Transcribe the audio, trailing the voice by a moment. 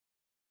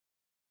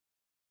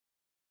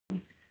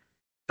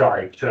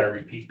Sorry, should I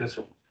repeat this?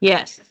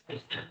 Yes.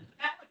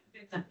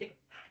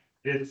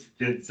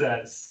 It's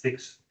at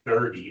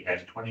 6:30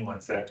 and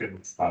 21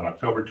 seconds on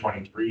October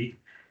 23,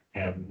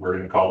 and we're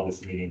gonna call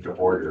this meeting to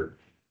order.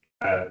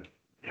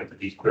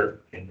 Deputy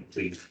Clerk, can you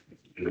please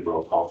do the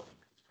roll call?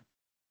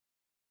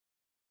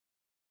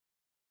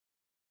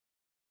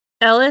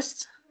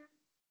 Ellis.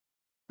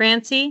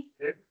 Francie.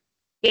 Here.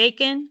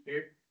 Bacon.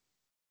 Here.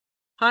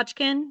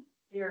 Hodgkin.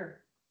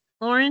 Here.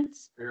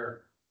 Lawrence.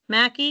 Here.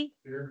 Mackey.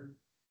 Here.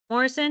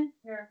 Morrison.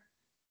 Here.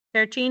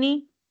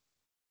 Carcini.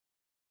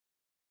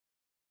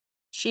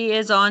 She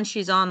is on.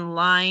 She's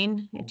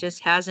online. It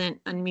just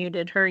hasn't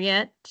unmuted her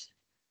yet.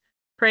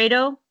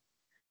 Prado.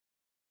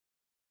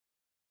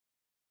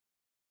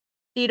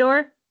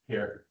 Theodore.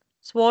 Here.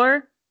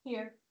 Swore.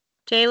 Here.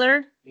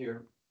 Taylor.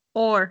 Here.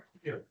 Orr.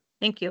 Here.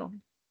 Thank you.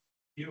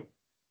 You.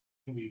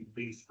 Can we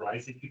please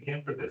rise if you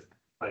can for this?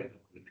 Like,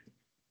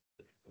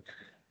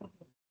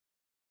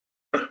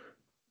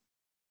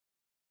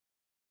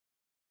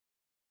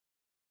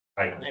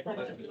 I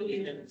pledge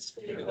allegiance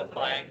to the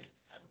flag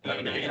of the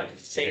United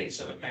States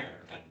of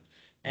America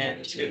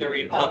and to the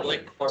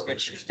republic for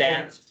which it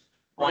stands,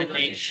 one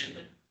nation,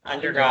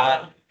 under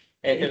God,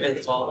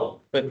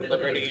 indivisible, with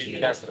liberty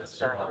and justice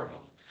for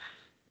all.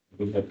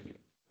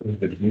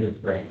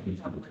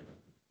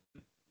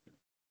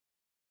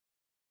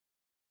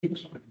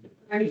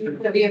 Are you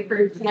going to be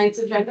approved tonight's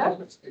agenda?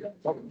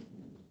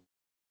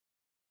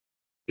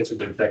 It's a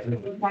good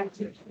second.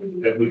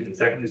 That moved in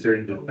second. Is there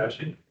any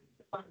discussion?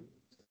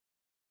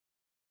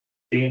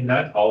 Seeing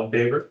none, all in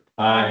favor?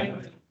 Aye.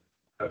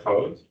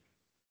 Opposed?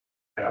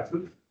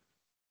 Passes.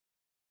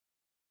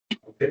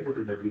 Okay, we're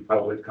gonna do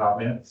public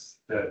comments.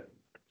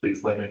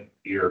 Please limit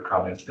your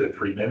comments to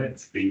 3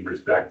 minutes, be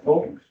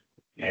respectful,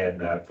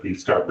 and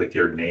please start with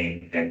your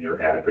name and your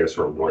address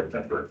or ward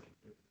number.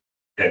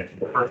 And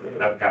the person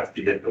that has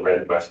to hit the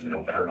red button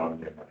and turn on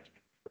their mic.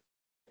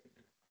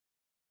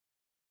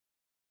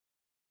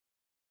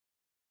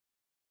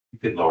 You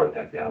could lower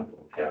that down,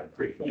 yeah,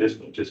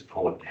 just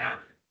pull it down.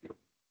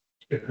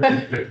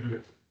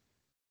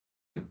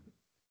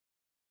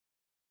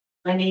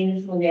 My name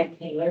is Lynette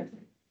Taylor,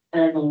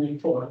 and I'm only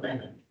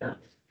 4'11", so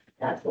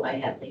that's why I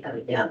have to have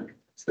it down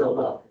so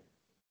low.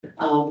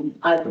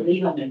 I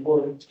believe I'm in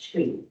Ward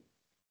 2.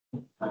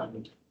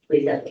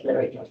 Please ask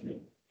Larry tells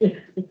me.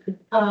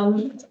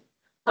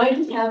 I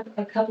just have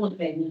a couple of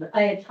things.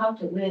 I had talked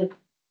to Liz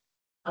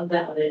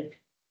about it,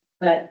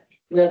 but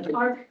the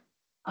park,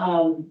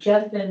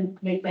 Justin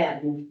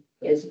McFadden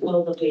is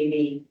supposedly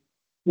the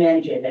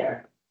manager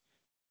there.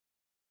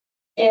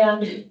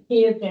 And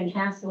he has been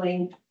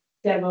hassling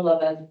several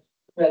of us,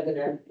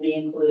 residents, me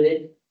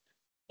included.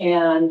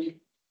 And,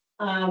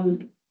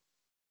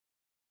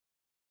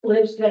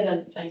 Liz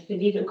said, I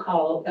should either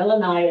call Ella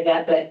and I or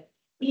that, but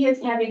he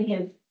is having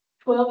his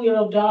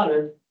 12-year-old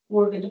daughter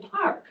work at the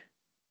park.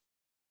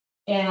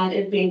 And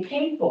is being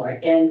paid for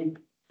it. And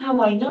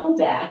how I know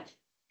that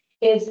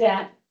is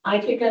that I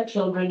pick up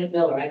children at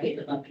Miller. I pick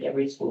them up to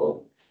every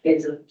school.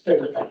 It's a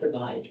service I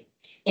provide.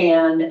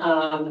 And,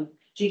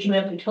 she came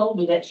up and told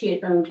me that she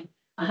had earned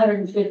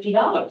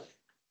 $150.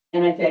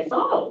 And I said,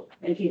 oh,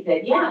 and she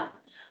said, yeah,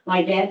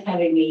 my dad's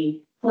having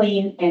me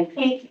clean and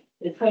paint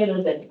the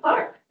trailers at the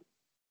park.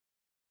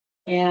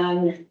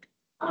 And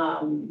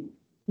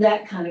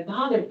that kind of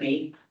bothered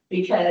me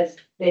because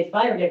they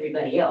fired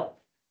everybody else.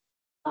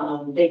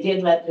 They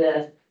did let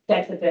the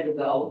sex offender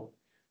go,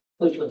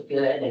 which was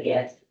good, I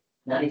guess.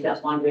 Now he's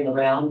not wandering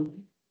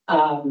around.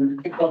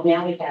 But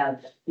now we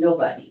have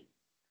nobody.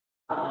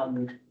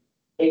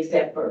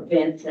 Except for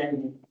Vince,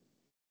 and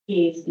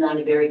he's not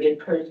a very good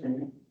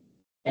person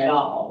at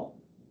all.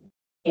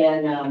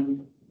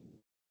 And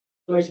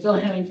we're still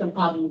having some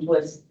problems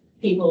with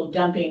people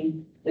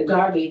dumping the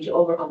garbage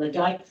over on the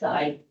dike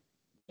side.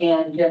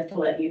 And just to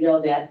let you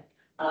know that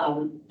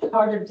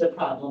part of the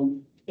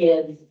problem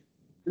is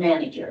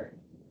manager.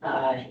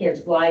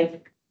 His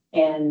wife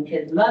and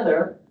his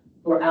mother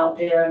were out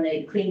there and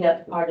they cleaned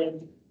up part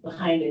of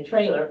behind a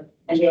trailer,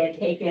 and they had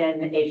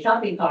taken a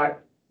shopping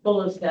cart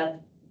full of stuff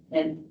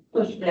and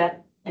pushed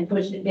that and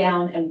pushed it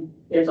down, and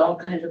there's all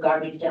kinds of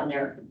garbage down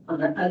there on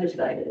the other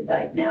side of the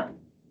dike now.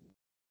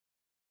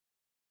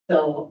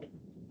 So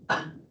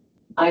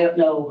I don't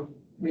know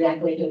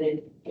exactly who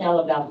to tell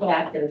about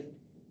that, because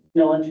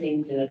no one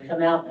seems to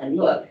come out and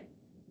look.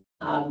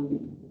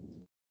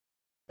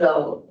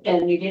 So,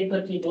 and we did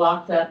put the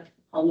blocks up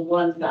on the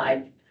one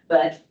side,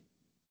 but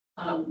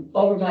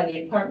over by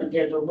the apartment,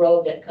 there's a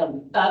road that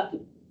comes up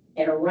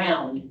and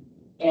around,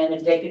 and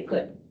if they could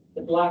put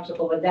the blocks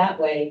over that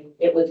way,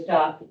 it would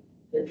stop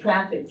the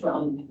traffic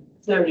from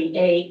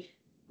 38,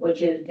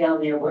 which is down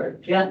there where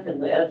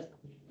Justin lives,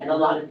 and a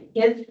lot of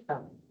his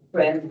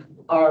friends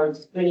are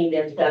bringing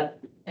their stuff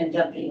and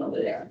dumping over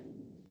there.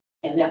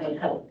 And that would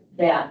help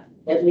that,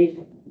 at least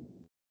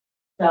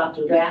stop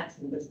the rats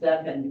and the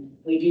stuff. And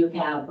we do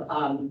have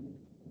I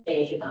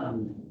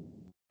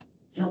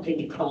don't think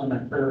you call them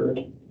a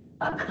bird,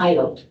 a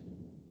coyote.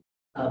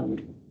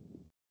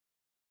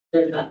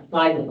 There's about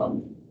 5 of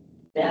them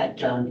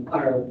that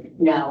are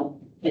now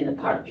in the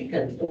park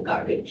because of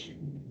garbage.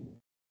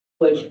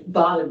 Which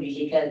bothered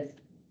me because,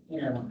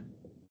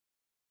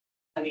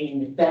 I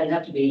mean, it's bad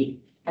enough to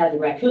have the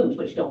raccoons,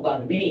 which don't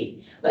bother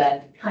me,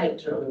 but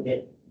coyotes are a little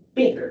bit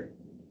bigger.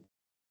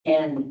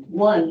 And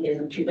one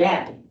isn't too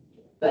bad,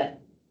 but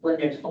when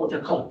they're called a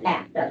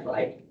pack, that's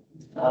right.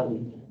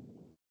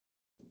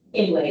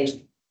 Anyways,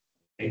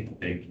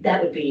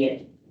 that would be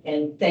it,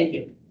 and thank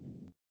you.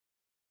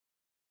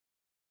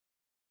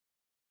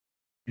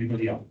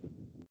 Anybody else?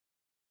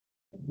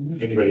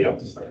 Anybody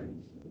else?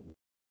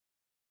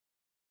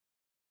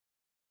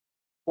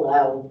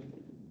 Hello.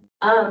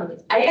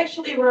 I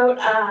actually wrote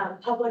a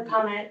public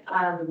comment.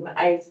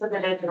 I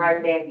submitted to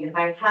our day and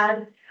I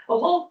had a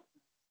whole.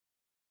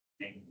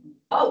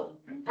 Oh,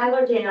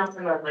 Tyler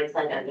Danielson of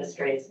Lakeside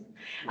Industries.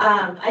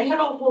 I had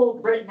a whole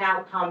written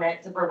out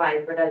comment to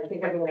provide, but I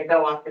think I'm gonna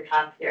go off the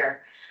cuff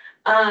here.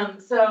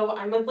 So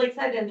I'm with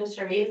Lakeside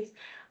Industries.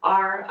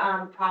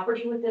 Our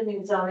property within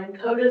the zoning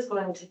code is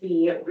going to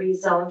be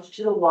rezoned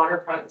to the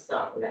waterfront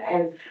zone.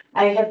 And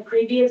I had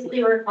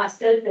previously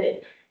requested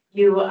that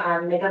you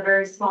make a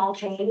very small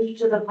change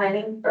to the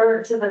planning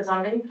or to the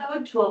zoning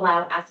code to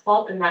allow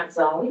asphalt in that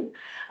zone.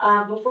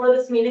 Before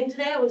this meeting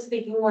today, I was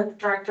speaking with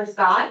Director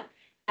Scott,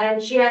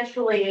 and she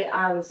actually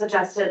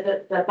suggested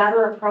that the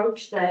better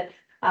approach that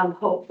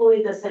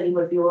hopefully the city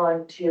would be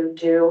willing to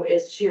do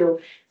is to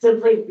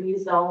simply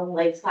rezone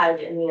Lakeside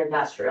in the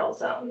industrial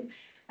zone.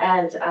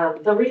 And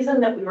the reason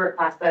that we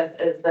request this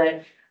is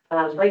that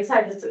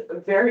Lakeside is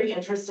very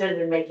interested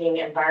in making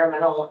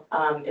environmental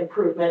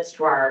improvements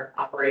to our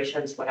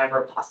operations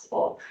whenever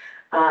possible.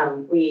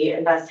 We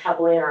invest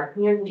heavily in our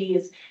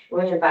communities,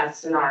 we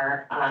invest in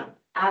our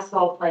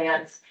asphalt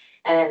plants,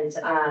 and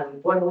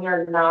when we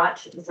are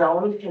not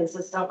zoned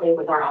consistently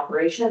with our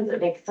operations,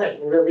 it makes it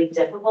really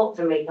difficult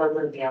to make those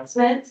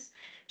advancements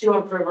to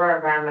improve our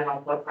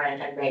environmental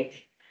footprint and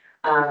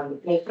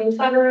make things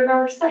better at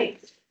our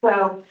sites.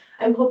 So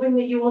I'm hoping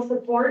that you will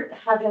support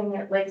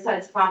having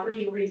Lakeside's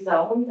property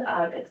rezoned.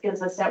 It's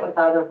consistent with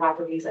other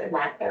properties in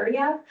that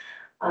area.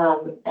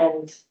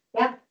 And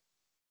yeah.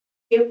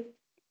 Thank you.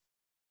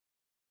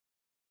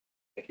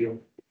 Thank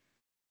you.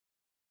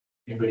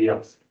 Anybody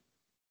else?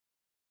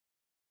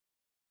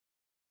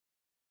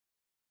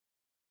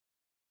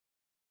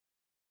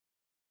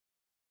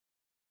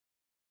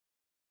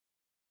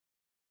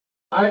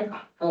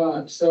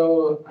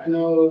 So I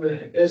know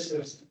that this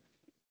is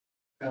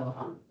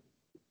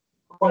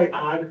quite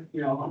odd,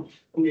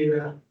 for me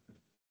to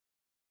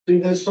do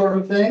this sort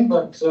of thing,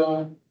 but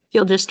If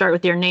you'll just start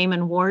with your name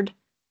and ward.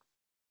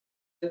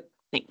 Yep.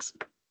 Thanks.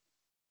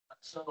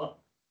 so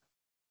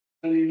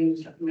my name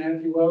is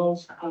Matthew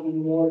Wells. I'm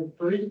in Ward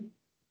 3.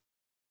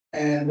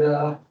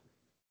 And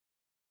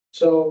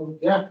so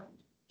yeah,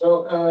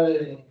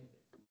 so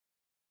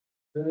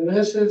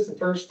this is the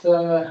first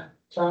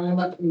time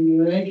I'm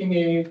making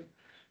a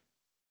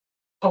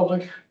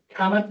public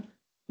comment.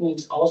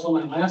 It's also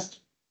my last.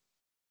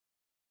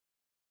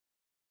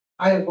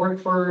 I have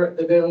worked for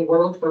the Daily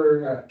World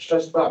for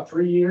just about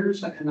 3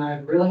 years, and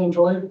I've really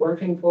enjoyed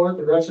working for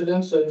the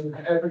residents of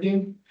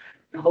Aberdeen,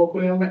 and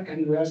Hoquiam,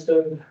 and the rest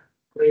of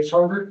Grace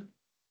Harbor.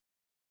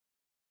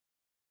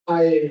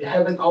 I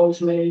haven't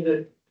always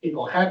made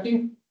people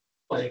happy,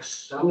 like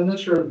some in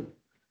this room,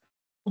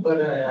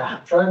 but I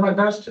tried my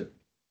best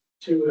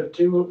to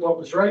do what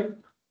was right.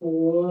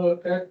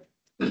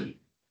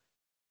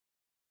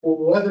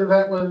 Whether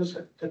that was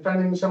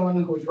defending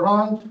someone who was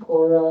wrong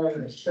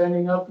or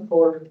standing up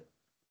for,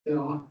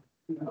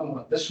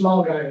 the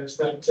small guys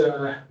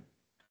that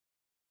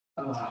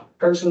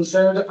person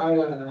said,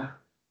 I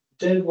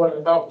did what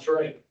I thought was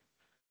right.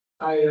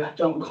 I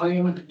don't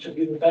claim to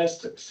be the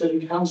best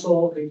city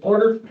council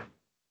reporter,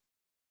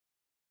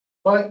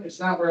 but it's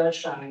not where I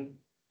shine.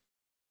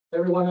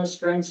 Everyone has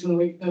strengths and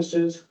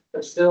weaknesses,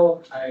 but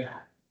still, I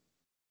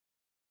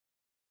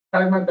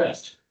tried my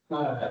best.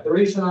 The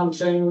reason I'm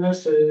saying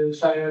this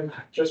is I have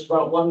just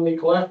about 1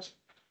 week left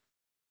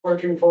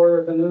working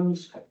for the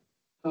news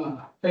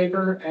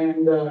paper,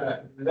 and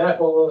that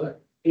will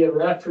be a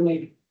wrap for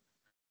me.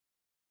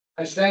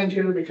 I stand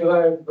here because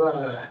I've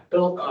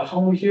built a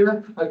home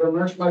here. I've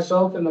immersed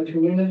myself in the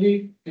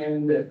community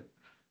and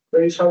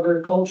Grace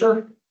Harbor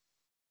culture.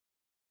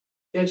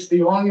 It's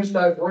the longest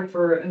I've worked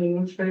for any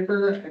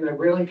newspaper, and I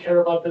really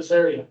care about this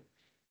area.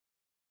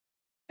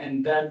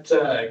 And that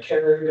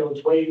care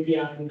goes way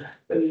beyond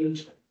the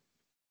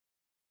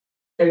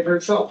newspaper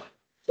itself.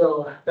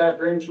 So that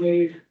brings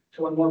me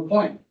to one more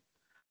point.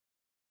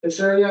 This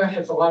area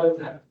has a lot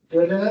of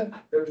good in it.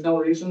 There's no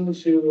reason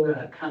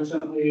to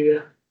constantly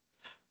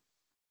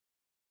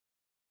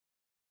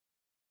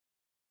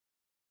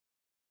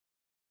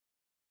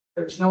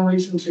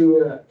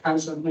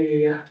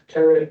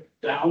tear it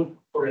down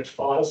for its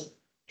flaws.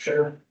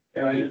 Sure,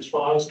 its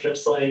flaws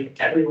just like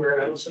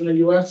everywhere else in the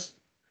US.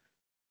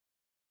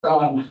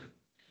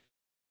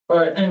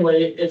 But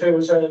anyway, if it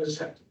was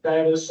as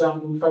bad as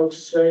some folks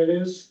say it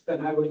is,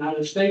 then I would not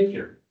have stayed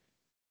here.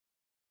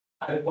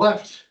 I had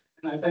left,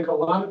 and I think a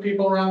lot of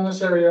people around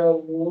this area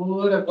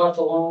would have left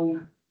a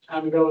long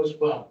time ago as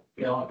well.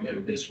 you know,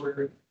 if this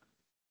were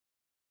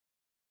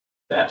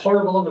that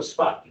horrible of a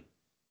spot.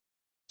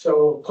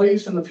 So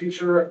please, in the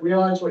future,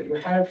 realize what you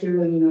have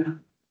here in,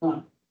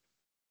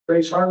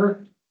 Grace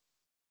Harbor.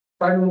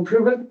 Try to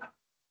improve it.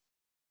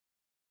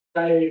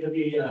 Try to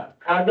be,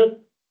 proud of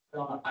it.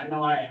 I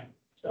know I am,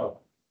 so.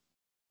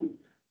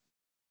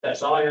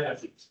 That's all I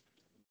have.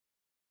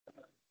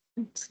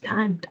 It's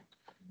timed.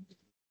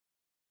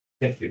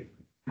 Thank you.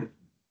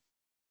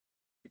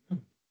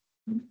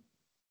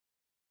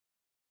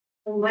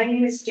 My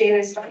name is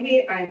Janice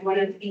Starkey. I'm one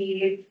of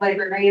the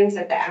librarians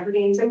at the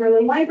Aberdeen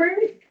Timberland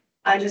Library.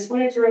 I just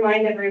wanted to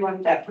remind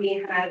everyone that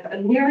we have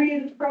a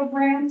myriad of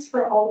programs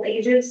for all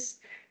ages.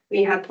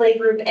 We have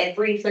playgroup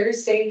every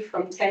Thursday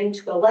from 10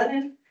 to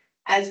 11,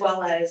 as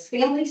well as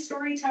family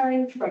story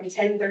time from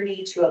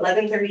 10:30 to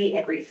 11:30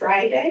 every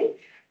Friday.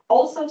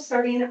 Also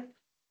starting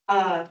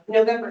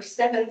November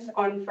 7th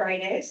on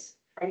Fridays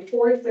from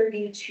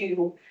 4:30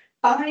 to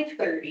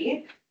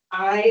 5:30,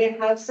 I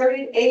have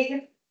started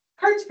a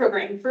cards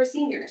program for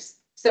seniors.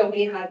 So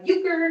we have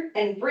euchre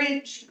and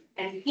bridge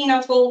and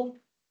pinochle.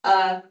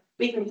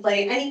 We can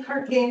play any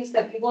card games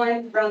that we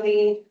want,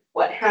 rummy,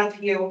 what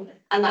have you,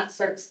 and that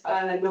starts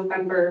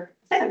November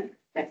 7th.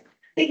 Okay.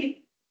 Thank you.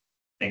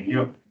 Thank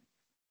you.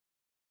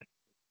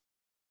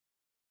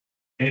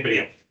 Anybody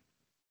else?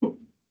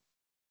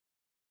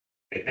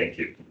 Okay, thank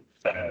you.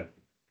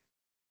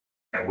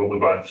 And we'll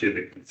move on to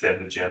the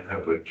consent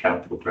agenda with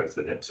council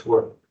president's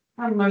work.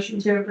 Motion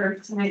to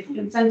approve tonight's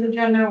consent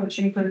agenda, which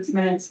includes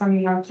minutes from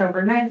the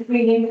October 9th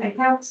meeting,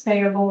 accounts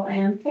payable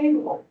and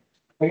payroll.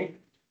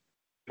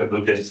 Been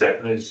moved in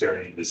second. Is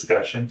there any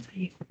discussion?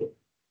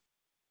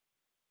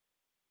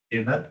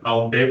 In that,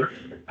 all in favor?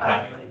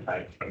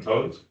 Aye.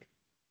 Opposed?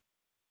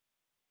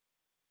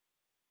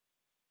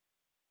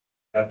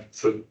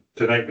 So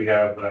tonight we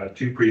have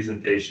two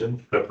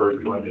presentations. The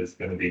first one is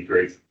going to be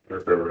Grace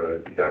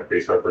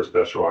Harbor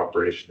Special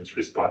Operations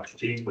Response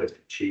Team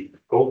with Chief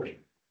Golding.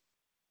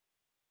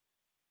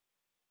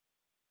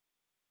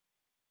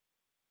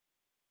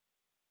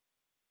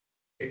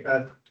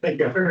 Thank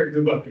you. I figured I'd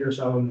move up here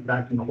so I'm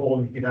back in the hole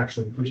and you can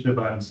actually push the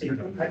buttons.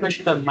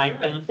 Push the mic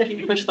down. Can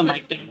you push the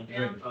mic down?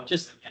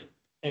 Just.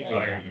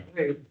 there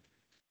you go.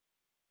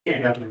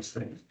 Can't have those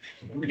things.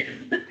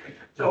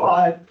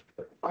 So,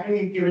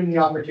 finally given the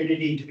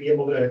opportunity to be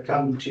able to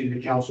come to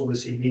the council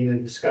this evening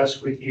and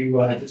discuss with you,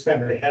 just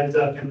kind of a heads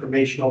up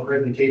informational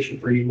presentation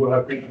for you,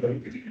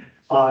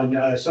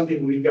 on,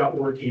 something we've got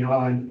working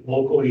on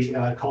locally,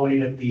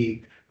 calling it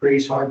the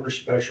Grace Harbor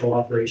Special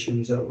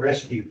Operations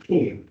Rescue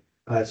Team.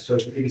 So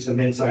to give you some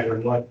insight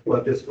on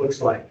what this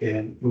looks like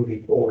and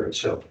moving forward.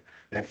 So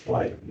next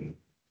slide.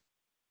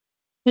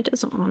 It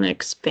doesn't want to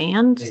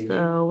expand, Maybe.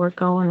 so we're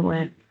going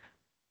with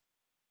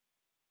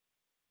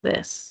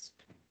this.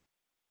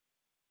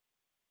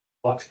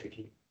 Box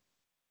sticky.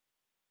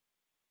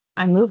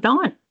 I moved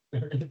on.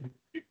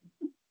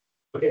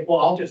 Okay, well,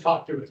 I'll just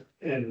talk through it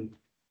and.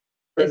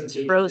 It's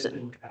frozen.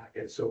 in the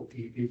packet, so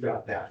you've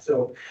got that.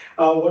 So,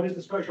 what is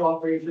the Special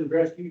Operations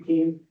Rescue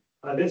Team?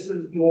 This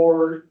is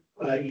more,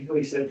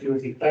 easily said to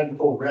as a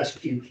technical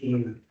rescue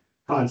team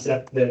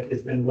concept that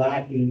has been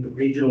lacking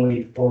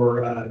regionally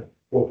for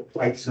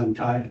quite some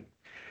time.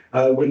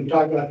 When you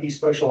talk about these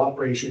special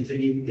operations,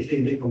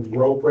 anything from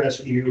rope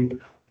rescue,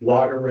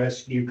 water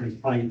rescue,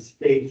 confined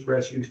space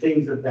rescue,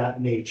 things of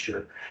that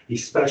nature.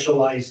 These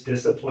specialized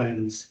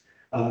disciplines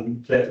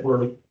that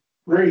were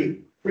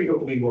very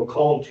frequently were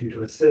called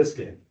to assist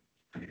in.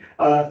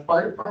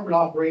 Fire department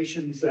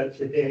operations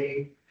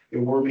today,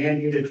 we're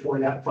mandated for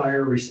that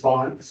fire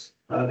response.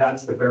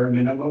 That's the bare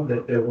minimum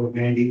that they were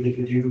mandated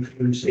to do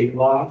through state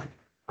law.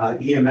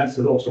 EMS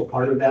is also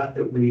part of that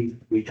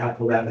we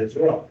tackle that as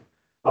well.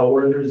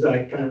 Where there's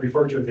I kind of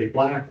refer to as a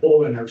black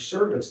hole in our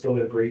service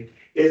delivery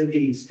is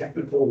these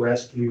technical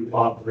rescue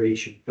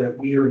operations that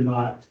we are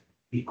not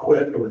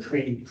equipped or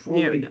trained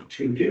fully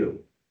to do.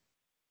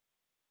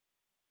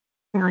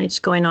 Apparently it's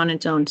going on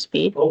its own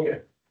speed.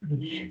 Okay.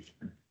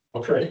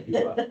 I'll try to keep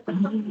up.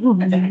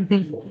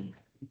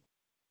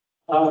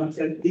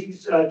 And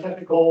these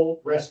technical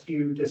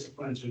rescue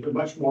disciplines are the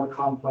much more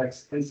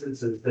complex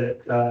instances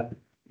that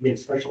get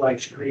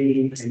specialized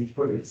training and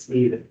equipment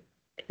needed.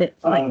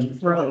 It's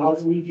like How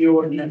do we deal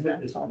with these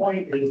at this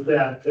point is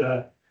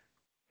that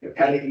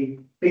at a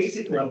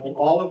basic level,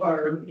 all of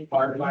our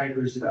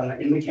firefighters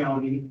in the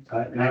county,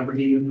 in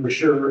Aberdeen for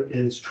sure,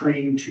 is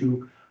trained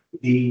to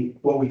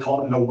what we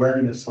call an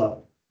awareness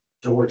level.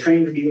 So we're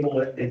trained to be able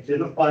to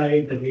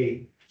identify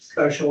the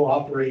special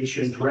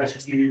operations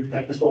rescue,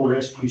 technical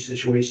rescue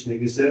situation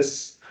that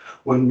exists.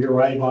 When we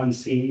arrive on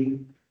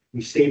scene,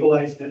 we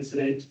stabilize the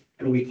incident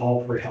and we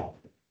call for help.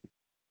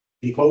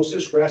 The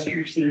closest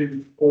rescue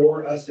team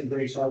for us in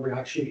Grace Harbor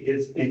actually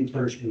is in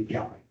Thurston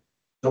County.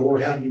 So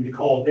we're having to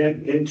call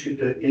them into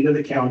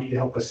the county to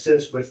help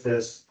assist with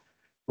this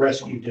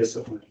rescue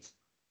disciplines.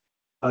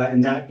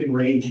 And that can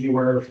range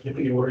anywhere,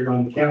 depending where you're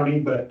on the county,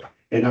 but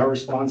in our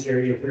response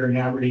area here in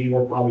Aberdeen,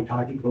 we're probably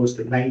talking close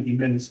to 90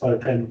 minutes by the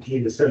time the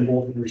team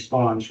assembles and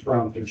responds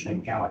from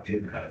Thurston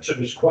County. So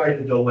there's quite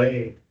a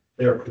delay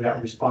there for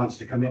that response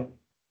to come in.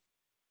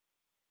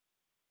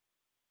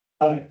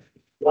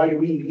 Why do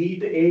we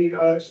need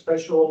a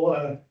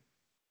special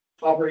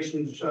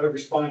operations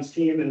response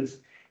team is,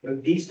 you know,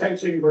 these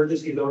types of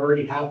emergencies are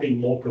already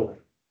happening locally.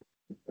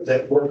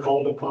 That we're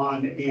called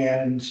upon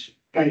and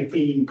kind of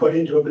being put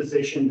into a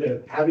position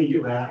of having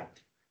to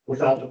act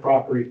without the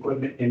proper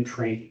equipment and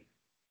training.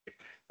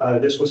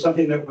 This was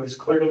something that was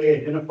clearly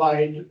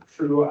identified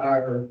through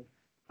our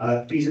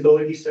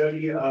feasibility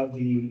study of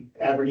the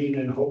Aberdeen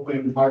and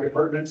Hopeland fire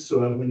departments. So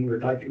when we were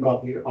talking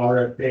about the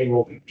RFA,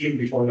 well, even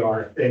before the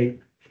RFA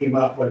came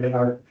up, but in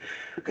our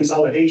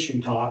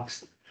consolidation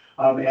talks,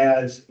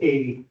 as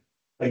a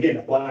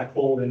black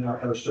hole in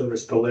our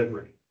service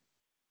delivery.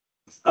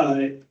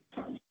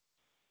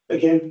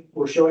 Again,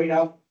 we're showing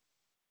up,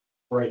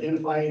 we're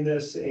identifying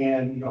this,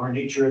 and you know, our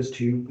nature is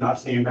to not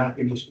stand back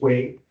and just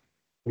wait.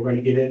 We're going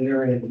to get in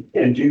there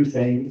and do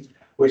things,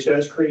 which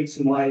does create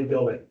some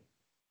liability.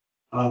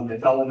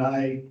 If Ellen and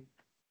I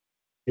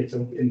get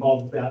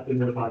involved with that, then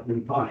we're not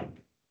doing fine.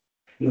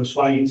 And those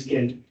fines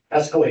can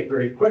escalate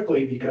very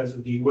quickly because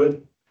of the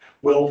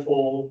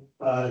willful,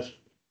 just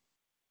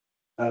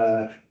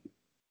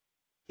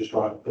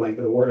draw a blank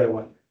of the word I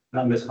want,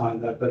 not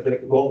misconduct, but the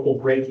willful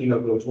breaking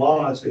of those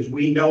laws, because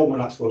we know we're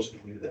not supposed to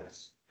do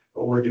this,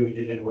 but we're doing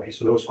it anyway.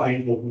 So those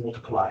fines will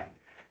multiply.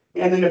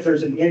 And then if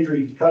there's an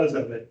injury because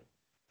of it,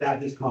 that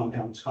just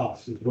compounds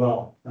costs as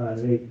well.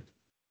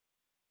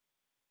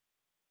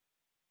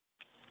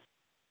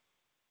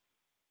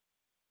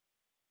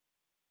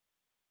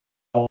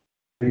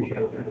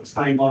 It's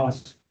time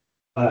lost,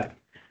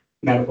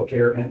 medical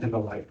care, and the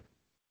like.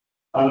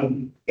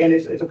 And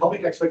it's a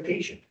public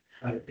expectation.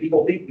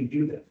 People think we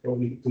do this, but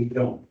we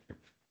don't.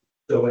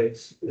 So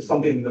it's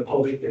something the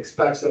public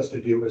expects us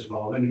to do as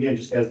well. And again,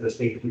 just as the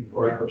safety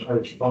for our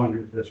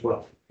responders as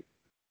well.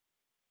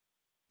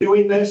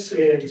 Doing this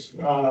is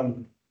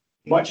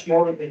much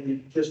more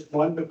than just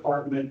one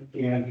department,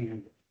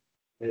 and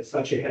it's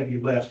such a heavy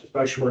lift,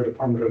 especially for a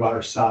department of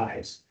our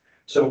size.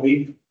 So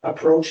we've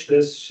approached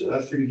this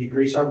through the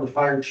Grace Harbor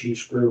Fire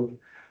Chiefs Group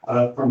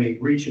from a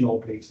regional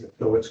basis.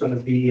 So it's going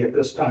to be at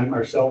this time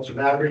ourselves of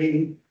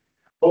Aberdeen,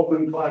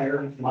 Oakland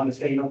Fire,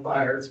 Montesano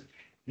Fire,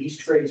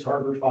 East Grace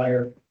Harbor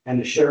Fire, and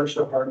the Sheriff's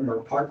Department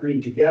are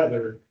partnering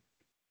together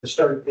to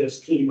start this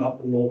team up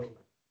locally.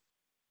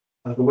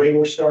 The way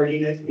we're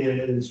starting it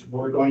is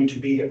we're going to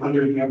be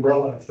under the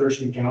umbrella of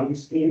Thurston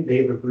County's team.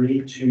 They've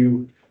agreed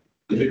to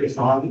take us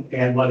on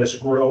and let us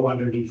grow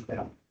underneath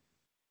them.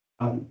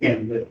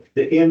 And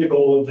the end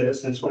goal of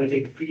this, and it's going to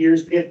take a few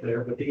years to get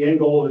there, but the end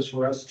goal is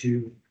for us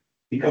to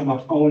become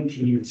our own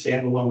team and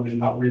stand alone and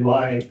not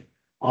rely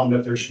on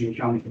the Thurston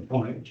County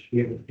component to be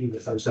able to do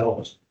this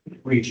ourselves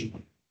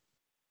regionally.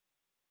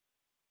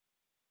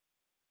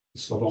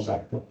 So going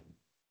back to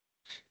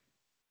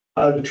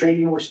the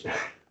training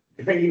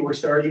we're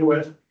starting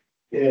with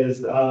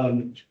is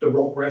the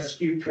rope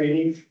rescue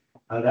training.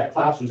 That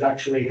class was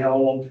actually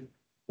held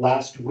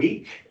last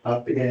week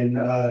up in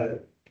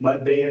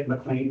Mud Bay at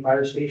McLean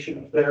Fire Station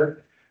up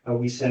there.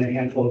 We sent a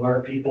handful of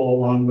our people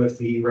along with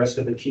the rest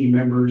of the team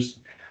members.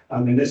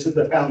 And this is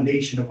the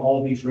foundation of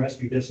all these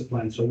rescue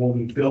disciplines. So we'll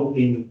be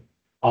building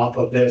off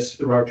of this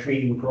through our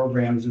training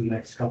programs in the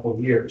next couple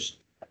of years.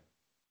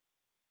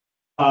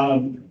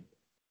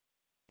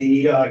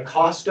 The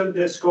cost of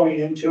this going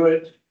into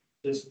it,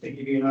 just to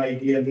give you an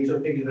idea, these are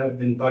things that I've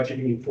been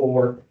budgeting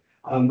for.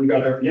 We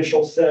got our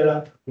initial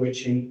setup,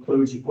 which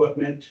includes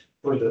equipment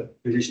for the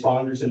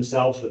responders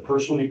themselves, the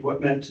personal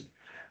equipment,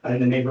 in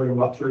the neighborhood of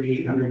about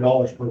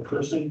 $3,800 per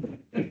person.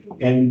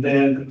 And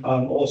then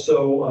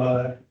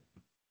also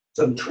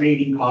some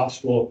training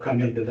costs will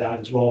come into that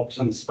as well,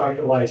 some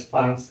specialized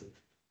classes.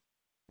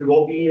 There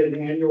will be an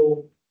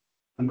annual,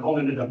 I'm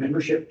calling it a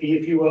membership fee,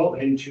 if you will,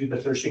 into the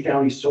Thurston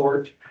County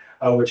SORT,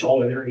 which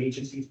all of their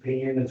agencies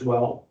pay in as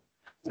well.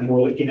 And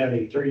we're looking at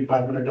a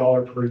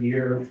 $3,500 per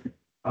year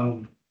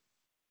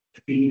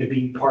fee to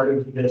be part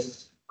of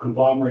this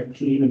conglomerate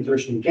team in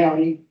Thurston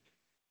County.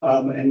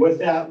 And with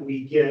that,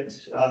 we get,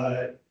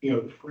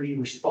 free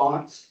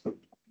response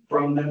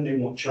from them. They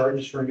won't charge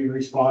us for any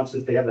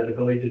responses. They have that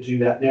ability to do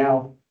that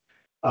now.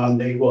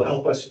 They will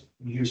help us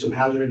do some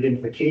hazard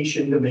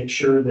identification to make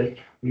sure that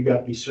we've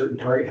got these certain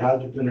target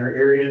hazards in our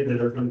area that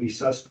are going to be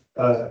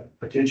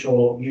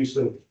potential use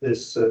of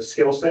this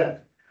skill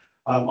set.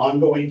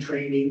 Ongoing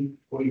training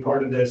will be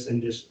part of this,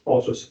 and just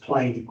also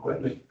supplying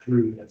equipment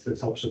through that to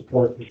help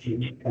support the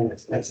team, and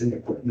that's in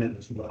equipment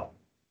as well.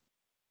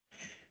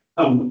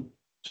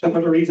 Some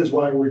of the reasons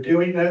why we're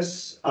doing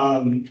this,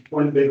 one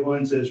of the big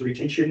ones is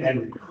retention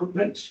and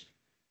recruitment.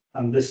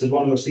 This is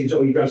one of those things,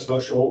 oh, you got a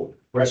special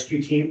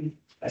rescue team.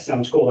 That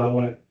sounds cool. I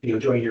want to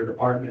join your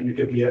department. It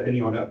could be a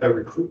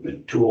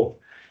recruitment tool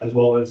as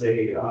well as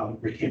a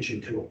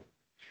retention tool.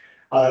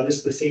 This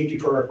is the safety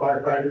for our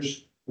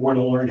firefighters. We want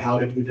to learn how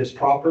to do this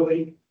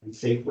properly and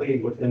safely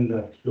within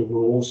the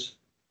rules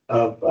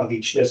of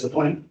each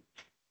discipline.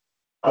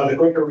 The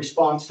quicker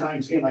response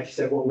times, again, like I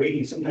said, we're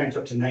waiting sometimes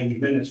up to 90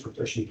 minutes for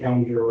Thurston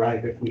County to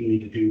arrive if we need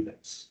to do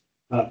this.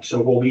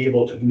 So we'll be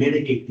able to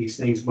mitigate these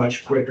things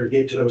much quicker,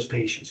 get to those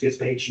patients, get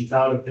patients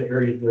out of the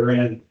area they're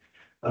in,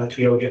 to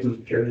be able to get them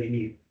the care they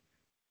need.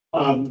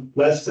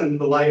 Lessen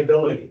the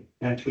liability,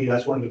 and to me,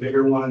 that's one of the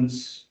bigger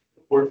ones.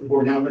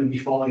 We're now going to be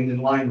falling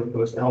in line with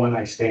those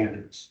LNI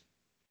standards.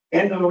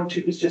 And number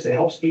two, it's just, it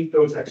helps meet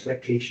those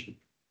expectations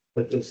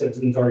that the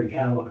citizens already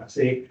have on us.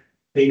 They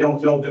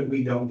don't know that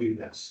we don't do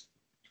this.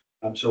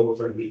 So we're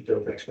going to meet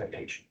those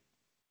expectations.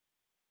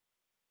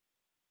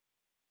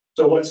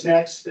 So what's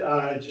next?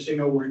 Just so you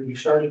know, we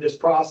started this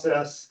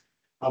process.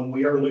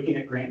 We are looking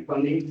at grant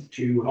funding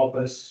to help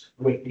us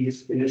with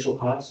these initial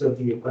costs of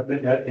the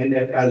equipment, and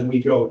as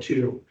we go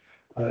to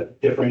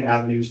different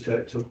avenues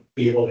to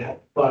be able to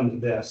help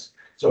fund this.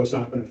 So it's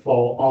not going to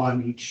fall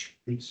on each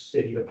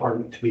city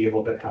department to be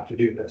able to have to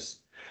do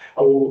this.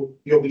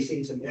 You'll be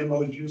seeing some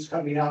MOUs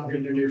coming out here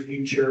in the near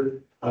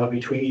future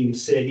between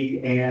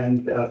city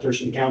and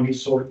Thurston County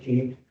SORT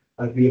team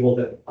to be able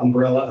to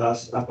umbrella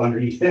us up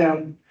underneath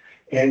them.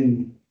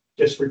 And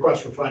just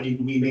request for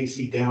funding, we may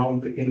see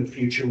down in the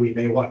future, we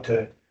may want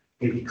to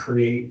maybe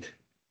create,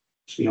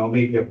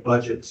 maybe a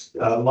budget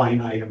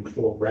line item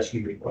for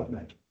rescue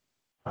equipment.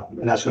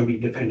 And that's going to be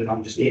dependent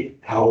on just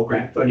how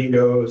grant funding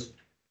goes,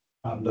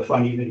 the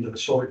funding into the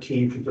SORT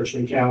team from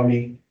Thurston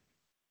County,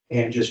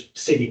 and just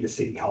city to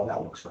city, how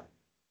that looks like.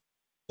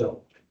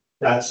 So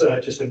that's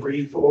just a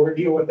brief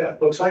overview of what that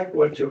looks like,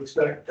 what to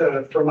expect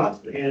from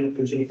us, and if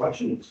there's any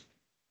questions.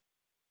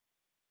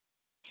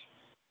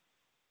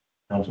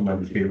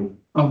 Councilmember Taylor.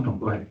 Oh, no,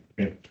 go ahead.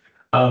 Okay.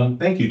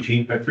 Thank you,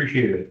 Chief. I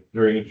appreciate it.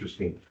 Very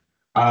interesting.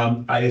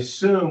 I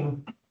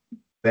assume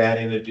that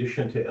in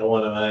addition to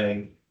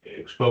LNI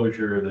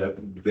exposure,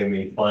 that they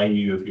may fine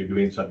you if you're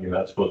doing something you're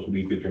not supposed to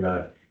be because you're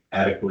not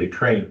adequately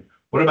trained.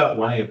 What about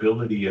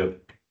liability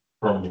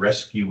from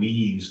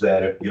rescuees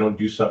that if you don't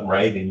do something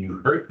right and you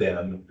hurt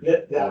them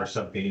or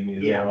something,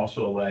 is there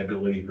also a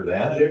liability for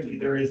that?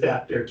 There is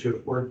that there too.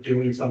 If we're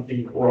doing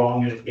something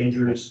wrong and it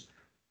injures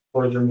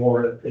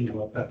furthermore,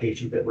 a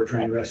patient that we're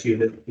trying to rescue,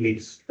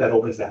 that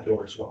opens that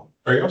door as well.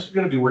 Are you also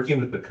going to be working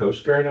with the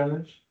Coast Guard on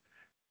this?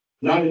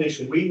 Not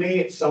initially. We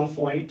may at some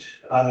point,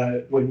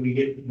 when we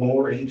get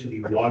more into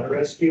the water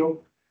rescue,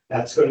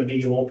 that's going to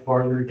be a little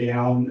farther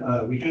down.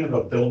 We kind of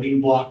have a building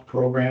block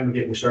program.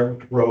 Again, we start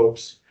with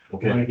ropes.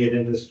 Okay. We're going to get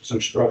into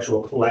some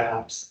structural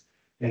collapse,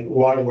 and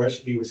water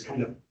rescue is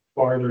kind of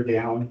farther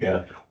down.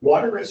 Yeah.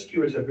 Water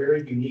rescue is a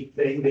very unique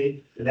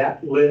thing.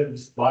 That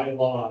lives by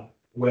law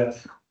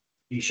with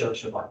the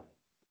sheriff's department.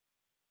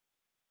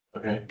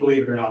 Okay.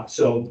 Believe it or not.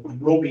 So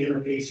we'll be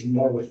interfacing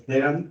more with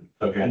them,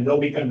 Okay. and they'll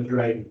become the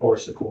driving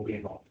force that will be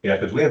involved. Yeah,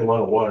 because we have a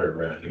lot of water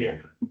around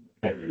here.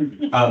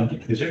 Okay.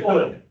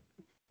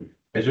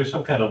 Is there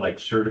some kind of like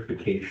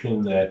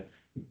certification that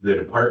the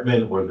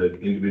department or the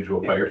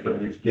individual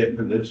firefighters get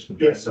for this?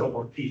 Yes,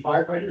 so the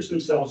firefighters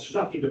themselves, there's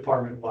nothing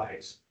department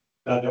wise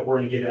that we're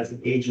gonna get as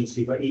an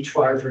agency, but each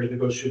firefighter that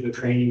goes through the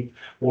training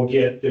will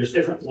get, there's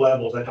different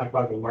levels. I talked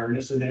about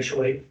awareness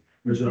initially.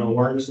 There's an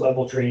awareness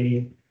level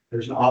training,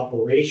 there's an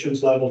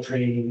operations level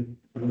training,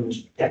 and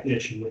there's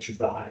technician, which is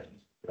the highest.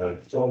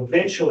 So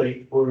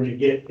eventually, we're gonna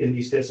get in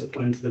these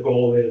disciplines. The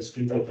goal is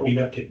to bring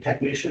up to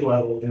technician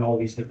level in all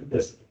these different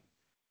disciplines.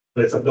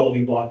 But it's a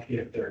building block to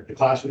get there. The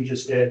class we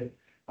just did,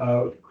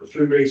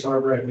 through Grace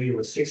Harbor, I believe it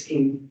was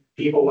 16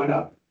 people went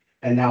up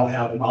and now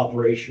have an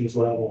operations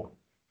level.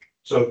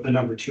 So the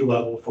number 2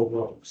 level for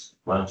ropes.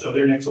 Wow. So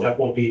their next step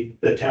will be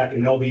the tech,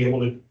 and they'll be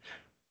able to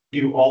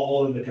do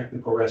all of the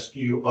technical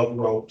rescue of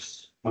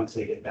ropes once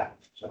they get back.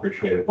 So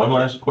Appreciate it. One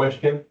last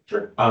question.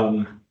 Sure.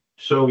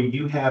 So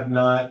you have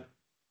not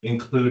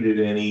included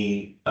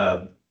any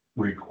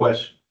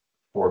request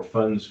for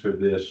funds for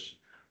this,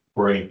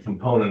 for a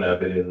component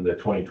of it in the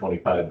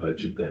 2025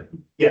 budget then?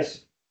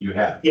 Yes, You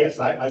have? yes,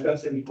 I've got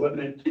some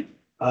equipment,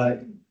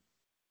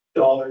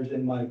 dollars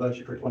in my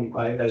budget for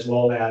 25, as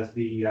well as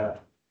the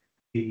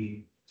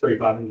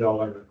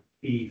 $35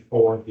 fee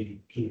for the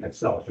key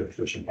itself for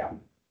Thurston County.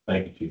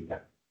 Thank you, Chief.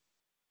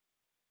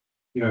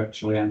 You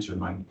actually answered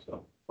mine,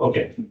 so.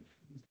 Okay.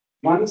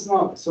 Mine is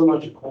not so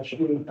much a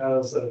question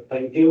as a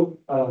thank you.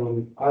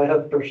 I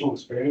have personal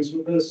experience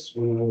with this.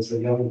 When I was a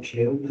young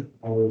kid,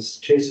 I was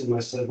chasing my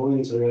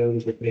siblings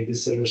around the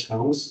babysitter's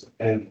house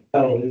and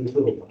fell into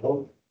the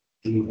well.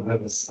 And I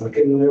was stuck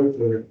in there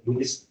for at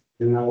least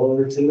an hour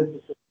or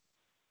two.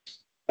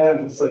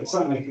 And it's like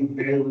something I can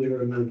barely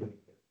remember.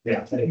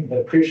 Yeah. I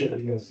appreciate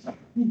you guys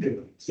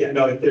doing this. Yeah,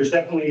 no, there's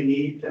definitely a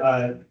need,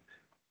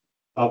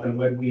 up and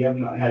when we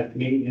haven't had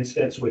many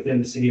incidents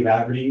within the city of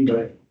Aberdeen,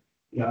 but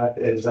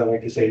as I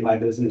like to say, my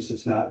business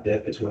is not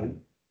if, it's when.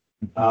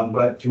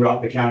 But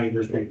throughout the county,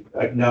 there's been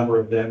a number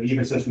of them,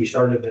 even since we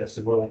started this,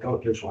 and we're like, oh,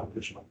 there's one.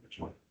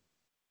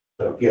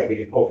 So, yeah, we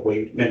can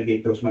hopefully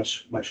mitigate those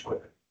much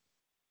quicker.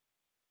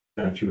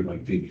 Don't you would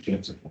like to take a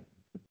chance?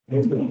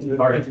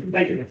 All right,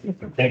 thank you.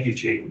 Thank you,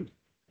 Chief.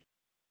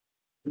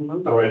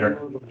 All right,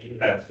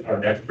 our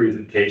next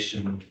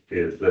presentation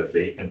is the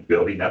vacant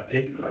building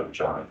update of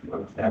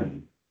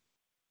John.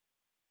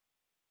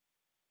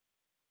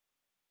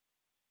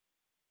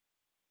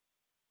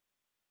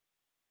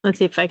 Let's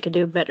see if I could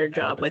do a better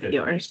job with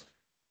yours.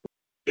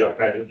 Josh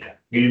Patton,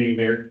 Community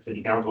Mayor,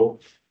 City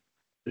Council.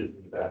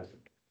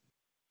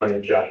 My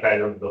name is Josh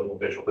Patton, building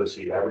official for the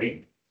city of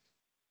Aberdeen.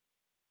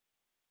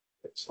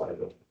 Next slide.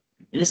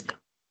 Just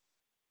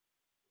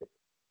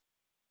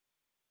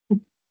go.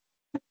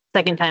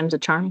 Second time's a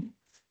charm.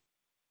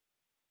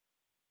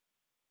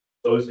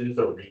 So this is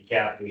a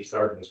recap. We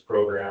started this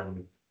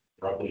program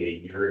roughly a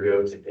year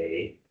ago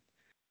today.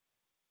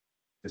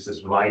 This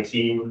is my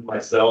team,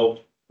 myself,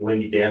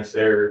 Wendy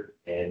Dancer,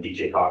 and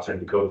DJ Cochran,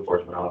 the code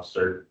enforcement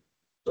officer.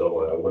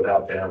 So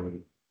without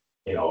them,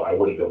 you know, I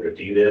wouldn't be able to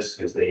do this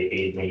because they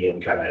aid me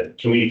in kind of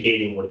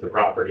communicating with the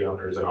property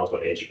owners and also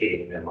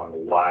educating them on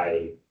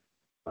why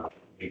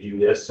we do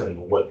this and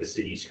what the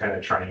city's kind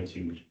of trying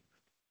to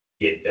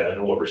get done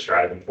and what we're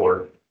striving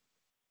for.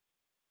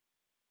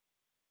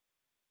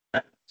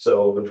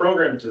 So the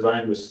program is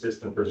designed to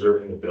assist in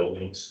preserving the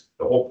buildings.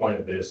 The whole point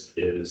of this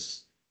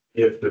is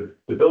if the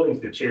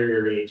buildings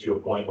deteriorate to a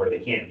point where they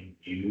can't be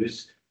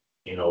used,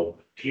 you know,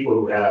 people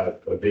who have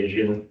a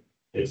vision,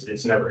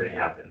 it's never going to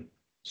happen.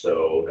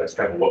 So that's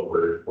kind of what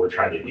we're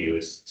trying to do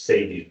is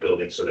save these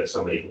buildings so that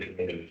somebody can come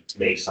in and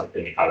make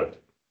something out of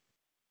it.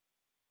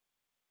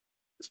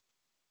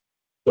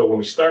 So when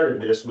we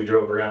started this, we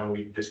drove around,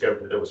 we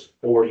discovered that there was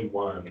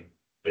 41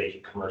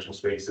 vacant commercial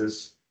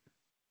spaces.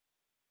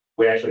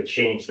 We actually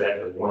changed that,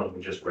 as one of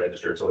them just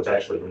registered, so it's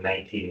actually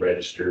 19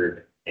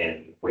 registered,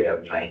 and we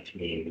have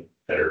 19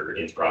 that are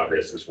in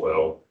progress as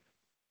well.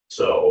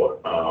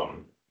 So,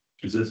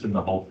 Is this in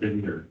the whole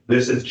city or?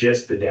 this is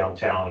just the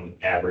downtown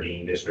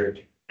Aberdeen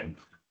district. And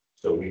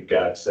so we've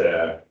got,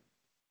 see,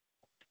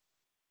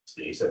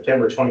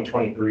 September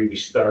 2023, we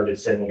started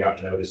sending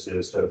out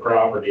notices to the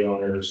property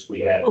owners. We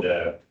had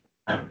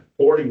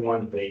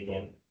 41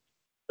 vacant,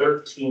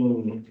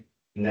 13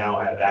 now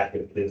have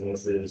active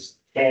businesses,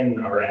 10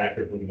 are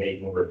actively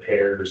making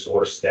repairs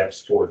or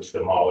steps towards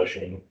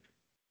demolishing.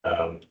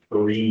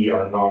 3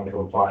 are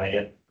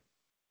non-compliant.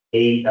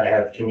 8 I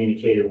have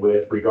communicated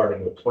with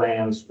regarding the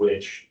plans,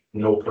 which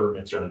no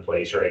permits are in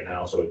place right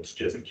now, so it's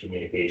just a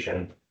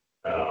communication.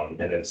 And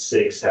then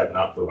 6 have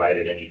not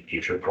provided any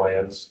future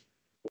plans,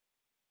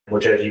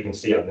 which, as you can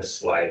see on this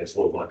slide, is a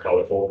little more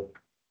colorful.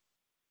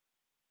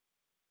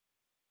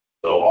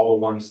 So all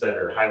the ones that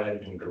are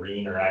highlighted in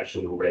green are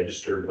actually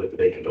registered with the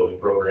vacant building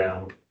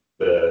program.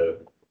 The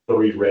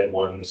 3 red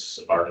ones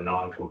are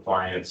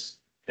non-compliance,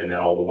 and then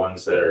all the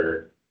ones that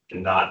are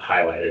not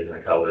highlighted in the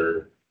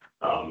color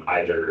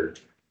either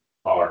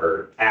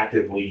are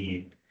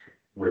actively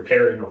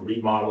repairing or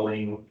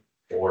remodeling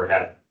or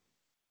have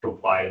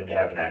complied and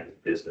have an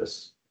active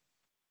business.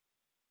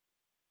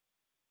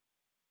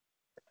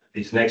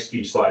 These next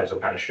few slides will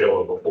kind of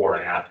show a before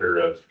and after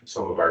of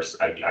some of our,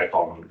 I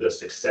call them the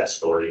success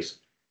stories.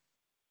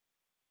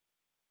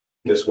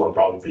 This one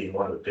probably being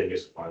one of the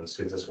biggest ones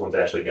because this one's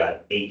actually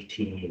got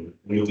 18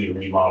 newly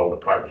remodeled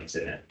apartments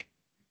in it.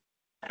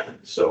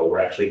 So we're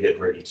actually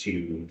getting ready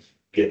to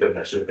get them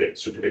their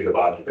certificate of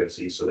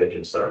occupancy so they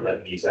can start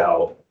letting these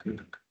out.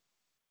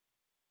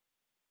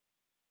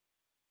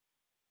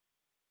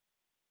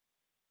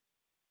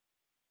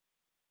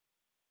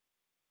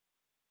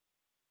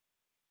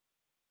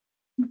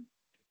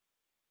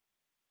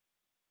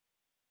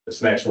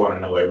 This next one, I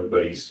know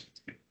everybody's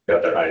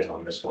got their eyes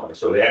on this one.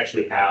 So they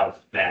actually have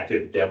an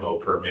active demo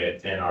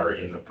permit and are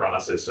in the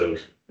process of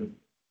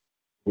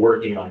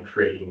working on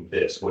creating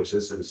this, which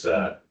this is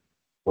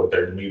what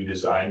their new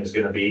design is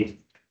going to be.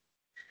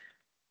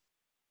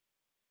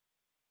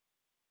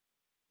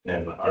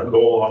 And our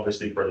goal,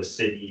 obviously, for the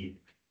city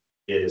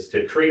is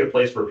to create a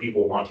place where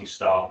people want to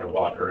stop and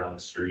walk around the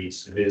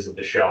streets, visit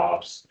the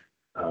shops,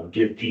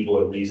 give people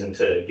a reason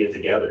to get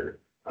together.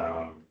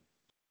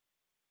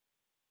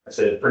 I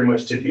said pretty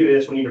much to do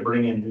this, we need to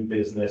bring in new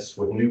business.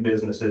 With new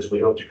businesses, we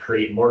hope to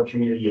create more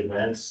community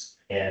events,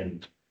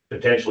 and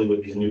potentially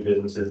with these new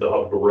businesses, they'll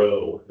help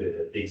grow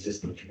the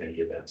existing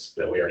community events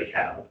that we already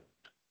have.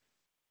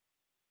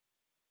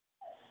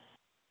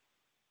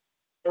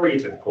 Before we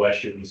get to the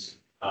questions,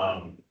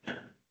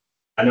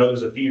 I know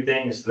there's a few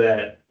things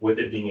that with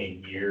it being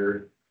a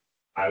year,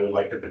 I would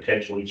like to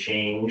potentially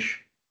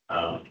change,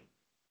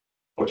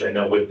 which I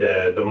know with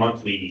the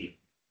monthly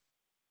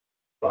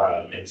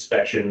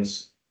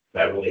inspections,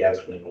 that really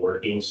hasn't been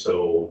working.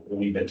 So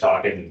we've been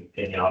talking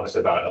in the office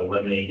about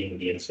eliminating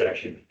the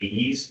inspection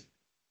fees,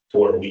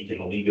 where we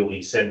can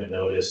legally send a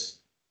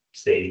notice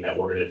stating that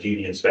we're going to do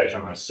the inspection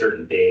on a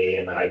certain day,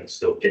 and then I can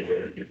still get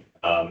it.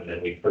 And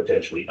then we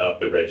potentially up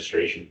the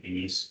registration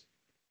fees.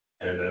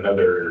 And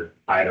another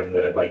item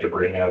that I'd like to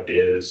bring up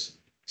is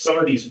some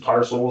of these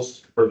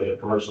parcels for the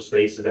commercial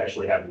spaces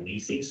actually have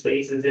leasing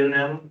spaces in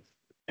them.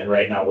 And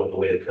right now, with the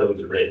way the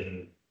code's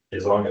written,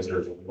 as long as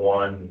there's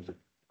one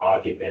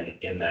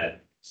occupant in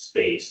that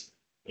space,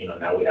 you know,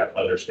 now we have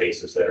other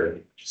spaces that are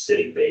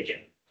sitting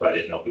vacant. So I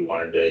didn't know if we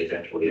wanted to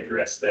eventually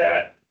address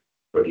that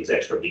for these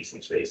extra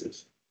leasing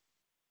spaces.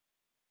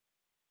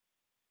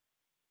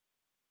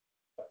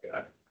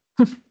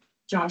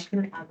 Josh, can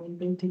I add one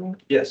thing to that?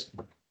 Yes.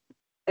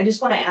 I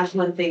just want to add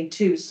one thing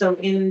too. So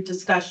in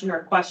discussion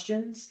or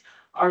questions,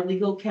 our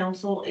legal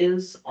counsel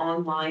is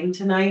online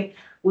tonight.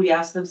 We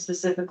asked them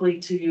specifically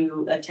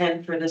to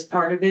attend for this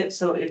part of it.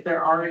 So if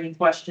there are any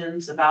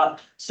questions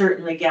about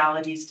certain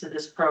legalities to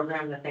this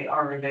program, that they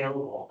are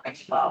available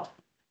as well.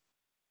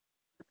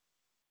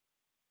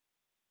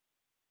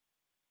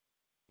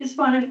 Just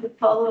wanted to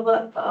follow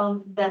up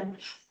on that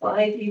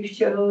slide you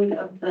showed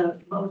of the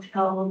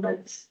motel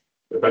that's,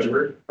 The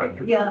budget,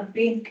 yeah,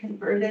 being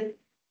converted.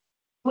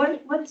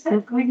 What's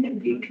that going to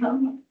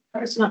become?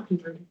 Or it's not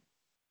converted.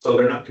 so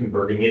they're not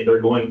converting it,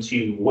 they're going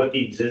to, what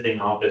the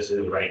existing office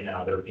is right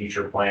now, their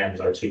future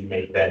plans are to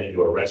make that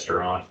into a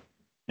restaurant.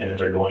 And then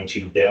they're going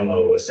to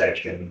demo a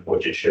section,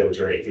 which it shows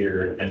right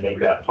here, and make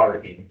that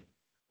parking.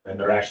 And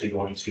they're actually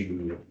going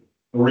to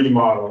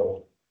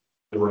remodel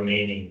the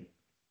remaining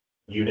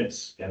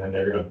units, and then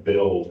they're gonna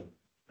build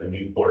a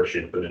new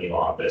portion for the new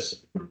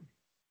office.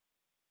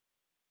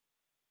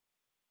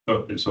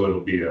 So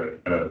it'll be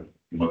a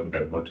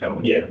motel?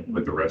 Yeah.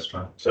 With the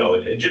restaurant?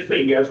 So just so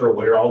you guys are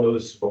aware, all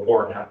those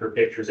before and after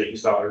pictures that you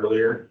saw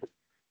earlier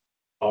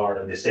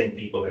are the same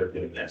people that are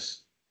doing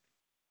this.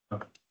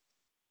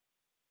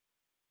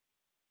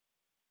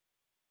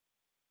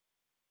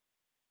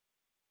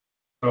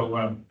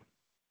 So,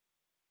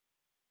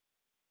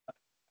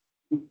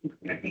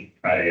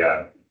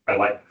 I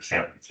like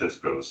San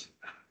Francisco's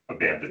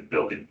abandoned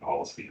building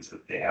policies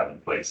that they have in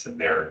place, and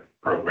their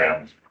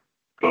program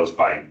goes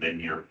by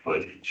linear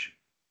footage.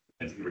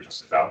 And we were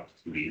just about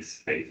lease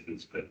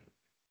spaces, but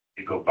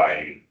you go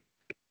by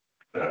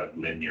the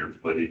linear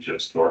footage of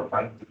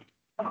storefront.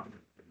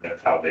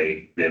 That's how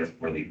they don't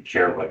really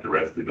care like the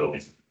rest of the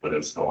building, what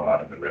is going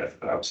on in the rest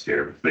of the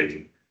upstairs.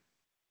 They,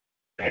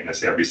 I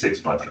guess every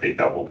 6 months they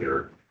double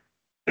their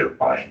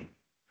fine.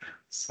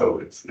 So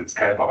it's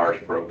kind of a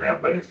harsh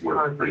program, but it's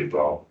worked pretty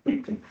well.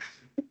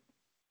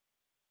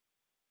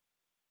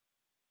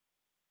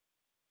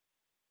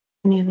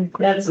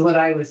 That's what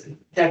I was,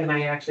 Doug and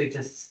I actually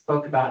just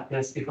spoke about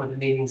this before the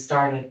meeting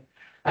started.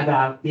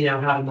 About, you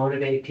know, how to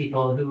motivate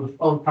people who've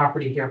owned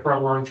property here for a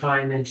long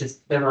time and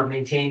just, they're not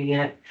maintaining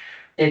it.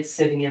 It's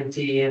sitting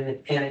empty and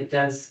it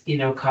does, you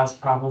know, cause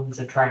problems,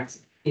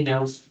 attracts, you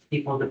know,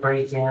 people to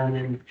break in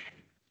and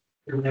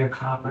their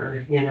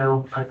copper, you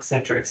know, et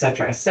cetera, et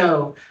cetera.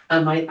 So,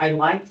 I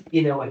liked,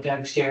 you know, what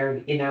Doug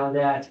shared, you know,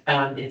 that,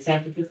 in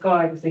San Francisco,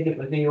 I was thinking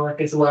with New York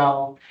as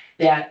well,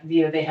 that,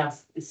 you know, they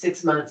have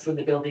 6 months when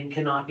the building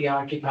cannot be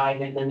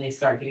occupied and then they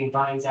start getting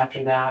fines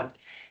after that.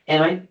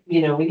 And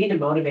you know, we need to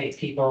motivate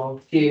people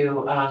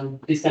to,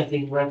 do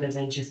something rather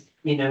than just,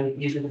 you know,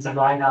 use it as a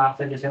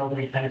write-off and the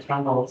building kind of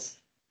crumbles.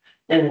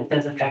 And it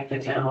does affect the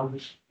town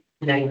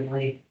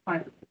negatively.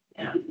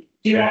 Yeah.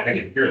 Yeah, I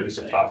can hear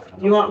Lisa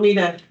talking. You want me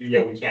to?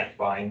 Yeah, we can't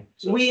find.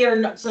 So We are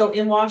not, so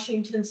in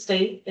Washington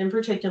State in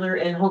particular,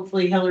 and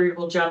hopefully Hillary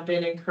will jump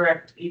in and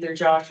correct either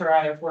Josh or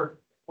I if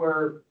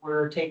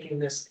we're taking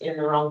this in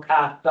the wrong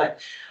path, but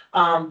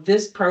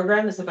this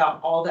program is about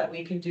all that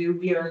we can do.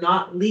 We are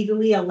not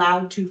legally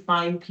allowed to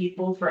fine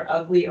people for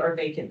ugly or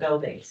vacant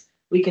buildings.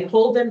 We can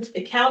hold them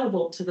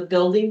accountable to the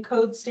building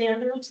code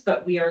standards,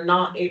 but we are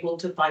not able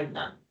to fine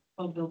them.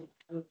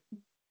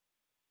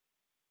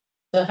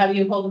 So how do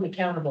you hold them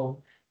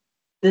accountable?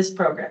 This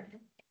program.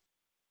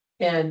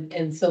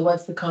 And so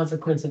what's the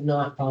consequence of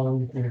not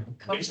following through?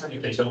 basically,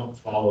 if they don't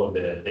follow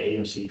the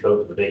AMC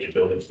code of the vacant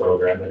buildings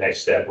program, the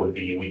next step would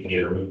be we can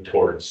either move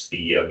towards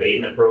the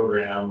abatement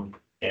program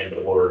and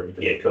or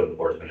get code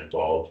enforcement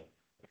involved.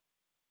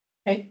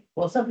 Okay,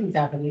 well, something's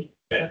happening.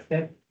 That's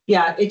good.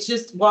 Yeah, it's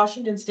just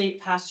Washington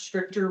State passed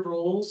stricter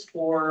rules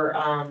for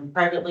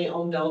privately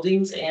owned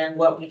buildings and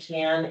what we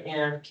can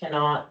and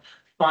cannot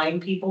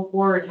fine people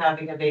for, and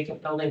having a vacant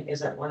building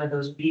isn't one of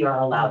those we are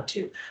allowed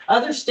to.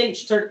 Other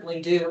states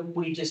certainly do,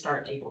 we just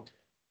aren't able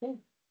to.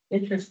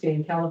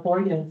 Interesting.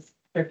 California is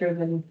stricter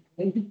than,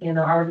 you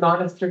know, are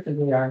not as strict as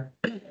we are.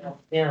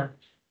 Yeah.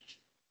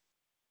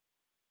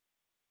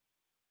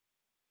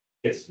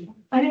 Yes.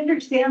 I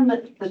understand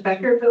that the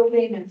Becker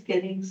building is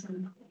getting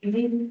some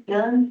cleaning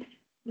done.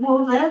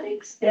 Will that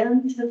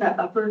extend to the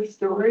upper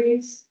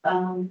stories,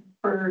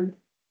 for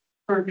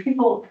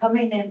people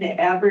coming into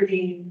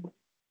Aberdeen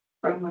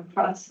from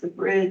across the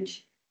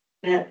bridge,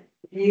 that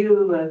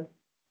view of?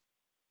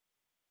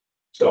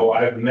 So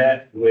I've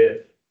met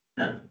with,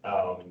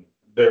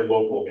 their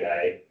local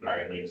guy, I'm not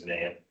gonna name his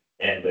name,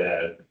 and,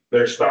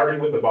 they're starting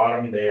with the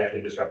bottom. They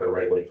actually just got the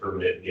right way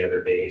permit the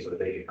other day so that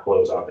they can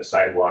close off the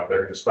sidewalk.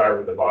 They're gonna start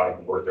with the bottom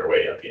and work their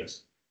way up,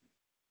 yes.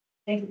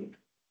 Thank you.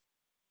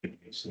 It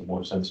makes some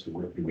more sense to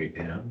work your way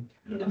down.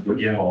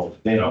 Yeah. Oh,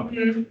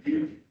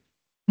 you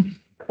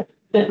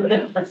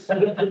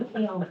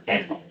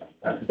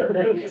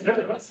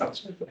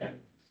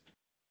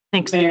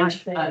Thanks, Mayor,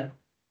 Josh.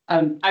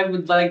 I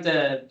would like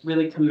to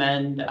really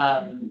commend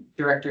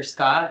Director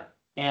Scott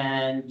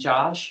and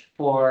Josh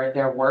for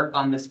their work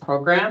on this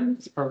program.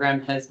 This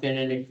program has been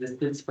in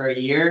existence for a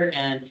year,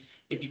 and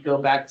if you go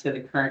back to the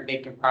current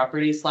vacant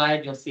property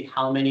slide, you'll see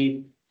how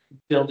many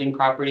building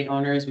property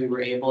owners we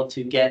were able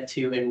to get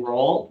to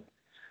enroll.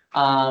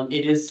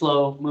 It is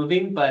slow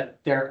moving, but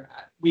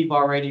we've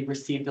already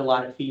received a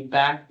lot of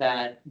feedback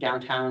that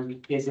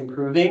downtown is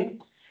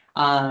improving.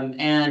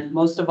 And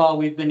most of all,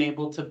 we've been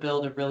able to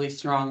build a really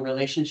strong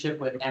relationship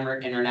with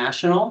Emirates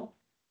International,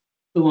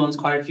 who owns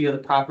quite a few of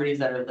the properties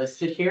that are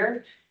listed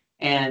here,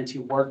 and to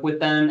work with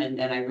them.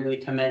 And I really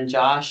commend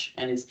Josh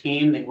and his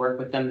team. They work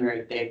with them.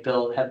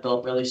 Have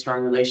built really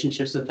strong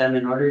relationships with them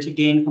in order to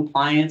gain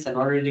compliance, in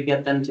order to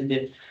get them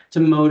to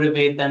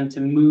motivate them to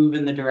move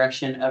in the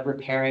direction of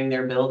repairing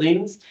their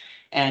buildings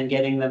and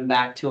getting them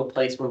back to a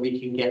place where we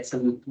can get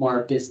some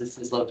more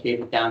businesses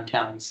located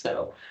downtown.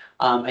 So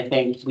I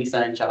thank Lisa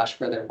and Josh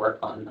for their work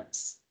on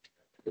this.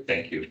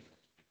 Thank you.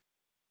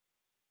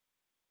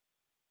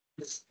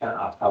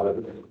 I have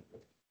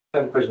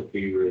a question for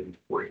you.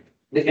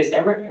 Is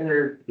Everett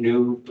under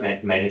new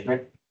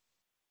management?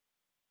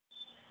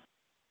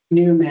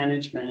 New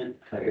management.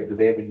 Do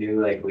they have a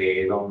new like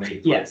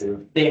liaison? Yes,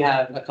 they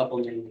have a couple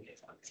new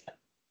liaisons.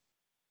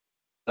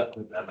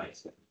 That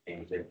might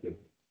change there too.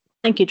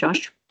 Thank you,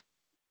 Josh.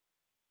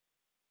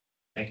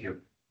 Thank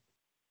you.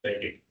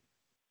 Thank you.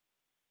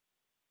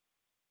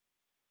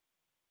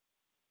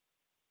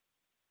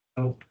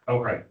 Oh,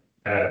 all right.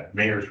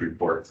 Mayor's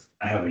reports.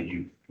 I have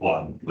a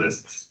long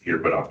list here,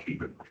 but I'll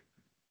keep it.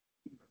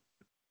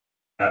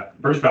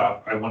 First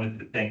off, I wanted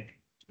to thank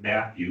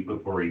Matthew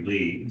before he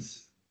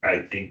leaves. I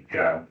think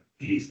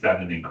he's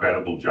done an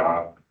incredible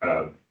job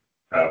of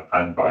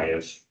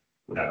unbiased,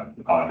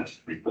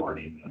 honest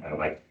reporting.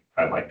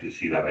 I'd like to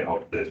see that. I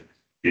hope that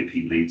if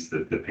he leaves,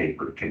 that the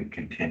paper can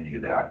continue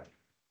that,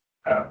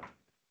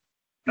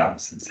 not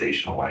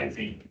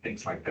sensationalizing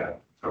things like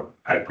that. So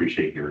I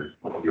appreciate your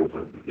work you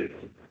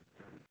did.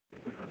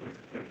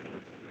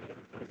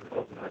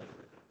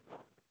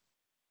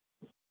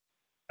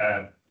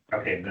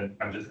 Okay, and then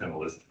I'm just gonna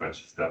list a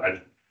bunch of stuff.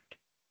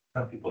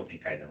 Some people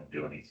think I don't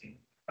do anything,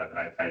 but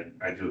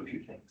I do a few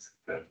things.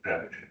 But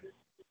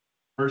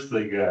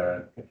firstly,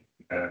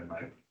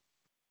 I've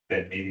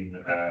been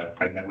meeting,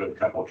 I met with a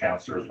couple of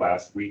counselors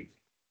last week.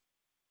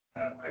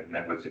 I've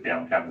met with the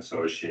Downtown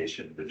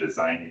Association, the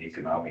Design and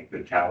Economic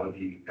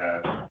Vitality.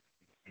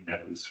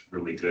 That was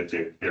really good.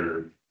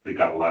 They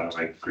got a lot of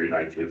like great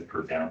ideas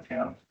for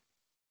downtown.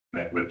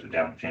 Met with the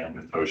Downtown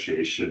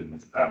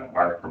Association,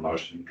 Art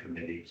Promotion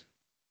Committee.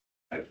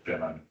 I've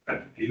been on a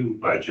few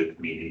budget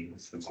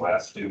meetings in the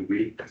last 2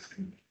 weeks.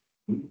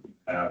 And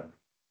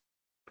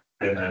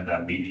then a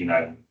meeting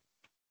I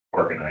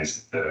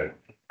organized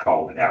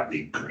called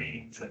Aberdeen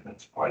Greens, and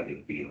it's probably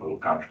going to be a little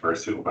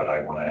controversial, but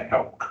I want to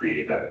help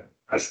create a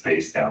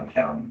space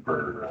downtown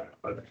for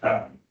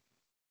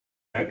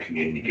a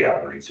community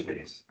gathering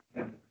space.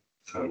 And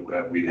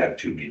so we've had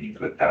 2 meetings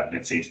with that, and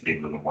it seems to be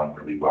moving one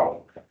really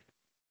well.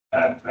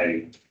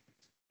 I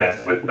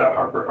met with the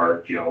Harbor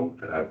Art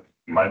Guild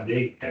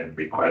Monday and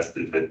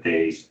requested that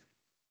they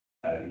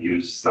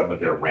use some of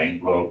their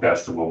Rainbow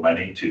Festival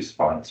money to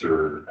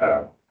sponsor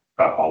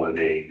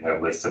a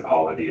list of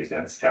holiday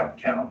events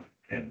downtown,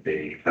 and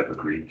they have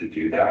agreed to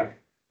do that.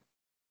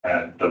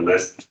 And the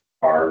list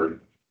are,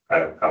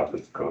 I'll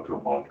just go through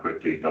them all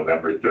quickly.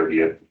 November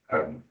 30th,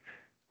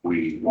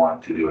 we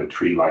want to do a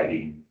tree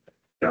lighting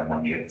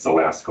ceremony at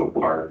Zelasco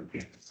Park.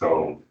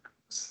 So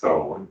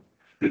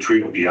the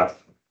tree will be up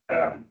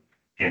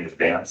in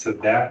advance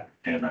of that,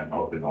 and I'm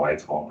hoping the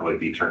lights won't really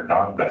be turned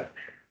on, but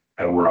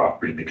we're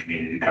offering the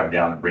community to come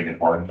down and bring an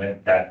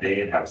ornament that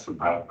day and have some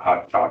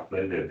hot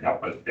chocolate and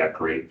help us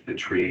decorate the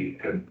tree.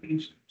 And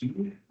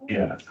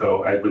yeah, so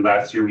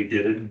last year we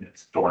did it and it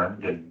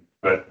stormed,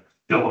 but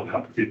still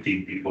about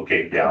 15 people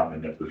came down,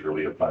 and it was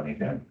really a fun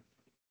event.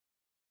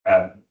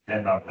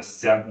 Then on the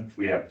 7th,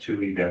 we have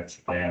 2 events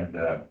planned.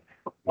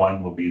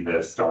 One will be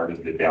the start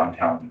of the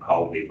downtown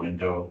holiday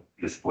window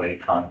display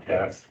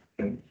contest,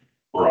 and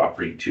we're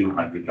offering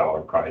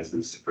 $200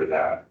 prizes for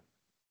that.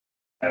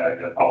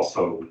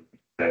 Also,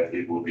 that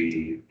it will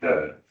be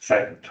the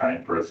second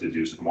time for us to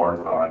do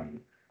s'mores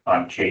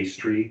on K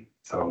Street.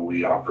 So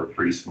we offer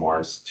free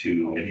s'mores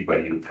to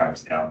anybody who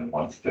comes down and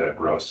wants to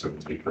roast them.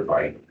 We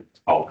provide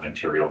all the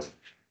materials.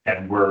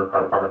 And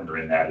our partner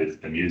in that is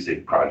the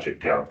Music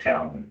Project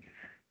downtown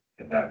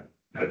in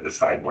the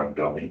Side One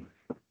building.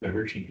 The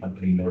Hershey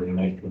Company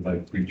organized to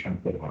provide free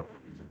chocolate.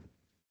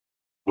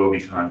 We'll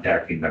be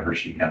contacting the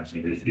Hershey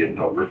Company to get it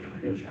over.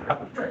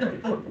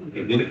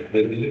 They did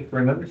it for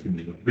another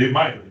community. We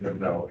might,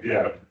 no,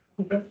 yeah.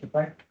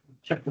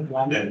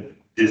 Then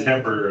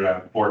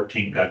December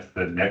 14th, that's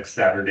the next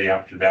Saturday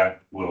after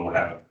that, we'll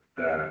have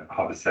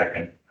the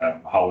second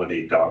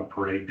holiday dog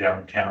parade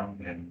downtown,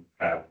 and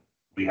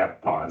we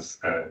have Paws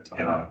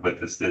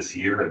with us this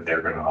year, and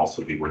they're going to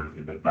also be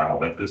working with Mount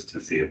Olympus to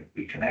see if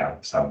we can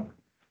have some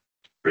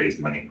raise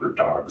money for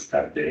dogs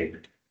that day.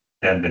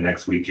 Then the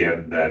next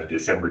weekend,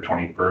 December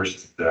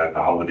 21st, the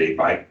holiday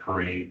bike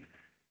parade.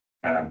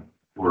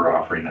 We're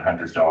offering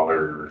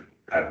 $100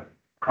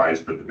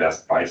 prize for the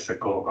best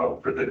bicycle. Oh,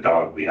 for the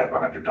dog, we have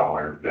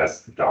 $100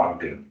 best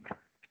dog and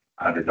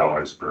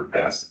 $100 for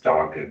best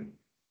dog and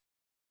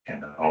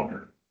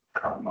owner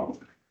combo.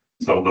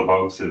 So the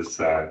Vos is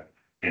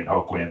in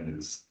Hoquin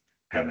is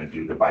gonna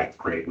do the bike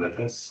parade with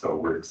us, so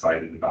we're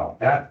excited about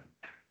that.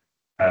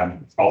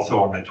 Also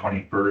on the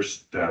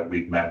 21st,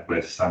 we've met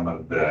with some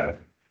of the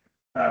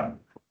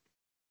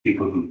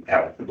people who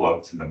have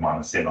floats in the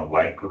Montesano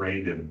Light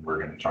Parade, and we're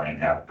gonna try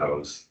and have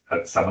those,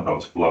 some of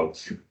those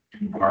floats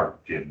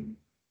parked in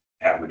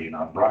Aberdeen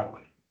on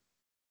Broadway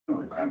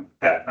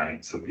that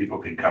night, so people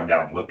can come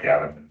down and look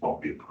at them. It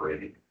won't be a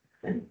parade.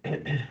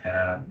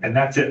 And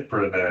that's it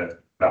for the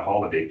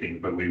holiday thing,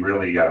 but we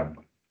really,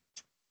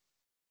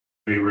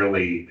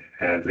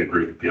 as a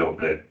group, feel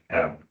that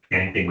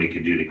anything we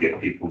can do to get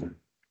people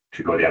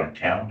to go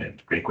downtown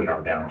and frequent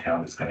our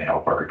downtown is gonna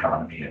help our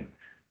economy and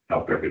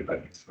help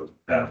everybody. So,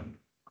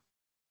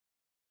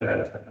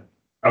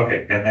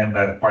 okay, and then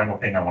the final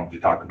thing I wanted to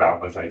talk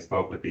about was I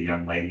spoke with a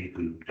young lady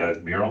who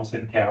does murals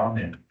in town,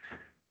 and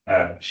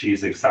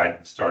she's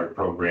excited to start a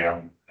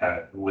program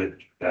with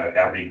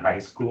Aberdeen High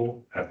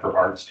School for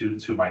art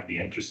students who might be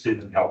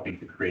interested in helping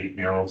to create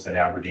murals in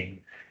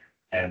Aberdeen.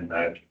 And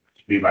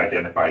we've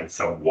identified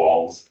some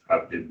walls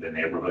up in the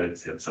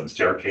neighborhoods and some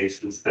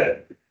staircases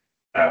that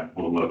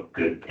will look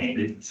good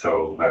painted.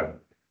 So I'm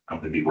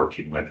going to be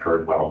working with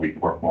her, and I'll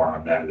report more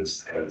on that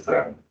as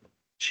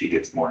she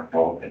gets more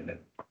involved in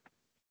it.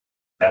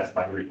 That's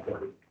my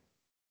report.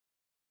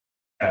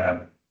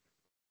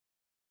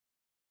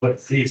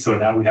 Let's see, so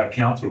now we have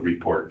council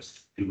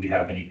reports. Do we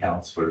have any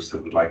councilors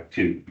that would like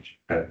to,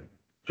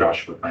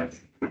 Joshua,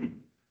 thanks.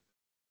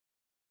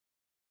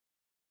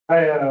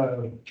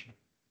 I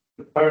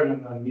part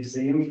in the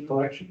museum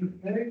collection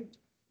committee.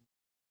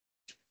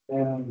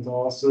 And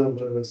also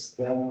was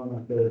down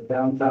at the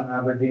Downtown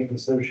Aberdeen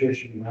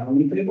Association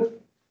round table.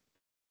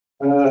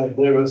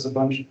 There was a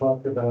bunch of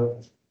talk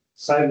about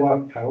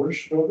sidewalk power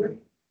stroller.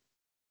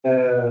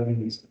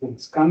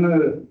 It's kind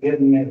of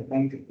getting me to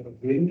think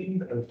of we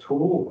need a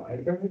tool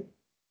library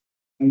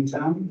in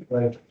town,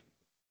 like,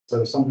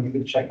 so someone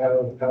could check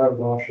out the power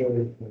washer,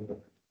 the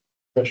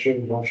pressure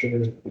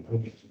washer,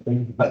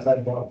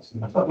 sidewalks.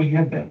 I thought we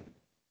had that.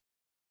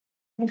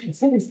 The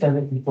city's done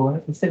it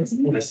before. The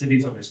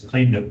city's always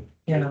cleaned them.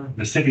 Yeah.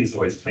 The city's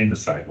always cleaned the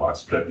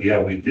sidewalks, but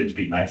yeah, it'd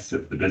be nice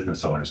if the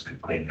business owners could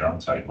clean their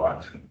own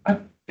sidewalks.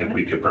 If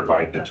we could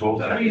provide the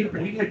tools.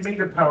 We had made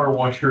a power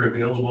washer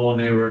available and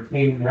they were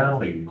cleaning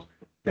alleys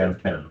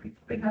downtown.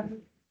 They had a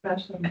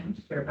special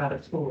minister about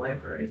a school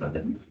library, but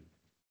didn't.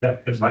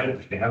 That is my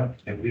understanding,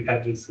 and we've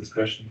had this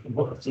discussion.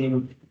 No,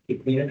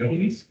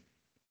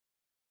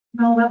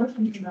 that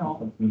wasn't,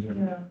 no.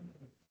 Yeah.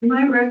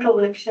 My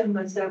recollection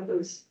was that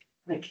was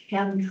like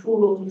hand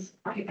tools,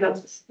 pick up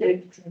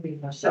sticks,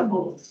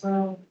 shovels,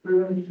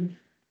 broom.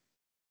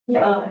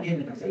 Yeah.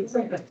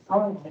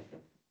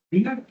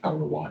 We got a power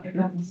washer.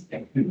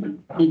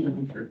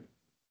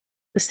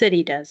 The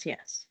city does,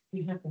 yes.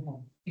 You have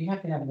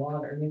to have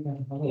water.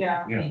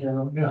 Yeah.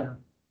 Yeah.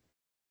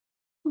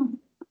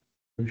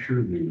 I'm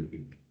sure they would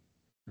be.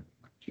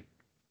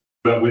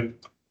 But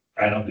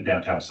I know the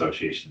downtown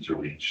associations are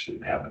really interested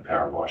in having a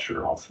power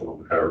washer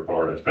also,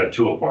 or a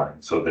tool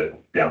barn, so that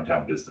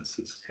downtown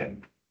businesses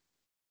can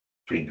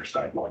clean their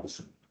sidewalks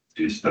and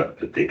do stuff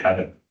that they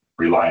kind of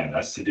rely on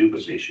us to do,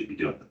 but they should be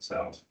doing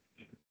themselves.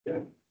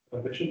 Yeah,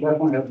 but they should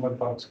definitely have more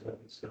thoughts about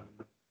it, so.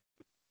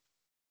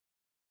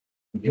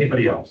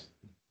 Anybody else?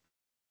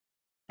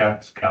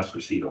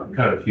 Councilor Seedorf.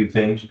 Got a few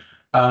things.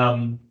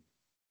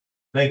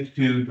 Thanks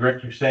to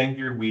Director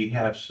Sanger, we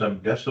have some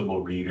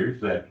decibel readers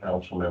that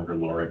Councilmember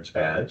Lawrence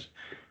has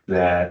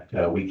that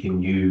we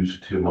can use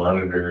to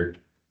monitor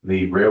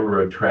the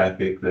railroad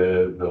traffic,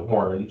 the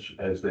horns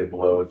as they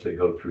blow as they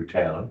go through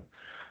town.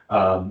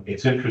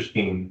 It's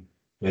interesting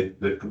that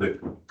the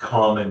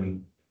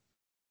common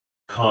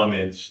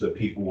comments that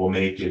people will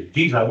make is,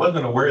 geez, I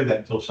wasn't aware of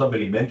that until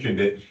somebody mentioned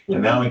it,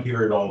 and now I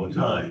hear it all the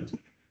time.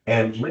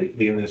 And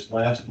lately, in this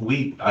last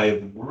week, I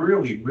have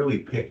really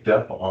picked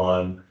up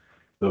on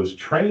those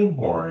train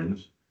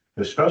horns,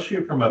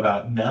 especially from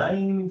about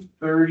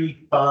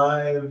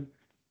 9:35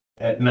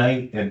 at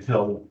night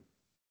until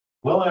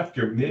well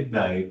after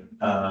midnight,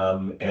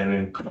 and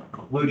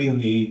including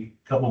the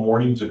couple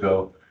mornings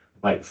ago,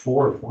 like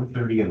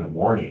 4:30 in the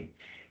morning.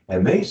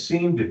 And they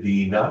seem to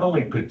be not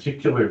only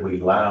particularly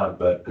loud,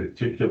 but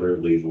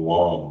particularly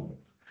long.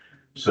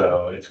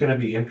 So it's going to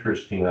be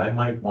interesting. I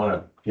might want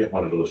to get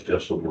one of those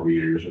decibel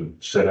readers and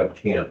set up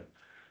camp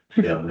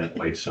down that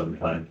way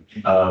sometime.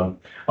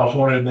 Also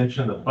wanted to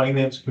mention the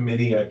Finance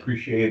Committee. I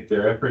appreciate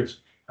their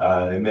efforts.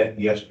 They met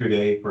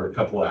yesterday for a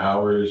couple of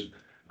hours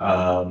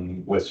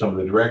with some of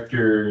the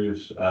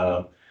directors.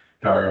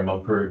 Tara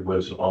Mumford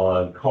was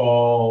on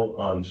call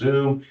on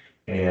Zoom,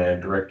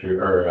 and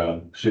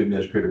City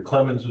Administrator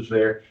Clemens was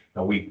there.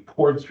 And we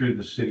poured through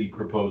the city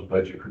proposed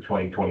budget for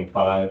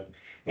 2025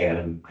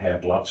 and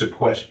had lots of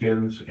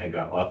questions and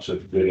got lots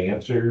of good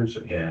answers,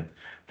 and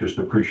just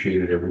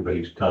appreciated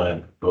everybody's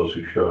time, those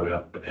who showed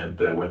up and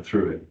went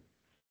through it.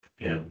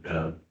 And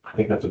I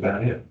think that's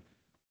about it.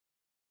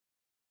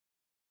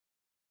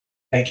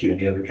 Thank you.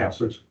 Any other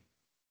councilors?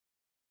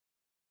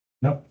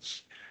 No.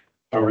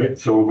 All right,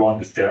 so we'll go on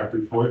to staff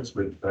reports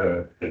with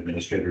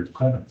Administrator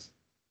Clemens.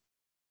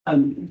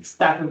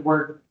 Staff have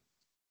worked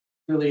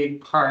really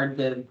hard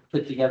to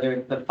put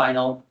together the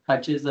final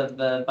touches of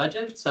the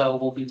budget, so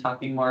we'll be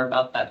talking more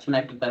about that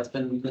tonight, but that's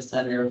been the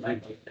center of my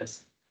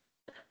focus.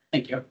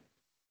 Thank you.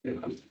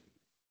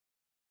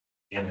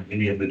 And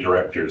any of the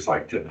directors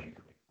like to,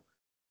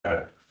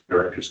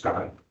 Director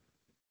Scott?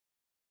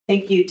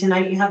 Thank you.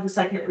 Tonight you have the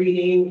second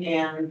reading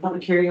and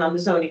public hearing on the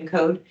zoning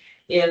code.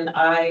 And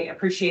I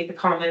appreciate the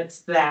comments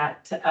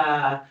that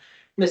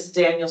Ms.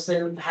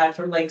 Danielson had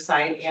from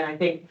Lakeside. And I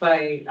think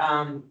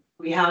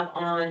we have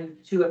on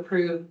to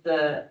approve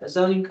the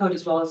zoning code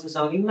as well as the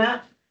zoning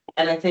map.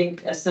 And I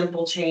think a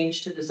simple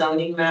change to the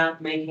zoning map,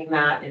 making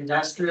that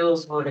industrial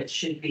is what it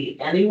should be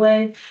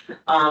anyway,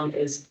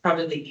 is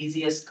probably the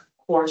easiest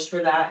course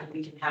for that. And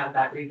we can have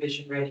that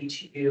revision ready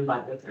to you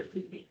by the third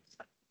reading.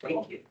 So,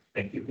 thank you.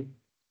 Thank you.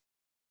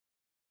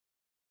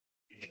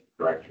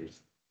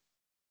 Directors.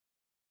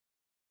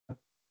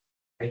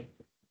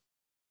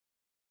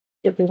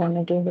 If we want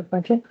to do the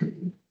budget.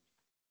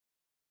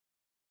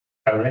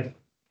 All right,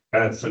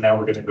 so now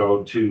we're gonna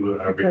go to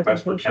a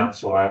request for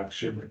council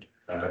action,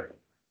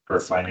 for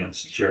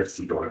finance chair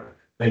Seaboard.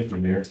 Thank you,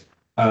 Mayor.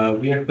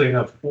 We actually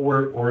have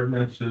 4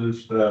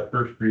 ordinances,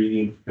 first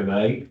reading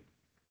tonight.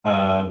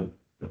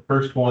 The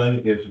first one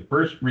is the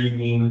first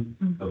reading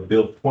of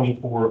Bill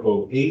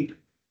 2408,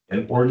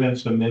 an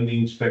ordinance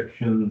amending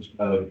sections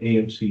of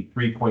AMC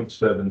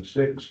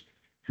 3.76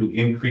 to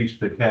increase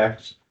the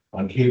tax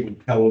on cable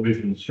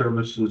television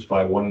services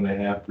by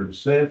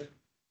 1.5%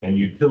 and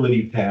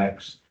utility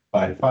tax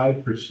by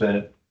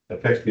 5%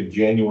 effective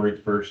January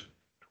 1st,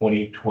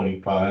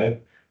 2025.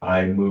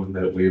 I move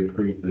that we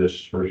approve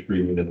this first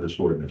reading of this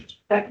ordinance.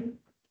 Second.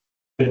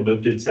 Been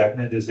moved and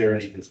seconded. Is there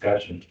any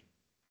discussion?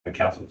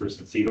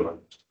 Councilperson Seaboard.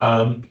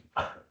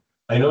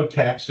 I know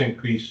tax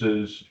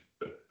increases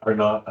are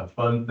not a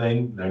fun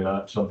thing. They're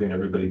not something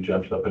everybody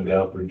jumps up and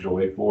down for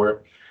joy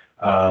for.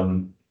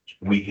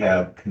 We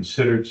have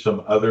considered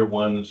some other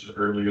ones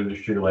earlier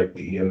this year, like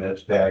the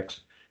EMS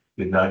tax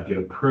did not get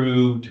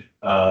approved.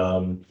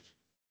 And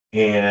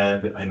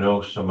I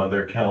know some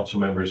other council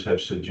members have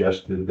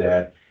suggested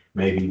that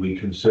maybe we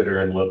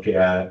consider and look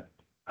at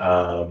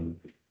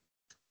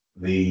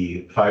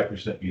the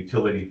 5%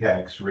 utility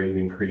tax rate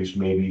increase,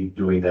 maybe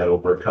doing that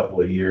over a couple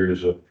of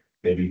years of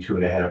maybe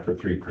 2.5 or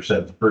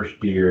 3% the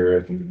first year,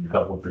 a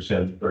couple of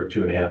percent or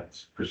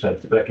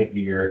 2.5% the second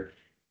year.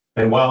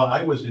 And while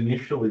I was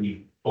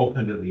initially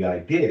open to the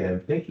idea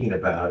and thinking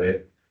about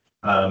it,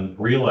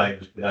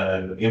 realized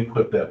the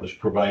input that was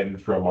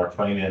provided from our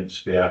finance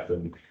staff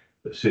and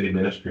the city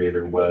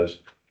administrator was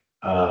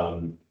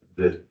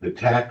the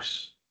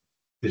tax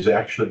is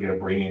actually going to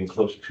bring in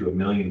close to $1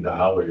 million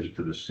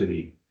to the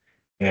city.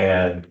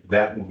 And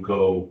that will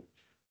go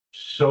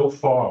so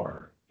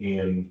far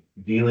in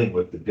dealing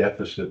with the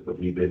deficit that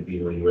we've been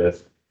dealing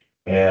with.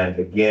 And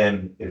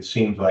again, it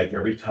seems like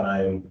every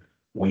time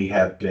we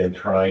have been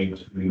trying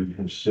to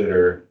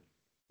consider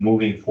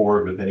moving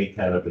forward with any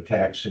kind of a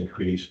tax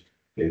increase,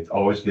 it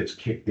always gets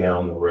kicked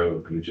down the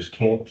road. We just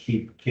can't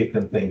keep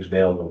kicking things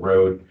down the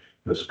road.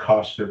 This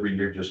costs every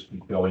year just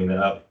keep going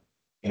up.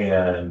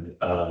 And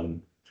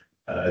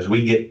as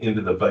we get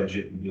into the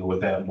budget and deal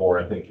with that more,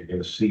 I think you're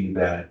going to see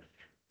that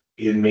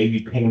it may be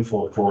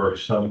painful for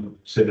some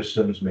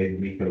citizens. Maybe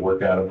we can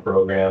work out a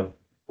program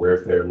where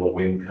if they're low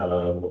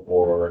income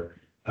or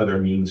other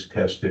means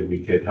tested,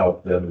 we could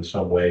help them in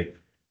some way.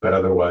 But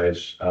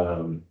otherwise,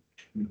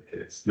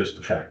 it's just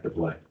a fact of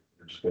life.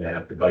 We're just going to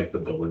have to bite the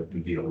bullet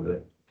and deal with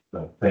it.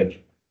 So thank you.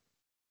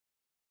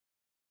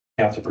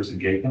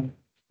 Councilperson Gaten.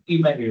 You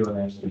might be able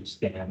to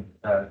understand.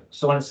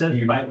 So when it says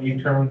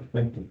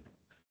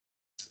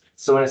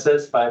So when it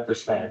says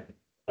 5%,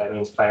 that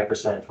means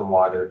 5% from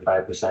water,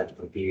 5%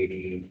 from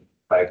PUD,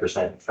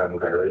 5% from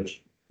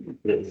garbage.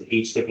 Does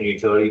each different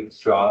utility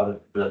draw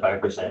the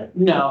 5%?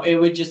 No, it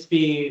would just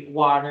be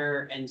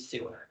water and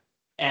sewer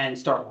and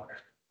stormwater.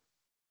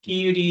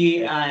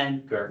 PUD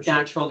and Garbage.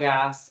 natural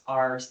gas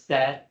are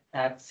set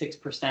at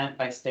 6%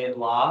 by state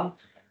law.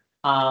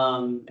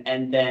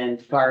 And then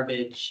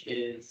garbage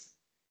is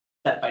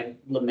set by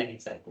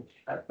limits,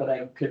 but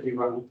I could be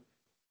wrong.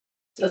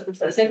 So it's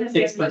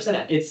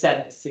 6%, it's set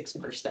at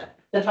 6%.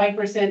 The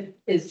 5%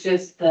 is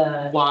just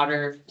the.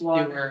 Water,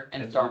 sewer,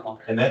 and stormwater.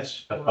 And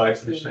that's a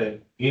 5%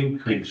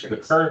 increase. The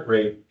current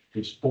rate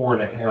is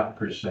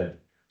 4.5%.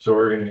 So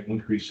we're going to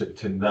increase it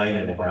to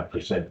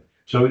 9.5%.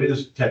 So it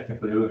is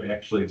technically,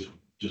 actually, it's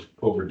just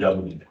over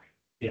doubling.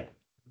 Yeah.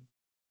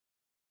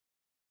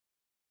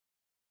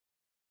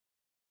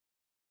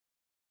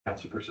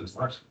 Councilperson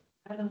Larson.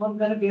 I'm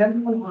gonna be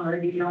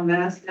hard, you know,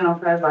 mask, you know,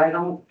 because I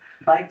don't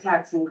like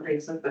tax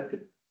increases, but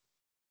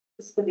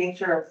it's the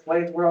nature of the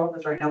way the world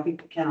is right now.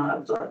 People cannot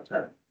absorb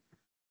that.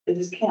 They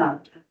just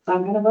can't. So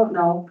I'm gonna vote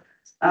no.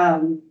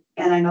 And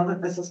I know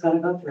that this is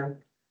gonna go through.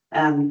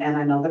 And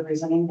I know the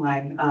reasoning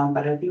why,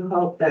 but I do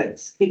hope that,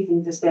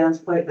 speaking to Stan's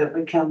point, that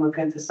we can look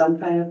into some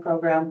kind of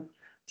program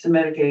to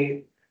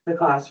mitigate the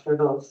cost for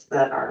those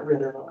that are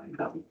really low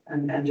income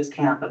and just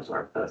can't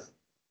absorb this.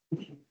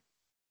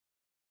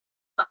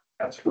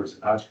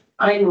 Councilperson Hodge?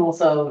 I'm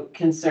also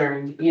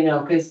concerned,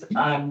 because,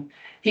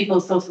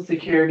 people's social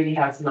security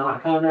has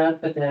not gone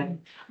up, but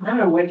then I don't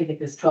know where to get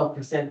this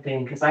 12%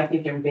 thing, because I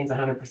think everything's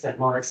 100%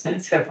 more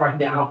expensive right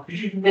now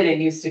than it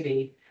used to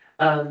be.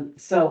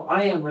 So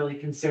I am really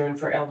concerned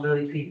for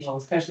elderly people,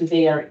 especially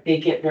they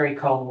get very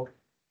cold.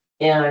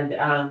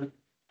 And,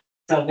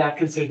 so that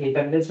concerns me,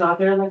 but it's not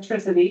their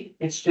electricity,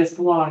 it's just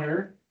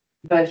water,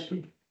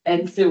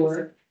 and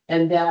sewer,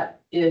 and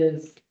that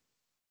is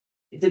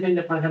depending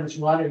upon how much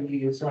water you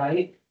use,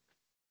 right?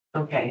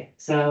 Okay,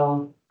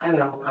 so I don't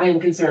know, I am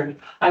concerned.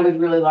 I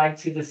would really like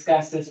to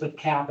discuss this with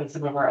CAP and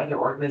some of our other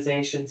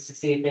organizations to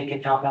see if they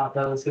can help out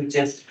those who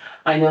just,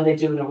 I know they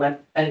do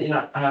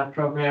a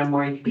program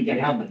where you can get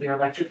help with your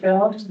electric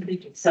bill.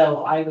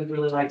 So I would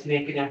really like to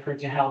make an effort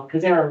to help,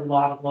 because there are a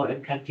lot of low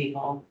income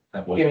people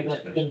here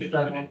that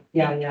struggle.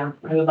 Yeah,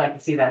 I would like to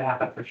see that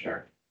happen for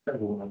sure.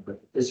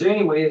 Is there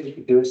any way that we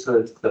could do it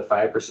so that the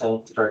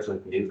 5% starts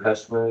with new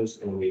customers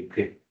and we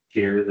could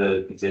hear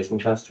the existing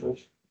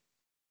customers?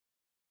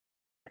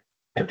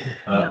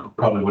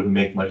 Probably wouldn't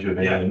make much of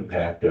an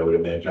impact, I would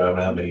imagine. I don't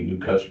know how many new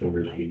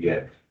customers we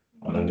get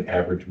on an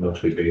average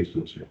monthly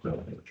basis or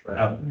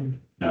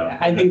something. No.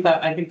 I think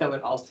that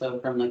would also,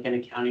 from like an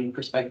accounting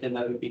perspective,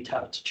 that would be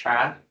tough to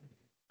track.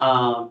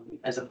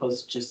 As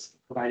opposed to just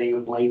providing a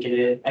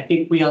blanketed. I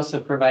think we also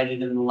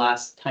provided in the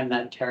last time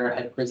that Tara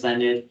had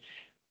presented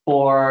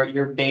for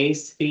your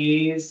base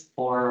fees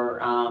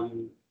for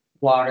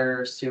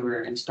water,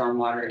 sewer and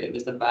stormwater. It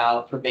was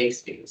about, for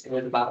base fees, it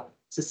was about,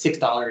 it's a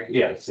 $6.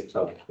 Yeah,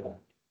 $6.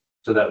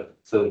 Yeah.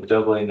 So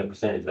doubling the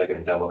percentage, is that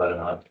gonna double that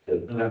amount?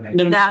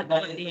 No, That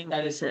that would be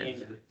is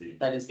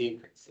the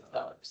increase,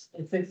 $6.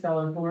 It's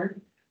 $6 more?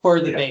 For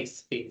the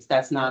base fees,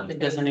 that's not, it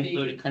doesn't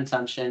include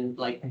consumption,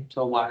 like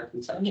to a water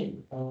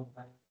consumption.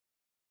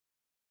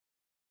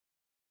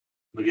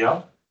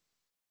 Miguel?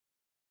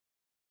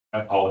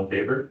 All in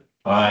favor?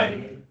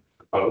 Aye.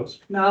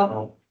 Opposed?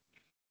 No.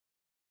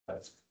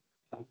 That's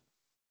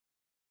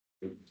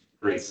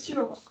great.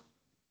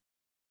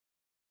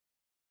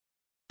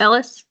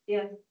 Ellis,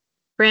 Yes.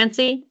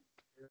 Francie,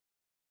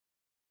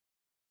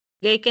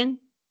 Gaken,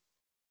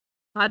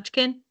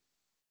 Hodgkin,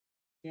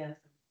 Yes.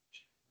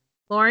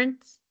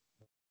 Lawrence,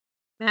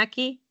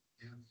 Mackey,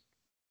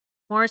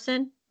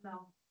 Morrison,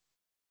 No.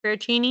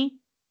 Bertini,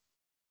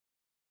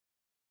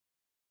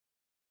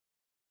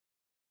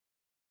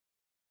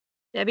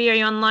 Debbie, are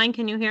you online?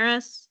 Can you hear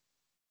us?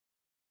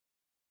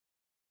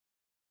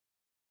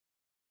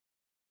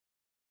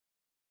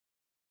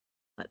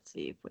 Let's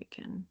see if we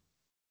can.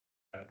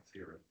 That's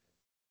 0.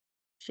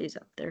 She's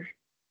up there.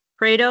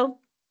 Prado?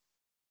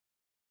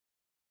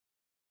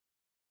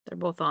 They're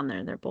both on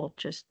there. They're both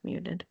just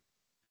muted.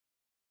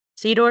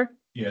 Sedor?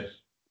 Yes.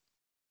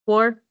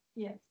 War?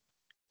 Yes.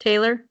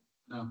 Taylor?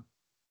 No.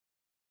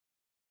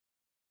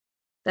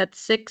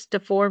 That's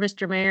 6-4,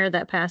 Mr. Mayor.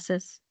 That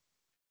passes.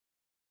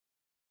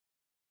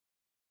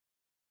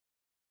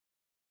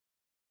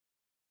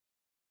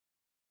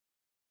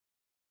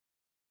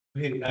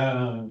 Okay,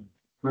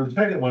 for the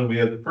second one, we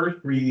have the first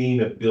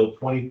reading of Bill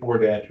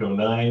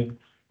 24-09,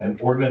 an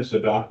ordinance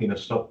adopting a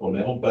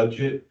supplemental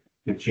budget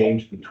to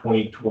change the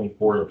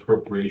 2024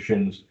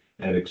 appropriations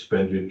and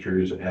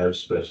expenditures as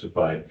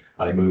specified.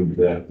 I move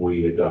that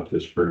we adopt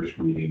this first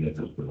reading of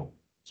this bill.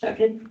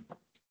 Second.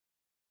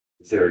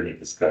 Is there any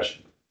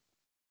discussion?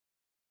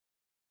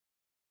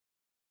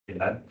 Hearing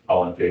none,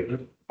 all in favor?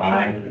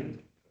 Aye.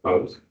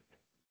 Opposed?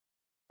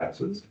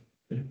 Passes.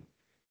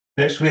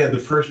 Next, we have the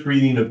first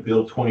reading of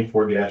Bill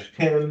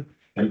 24-10,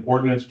 an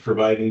ordinance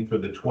providing for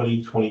the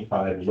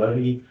 2025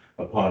 levy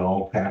upon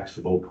all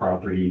taxable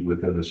property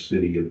within the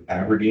city of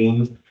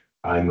Aberdeen.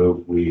 I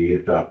move we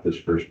adopt this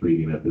first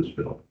reading of this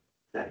bill.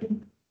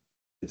 Second.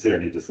 Is there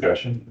any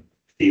discussion?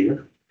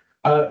 Steve?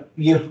 I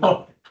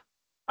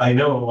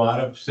know a lot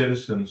of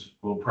citizens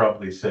will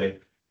probably say,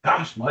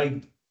 gosh, my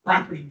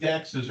property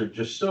taxes are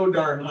just so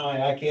darn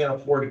high, I can't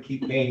afford to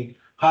keep paying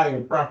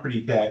higher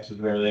property taxes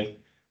and everything.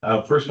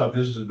 First off,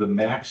 this is the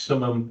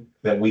maximum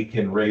that we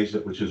can raise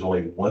it, which is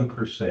only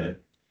 1%.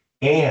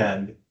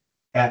 And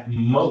at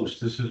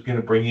most, this is going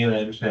to bring in, I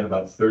understand,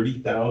 about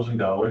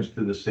 $30,000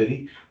 to the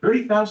city.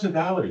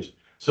 $30,000.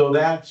 So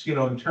that's,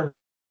 in terms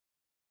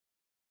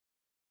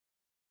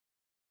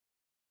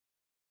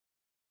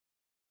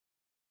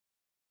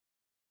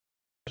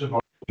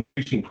of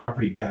increasing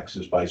property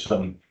taxes by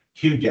some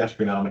huge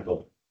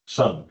astronomical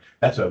sum.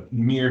 That's a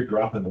mere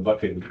drop in the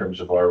bucket in terms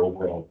of our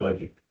overall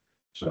budget.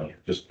 So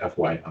just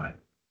FYI.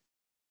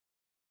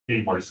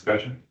 Any more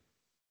discussion?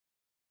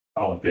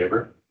 All in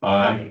favor?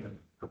 Aye.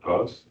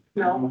 Opposed?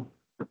 No.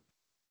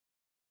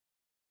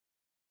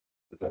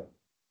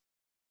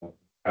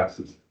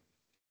 Passes.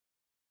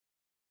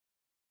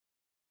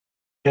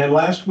 And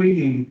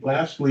lastly,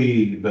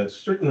 but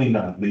certainly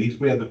not least,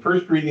 we have the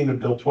first reading of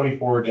Bill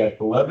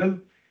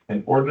 24-11,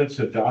 an ordinance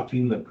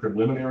adopting the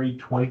preliminary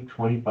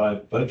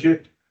 2025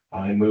 budget.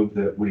 I move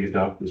that we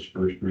adopt this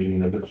first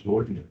reading of this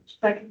ordinance.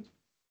 Second.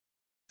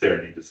 Is there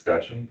any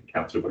discussion?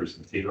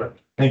 Councilperson Seaver?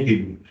 Thank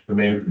you, Mr.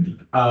 Mayor.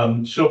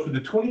 So for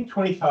the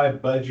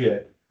 2025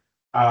 budget,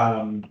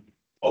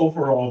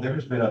 Overall,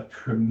 there's been a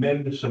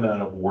tremendous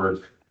amount of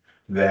work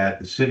that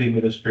the city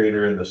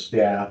administrator and the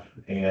staff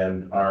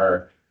and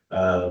our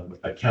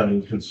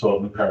accounting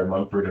consultant, Kyle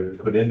Mumford,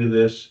 have put into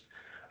this.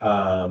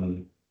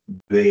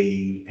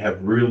 They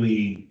have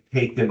really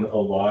taken a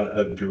lot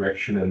of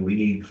direction and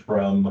lead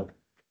from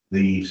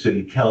the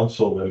city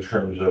council in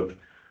terms of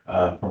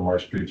from our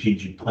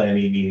strategic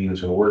planning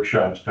meetings and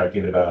workshops,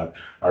 talking about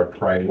our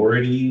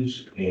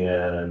priorities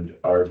and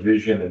our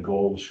vision and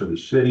goals for the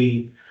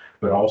city,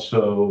 but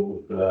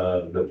also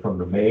from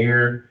the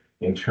mayor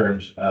in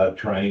terms of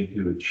trying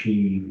to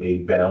achieve a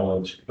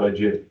balanced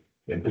budget,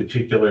 in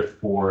particular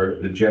for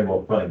the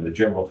general fund. The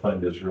general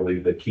fund is really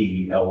the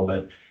key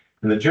element.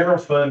 And the general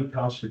fund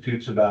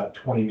constitutes about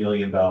 $20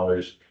 million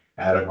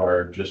out of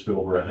our just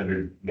over about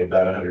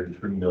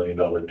 $103 million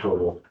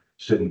total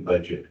city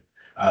budget.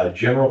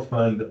 General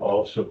fund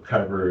also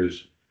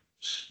covers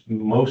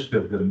most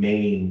of the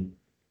main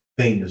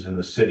things in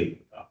the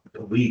city: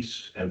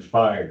 police and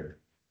fire,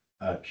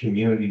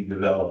 community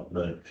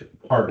development,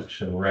 parks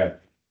and rec,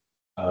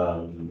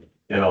 and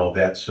all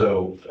that.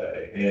 So,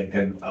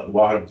 and a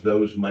lot of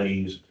those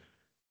monies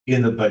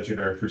in the budget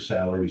are for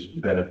salaries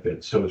and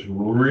benefits. So it's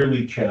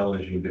really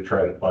challenging to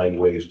try to find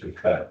ways to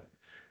cut.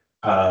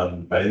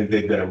 But I think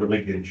they've done a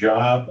really good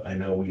job. I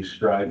know we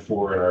strive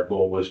for, and our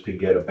goal was to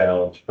get a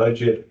balanced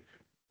budget.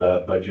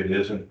 The budget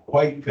isn't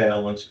quite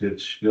balanced.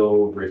 It's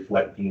still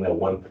reflecting a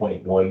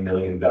 $1.1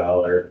 million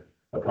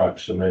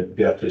approximate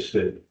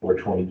deficit for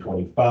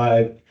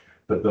 2025.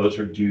 But those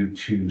are due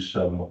to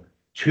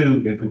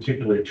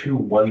two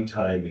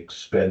one-time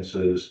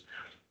expenses.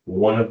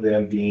 One of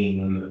them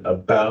being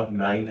about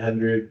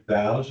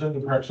 900,000,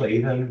 approximately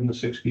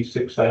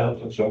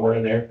 866,000, somewhere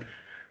in there,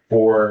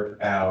 for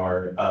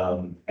our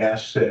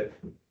asset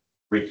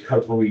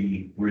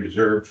recovery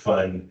reserve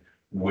fund,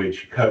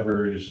 which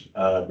covers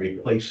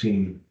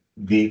replacing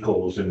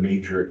vehicles and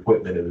major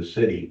equipment in the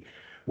city,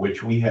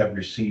 which we have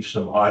received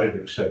some audit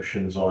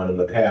exceptions on in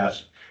the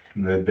past,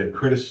 and they've been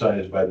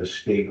criticized by the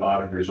state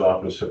auditor's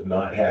office of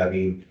not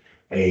having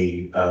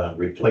a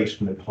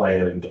replacement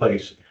plan in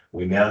place.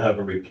 We now have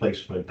a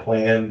replacement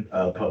plan.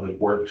 Public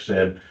Works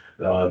and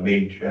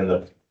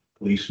the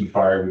police and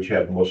fire, which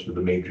have most of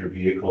the major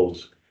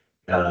vehicles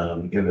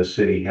in the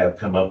city, have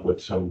come up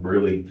with some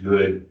really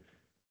good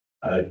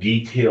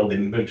detailed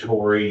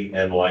inventory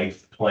and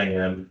life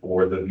plan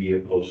for the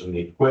vehicles and the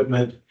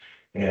equipment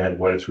and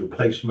what its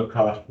replacement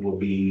cost will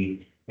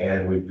be.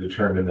 And we've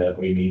determined that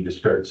we need to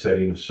start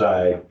setting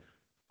aside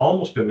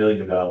almost $1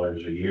 million a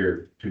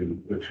year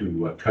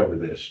to cover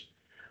this.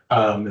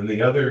 And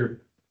the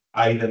other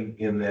item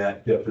in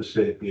that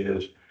deficit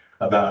is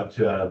about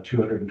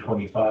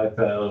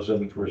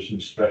 225,000 for some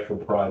special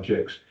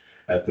projects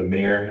that the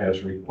mayor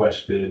has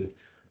requested.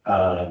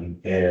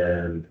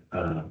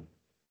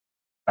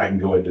 I can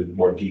go into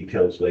more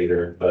details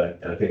later,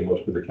 but I think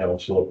most of the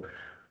council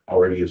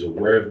already is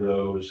aware of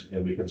those,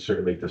 and we can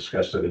certainly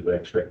discuss it, as I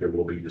expect there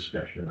will be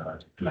discussion on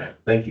it tonight.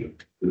 Thank you.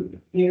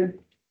 Here,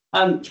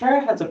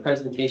 Kara has a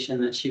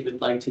presentation that she would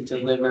like to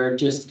deliver,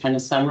 just kind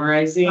of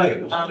summarizing. I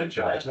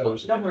apologize.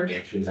 Don't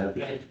worry.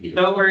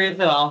 No worries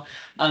at all.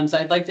 So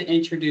I'd like to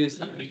introduce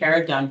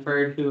Kara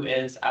Dunford, who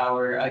is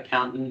our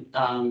accountant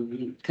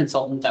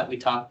consultant that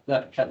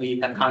we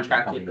have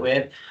contracted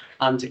with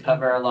to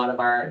cover a lot of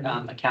our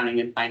accounting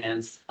and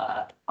finance.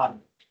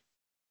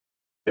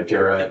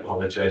 Kara, I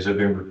apologize. I've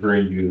been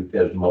referring to you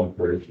as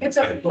Mumford. It's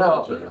okay.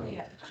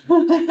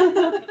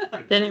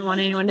 Didn't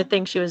want anyone to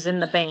think she was in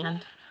the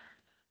band.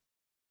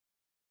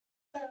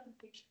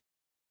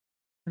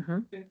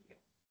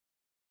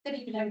 Good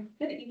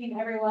evening,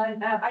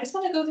 everyone. I just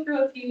want to go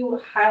through a few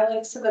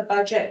highlights of the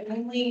budget,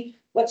 mainly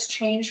what's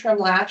changed from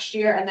last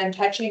year, and then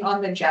touching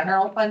on the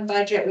general fund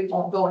budget. We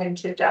won't go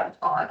into depth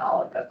on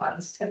all of the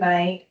funds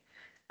tonight.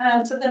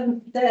 So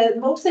the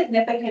most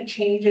significant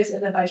changes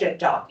in the budget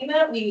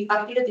document, we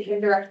updated the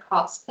indirect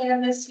cost plan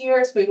this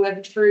year. So we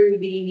went through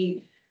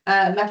the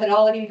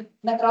methodology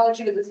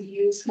that was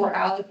used for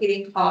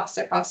allocating costs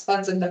across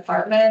funds and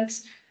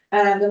departments.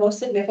 The most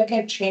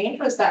significant change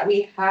was that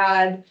we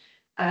had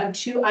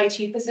 2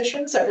 IT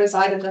positions that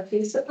reside in the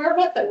police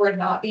department that were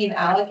not being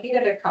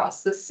allocated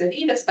across the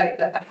city, despite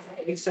the fact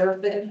that we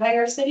serve the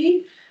entire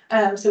city.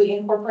 So we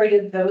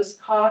incorporated those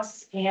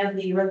costs and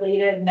the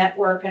related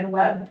network and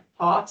web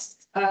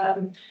costs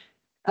of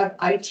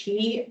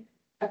IT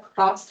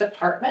across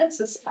departments.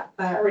 This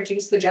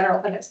reduced the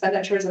general fund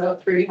expenditures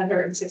about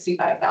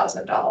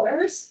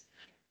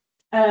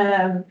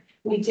 $365,000.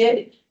 We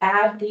did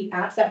add the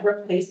asset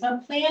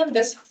replacement plan.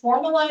 This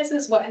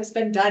formalizes what has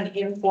been done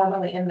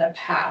informally in the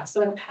past.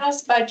 So in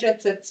past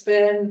budgets, it's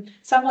been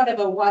somewhat of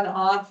a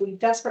one-off. We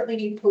desperately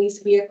need police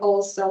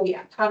vehicles, so we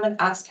come and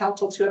ask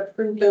council to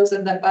approve those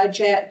in the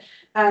budget.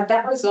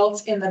 That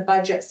results in the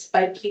budget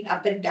spiking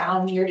up and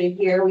down year to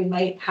year. We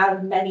might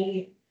have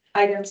many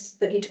items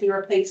that need to be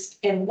replaced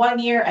in one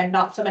year and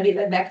not so many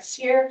the next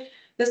year.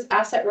 This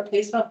asset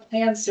replacement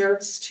plan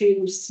serves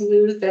to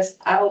smooth this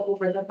out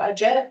over the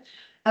budget.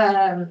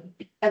 and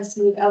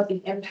smooth out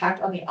the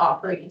impact on the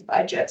operating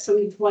budget. So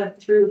we've went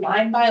through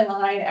line by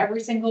line,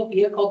 every single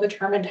vehicle,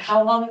 determined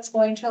how long it's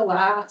going to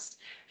last,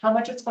 how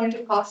much it's going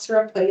to cost to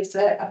replace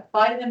it,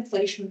 applied an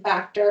inflation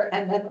factor,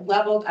 and then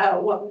leveled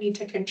out what we need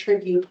to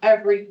contribute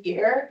every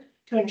year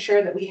to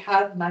ensure that we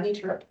have money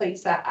to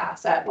replace that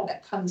asset when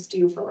it comes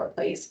due for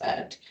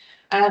replacement.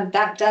 And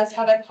that does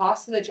have a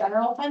cost to the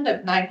general fund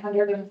of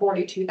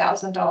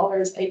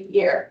 $942,000 a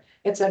year.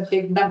 It's a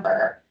big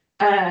number.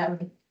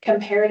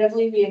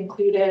 Comparatively, we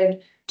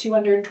included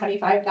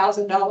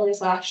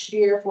 $225,000 last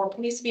year for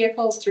police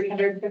vehicles,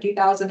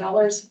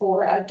 $350,000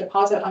 for a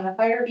deposit on a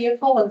fire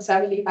vehicle, and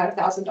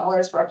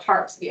 $75,000 for a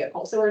parks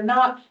vehicle. So we're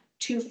not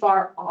too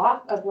far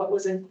off of what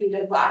was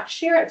included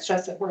last year. It's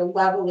just that we're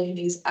leveling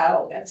these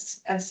out and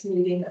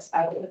smoothing this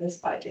out with this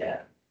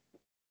budget.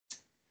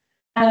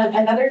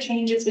 Another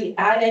change is we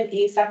added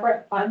a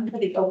separate fund for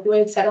the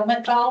opioid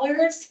settlement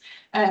dollars.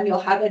 You'll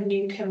have a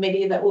new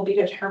committee that will be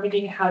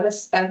determining how to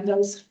spend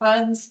those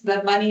funds.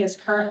 The money is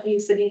currently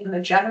sitting in the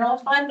general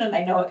fund, and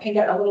I know it can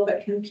get a little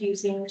bit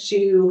confusing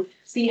to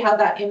see how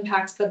that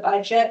impacts the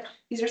budget.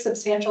 These are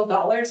substantial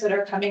dollars that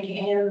are coming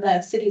in.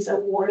 The city's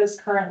award is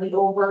currently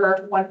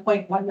over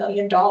 $1.1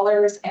 million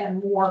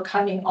and more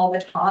coming all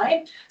the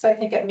time. So I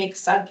think it makes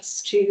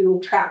sense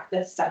to track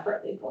this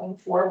separately going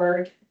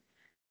forward.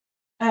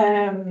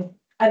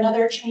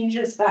 Another change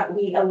is that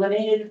we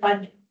eliminated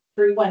Fund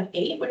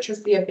 318, which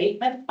is the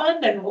abatement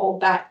fund, and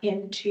rolled that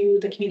into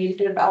the community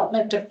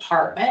development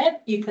department.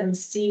 You can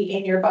see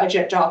in your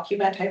budget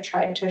document, I've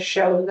tried to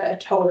show the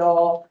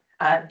total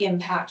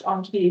impact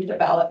on community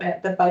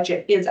development. The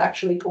budget is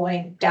actually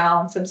going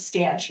down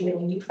substantially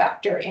when you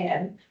factor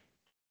in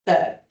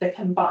the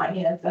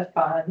combining of the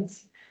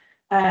funds.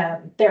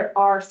 There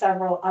are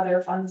several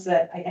other funds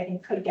that I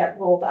think could get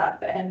rolled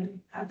up and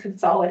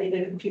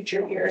consolidated in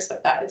future years,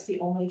 but that is the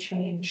only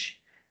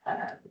change,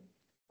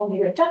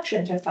 only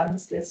reduction to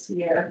funds this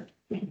year.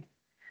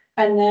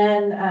 And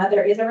then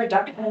there is a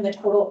reduction in the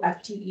total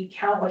FTE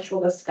count, which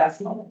we'll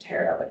discuss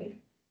momentarily.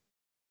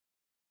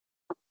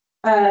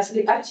 So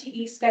the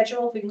FTE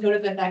schedule, if we can go to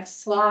the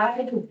next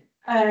slide.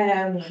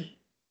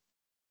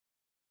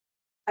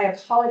 I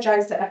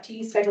apologize, the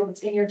FTE schedule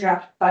that's in your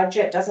draft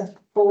budget doesn't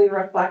fully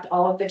reflect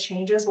all of the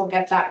changes. We'll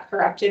get that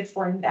corrected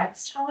for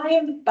next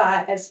time.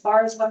 But as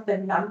far as what the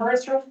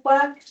numbers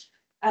reflect,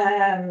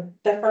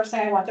 the first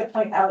thing I want to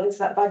point out is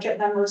that budget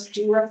numbers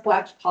do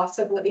reflect cost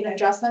of living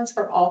adjustments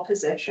for all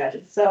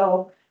positions.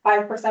 So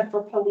 5%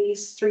 for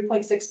police,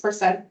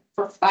 3.6%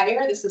 for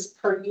fire. This is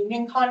per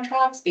union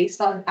contracts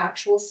based on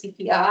actual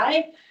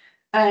CPI.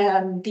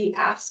 The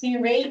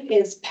AFSCME rate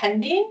is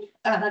pending.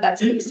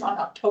 That's based on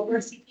October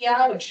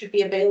CPI, which should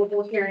be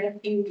available here in a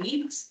few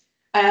weeks.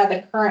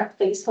 The current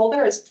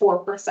placeholder is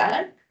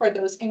 4% for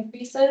those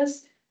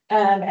increases.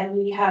 And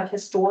we have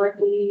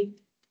historically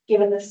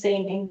given the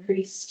same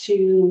increase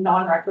to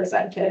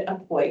non-represented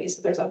employees.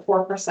 There's a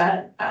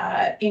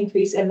 4%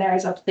 increase in there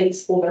as a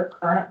placeholder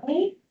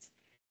currently.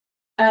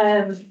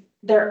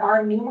 There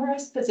are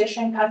numerous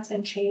position cuts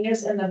and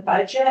changes in the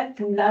budget.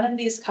 None of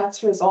these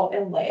cuts result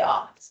in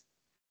layoffs.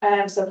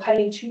 So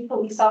cutting 2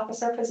 police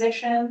officer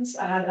positions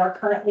that are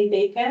currently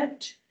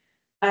vacant.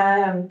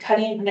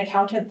 Cutting an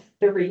accountant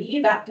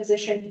 3, that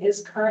position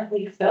is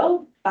currently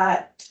filled,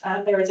 but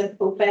there is an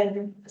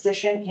open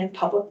position in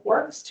public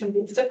works to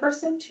move the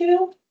person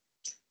to.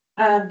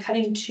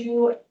 Cutting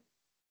 2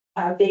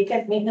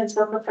 vacant maintenance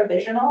worker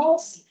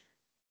provisionals.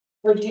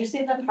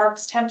 Reducing the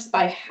parks temps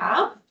by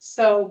half,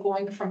 so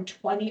going from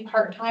 20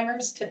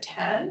 part-timers to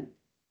 10.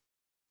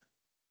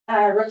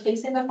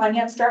 Replacing the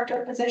finance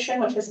director position,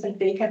 which has been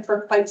vacant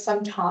for quite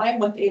some time,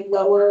 with a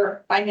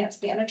lower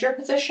finance manager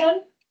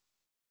position.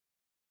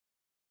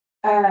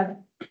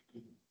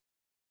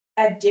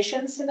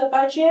 Additions to the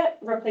budget,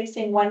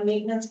 replacing 1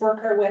 maintenance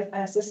worker with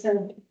an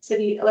assistant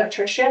city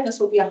electrician. This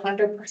will be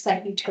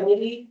 100%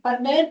 utility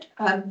funded,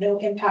 no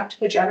impact to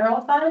the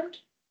general fund.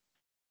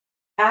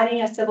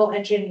 Adding a civil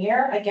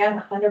engineer, again,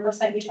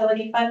 100%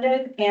 utility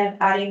funded, and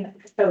adding a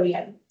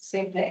custodian,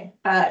 same thing.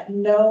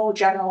 No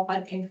general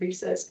fund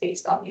increases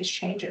based on these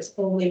changes,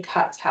 only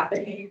cuts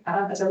happening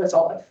as a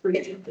result of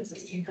freezing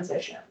existing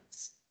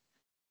positions.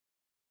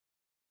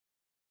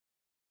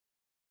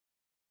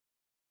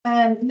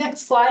 And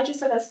next slide,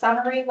 just at a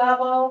summary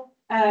level,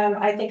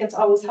 I think it's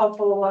always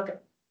helpful to look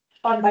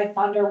fund by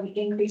fund. Are we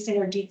increasing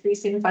or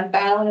decreasing fund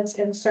balance?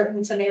 In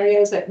certain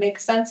scenarios it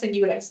makes sense and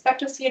you would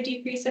expect to see a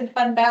decrease in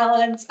fund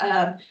balance.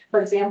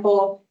 For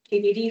example,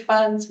 KBD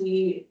funds,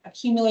 we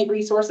accumulate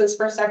resources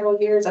for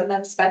several years and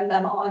then spend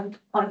them on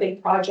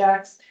big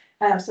projects.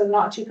 So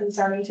not too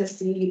concerning to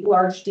see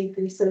large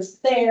decreases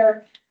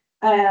there.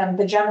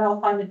 The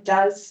general fund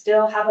does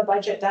still have a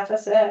budget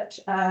deficit,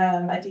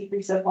 a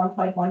decrease of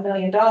 $1.1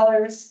 million.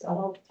 So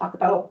we'll talk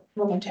about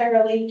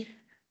momentarily.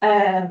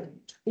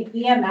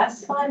 The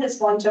EMS fund is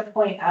one to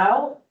point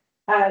out.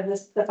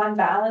 The fund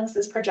balance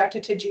is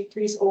projected to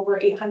decrease over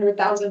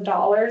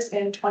 $800,000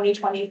 in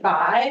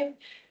 2025.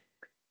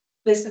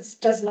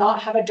 does not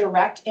have a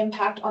direct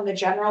impact on the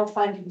general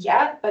fund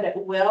yet, but it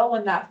will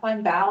when that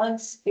fund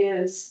balance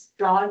is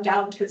drawn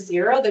down to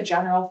zero. The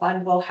general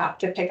fund will have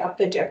to pick up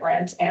the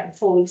difference and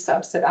fully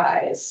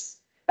subsidize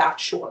that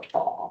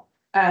shortfall.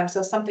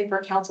 So something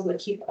for council to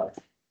keep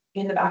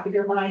in the back of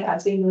your mind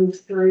as we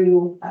move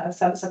through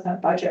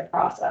subsequent budget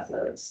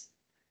processes.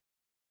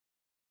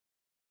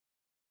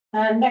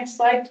 Next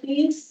slide,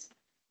 please.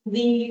 The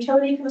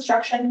utility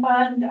construction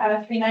fund,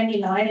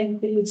 399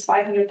 includes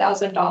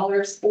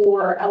 $500,000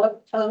 for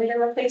elevator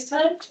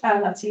replacement.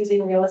 That's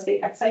using real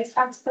estate excise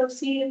tax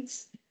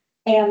proceeds.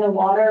 And the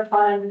water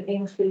fund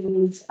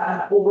includes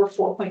over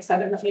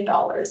 $4.7 million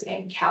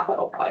in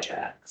capital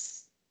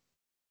projects.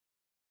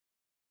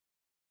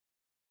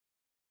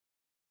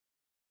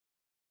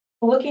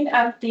 Looking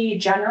at the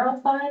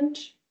general fund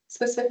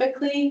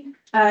specifically,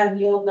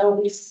 you'll know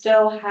we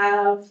still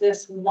have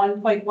this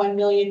 $1.1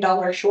 million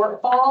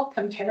shortfall.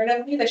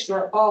 Comparatively, the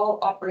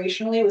shortfall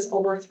operationally was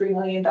over $3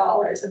 million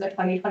in the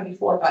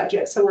 2024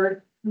 budget. So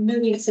we're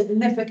moving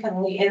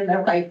significantly in the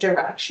right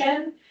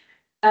direction.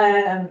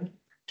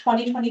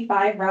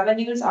 2025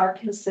 revenues are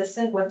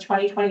consistent with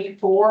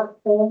 2024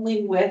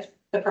 only with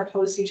the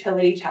proposed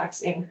utility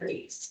tax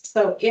increase.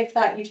 So if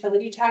that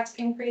utility tax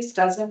increase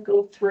doesn't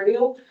go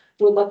through,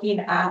 we're looking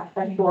at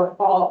a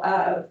shortfall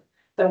of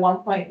the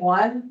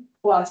 1.1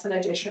 plus an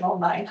additional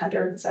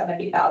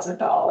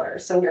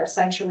 $970,000. So we're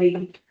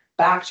essentially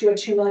back to a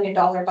 $2 million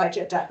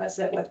budget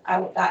deficit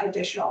without that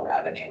additional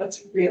revenue.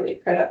 It's really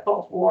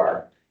critical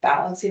for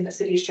balancing the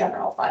city's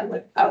general fund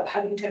without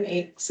having to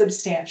make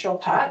substantial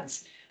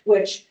cuts,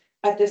 which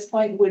at this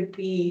point would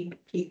be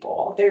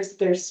people.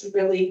 There's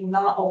really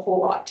not a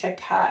whole lot to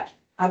cut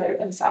other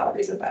than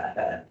salaries and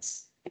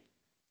benefits.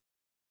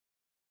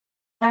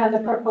 And the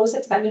proposed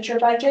expenditure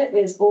budget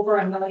is over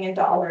 $1 million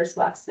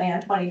less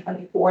than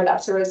 2024.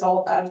 That's a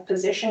result of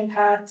position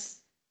cuts,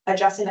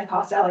 adjusting the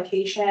cost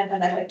allocation,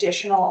 and then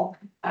additional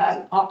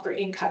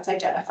operating cuts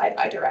identified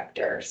by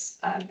directors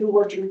who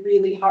worked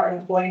really hard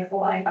on going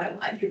line by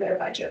line through their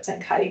budgets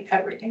and cutting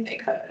everything they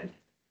could.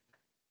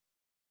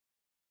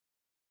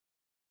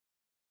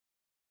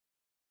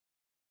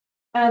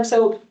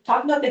 So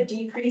talking about the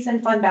decrease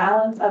in fund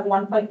balance of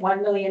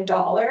 $1.1 million,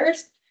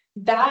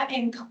 that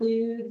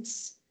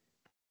includes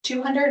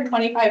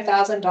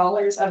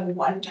 $225,000 of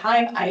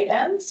one-time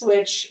items,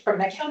 which from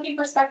an accounting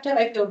perspective,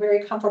 I feel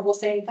very comfortable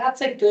saying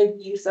that's a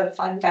good use of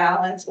fund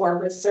balance or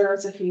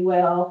reserves, if you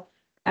will.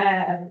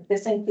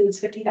 This includes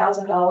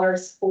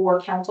 $50,000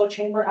 for council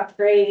chamber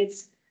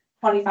upgrades,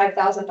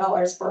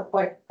 $25,000 for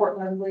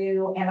Portland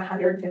Blue, and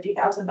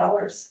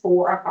 $150,000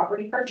 for a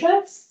property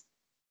purchase.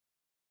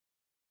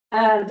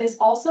 This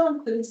also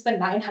includes the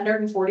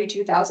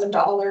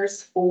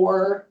 $942,000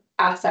 for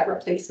asset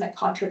replacement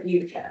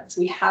contributions.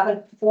 We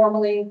haven't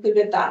formally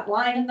included that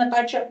line in the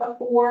budget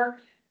before.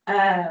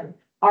 Our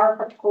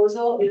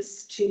proposal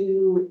is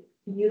to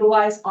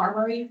utilize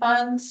armory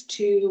funds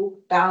to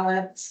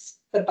balance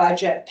the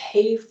budget,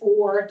 pay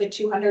for the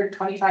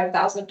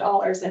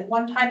 $225,000 in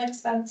one-time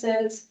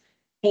expenses,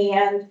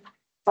 and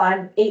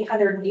fund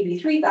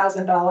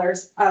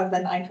 $883,000 of the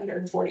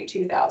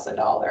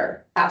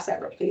 $942,000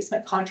 asset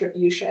replacement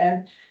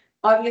contribution.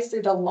 Obviously,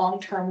 the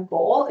long-term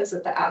goal is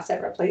that the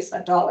asset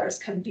replacement dollars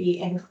can be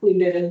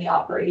included in the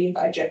operating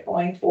budget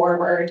going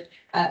forward.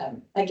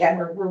 Again,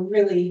 we're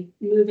really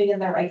moving in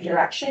the right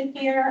direction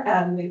here,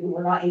 and we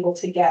were not able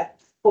to get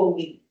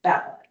fully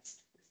balanced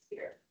this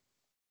year.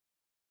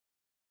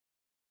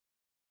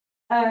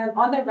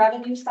 On the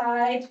revenue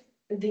side,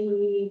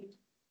 the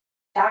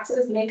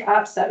taxes make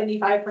up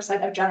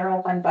 75% of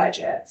general fund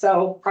budget.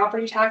 So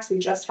property tax, we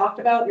just talked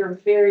about, you're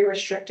very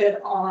restricted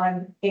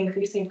on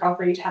increasing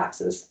property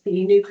taxes.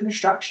 The new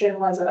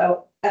construction was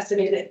about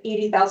estimated at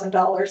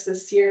 $80,000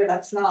 this year.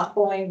 That's not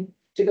going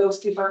to go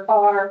super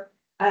far.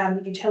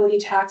 Utility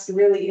tax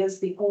really is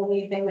the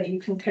only thing that you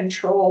can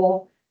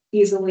control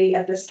easily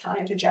at this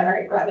time to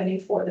generate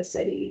revenue for the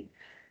city.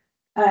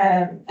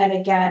 And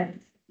again,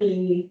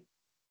 the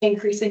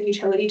increase in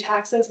utility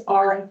taxes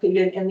are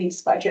included in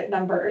these budget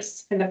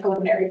numbers in the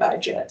preliminary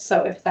budget.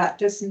 So if that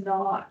does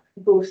not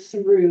go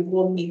through,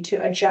 we'll need to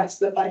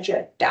adjust the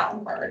budget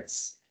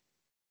downwards.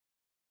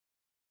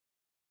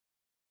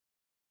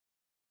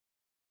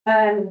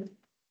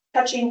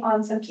 Touching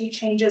on some key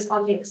changes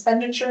on the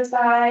expenditure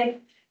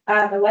side,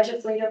 the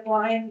legislative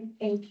line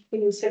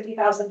includes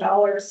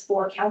 $50,000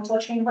 for council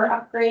chamber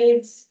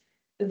upgrades.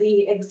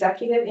 The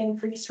executive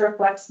increase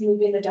reflects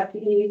moving the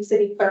deputy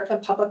city clerk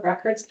and public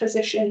records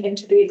position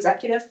into the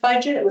executive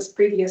budget. It was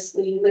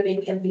previously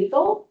living in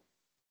legal.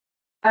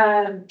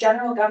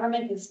 General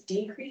government is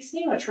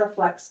decreasing, which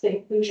reflects the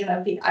inclusion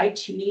of the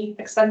IT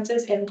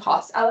expenses in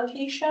cost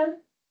allocation.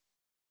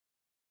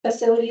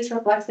 Facilities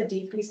reflects the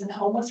decrease in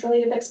homeless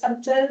related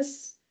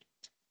expenses.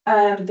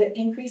 The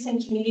increase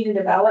in community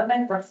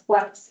development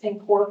reflects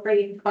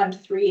incorporating Fund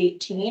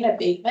 318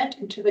 abatement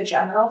into the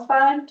general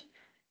fund.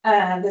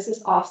 This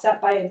is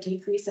offset by a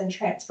decrease in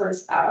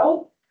transfers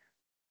out.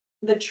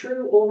 the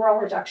true overall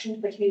reduction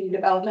to the community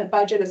development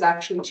budget is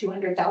actually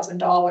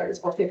 $200,000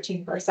 or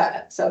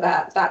 15%. So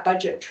that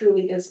budget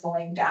truly is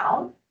going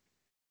down.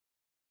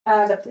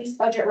 The police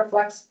budget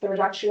reflects the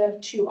reduction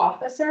of 2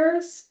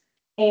 officers,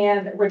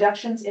 and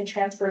reductions in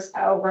transfers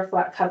out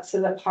reflect cuts to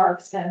the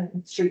parks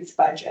and streets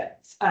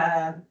budgets,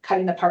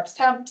 cutting the parks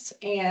temps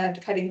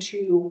and cutting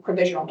to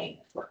provisional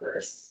maintenance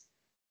workers.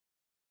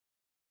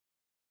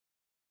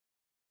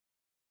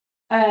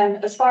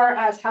 As far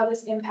as how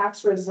this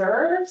impacts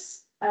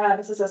reserves,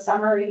 this is a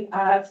summary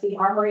of the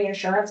Armory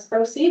insurance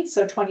proceeds.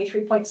 So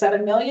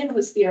 23.7 million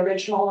was the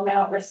original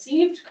amount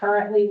received.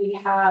 Currently, we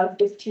have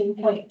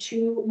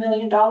 $15.2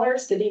 million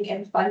sitting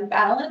in fund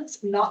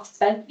balance, not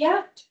spent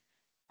yet.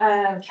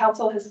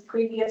 Council has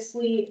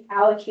previously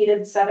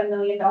allocated $7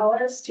 million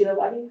to the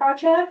levy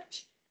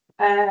project.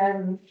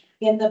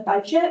 In the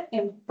budget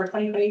for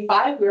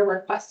 2025, we're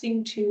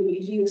requesting to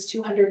use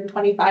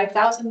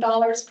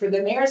 $225,000 for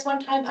the mayor's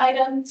one-time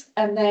items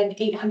and then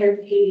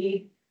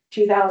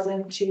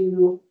 $882,000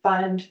 to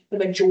fund the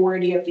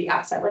majority of the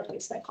asset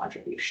replacement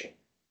contribution.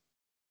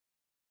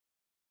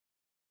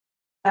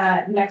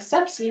 Next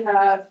steps, we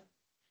have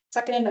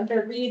second and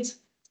third reads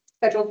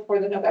scheduled for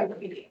the November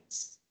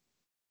meetings.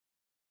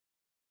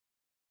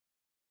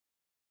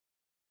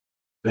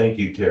 Thank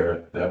you,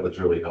 Tara. That was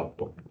really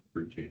helpful.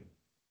 Appreciate it.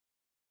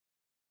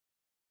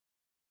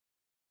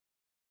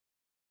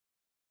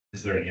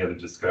 Is there any other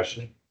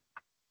discussion?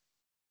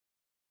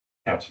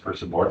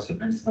 Councilperson Morrison.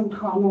 There's some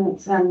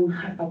comments and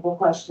a couple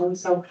questions.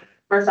 So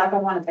first off, I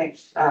want to thank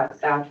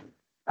staff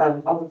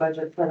of all the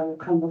budgets that have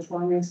come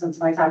before me since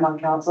my time on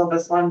council.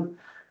 This one,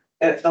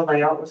 the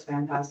layout was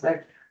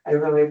fantastic. I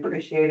really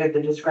appreciated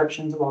the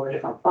descriptions of all the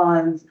different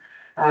funds,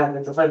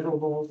 the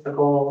deliverables, the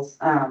goals.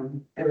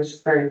 It was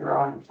just very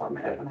thorough and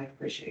informative, and I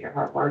appreciate your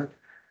hard work.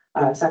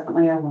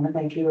 Secondly, I want to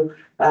thank you,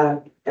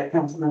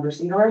 Councilmember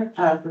Seedor,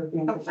 for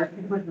being so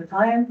with your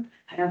time,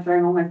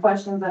 answering all my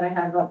questions that I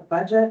had about the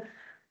budget.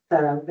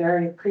 That I'm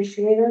very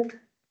appreciated.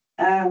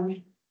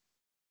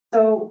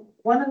 So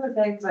one of the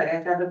things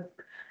I got to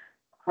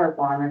harp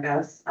on, I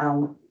guess,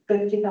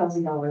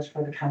 $50,000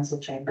 for the council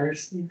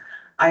chambers.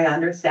 I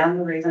understand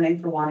the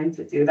reasoning for wanting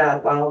to do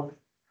that while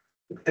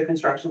the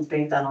construction's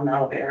being done on the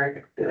elevator. I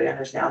completely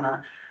understand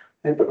that.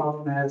 The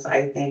problem is,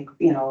 I think,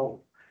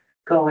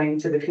 going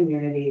to the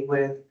community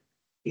with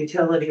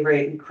utility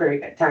rate and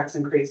tax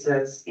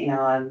increases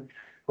and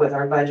with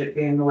our budget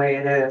being the way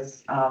it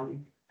is,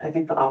 I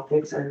think the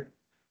optics are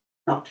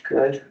not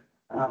good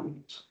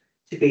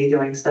to be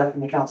doing stuff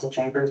in the council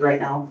chambers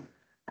right now.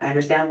 I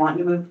understand wanting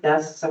to move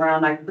desks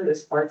around. I completely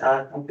support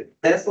that.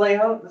 This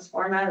layout, this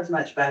format is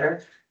much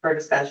better for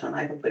discussion.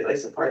 I completely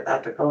support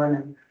that, but going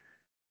and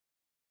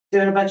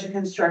doing a bunch of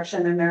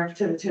construction in there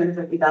to the tune of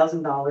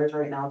 $50,000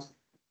 right now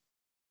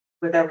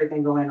with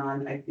everything going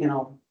on,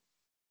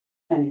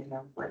 pennies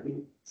are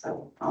important.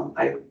 So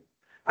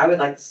I would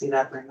like to see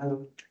that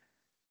removed.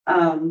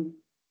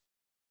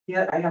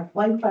 Yeah, I have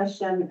one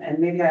question, and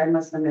maybe I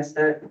must have missed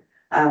it.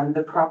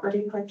 The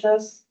property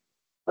purchase,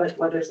 what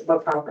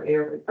property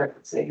are we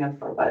purchasing and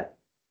for what?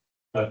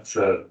 That's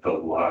the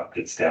lot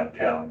that's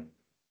downtown.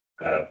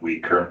 We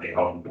currently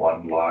own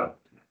one lot.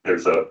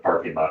 There's a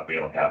parking lot. We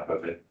own half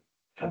of it.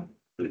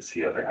 It's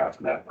the other half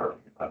of that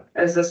parking lot.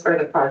 Is this for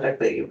the project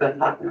that you've been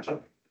talking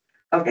about?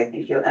 Okay,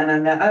 thank you. And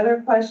then the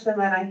other question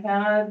that I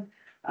had,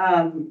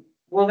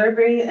 will there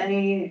be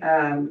any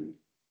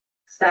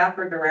staff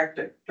or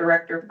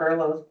director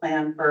furloughs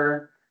planned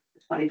for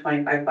the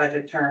 2025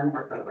 budget term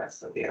or for the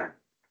rest of the year?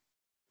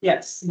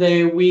 Yes,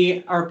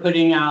 we are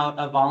putting out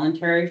a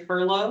voluntary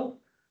furlough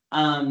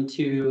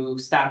to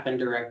staff and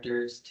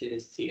directors to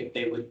see if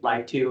they would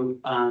like to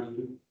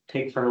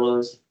take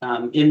furloughs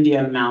in the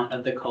amount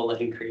of the COLA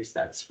increase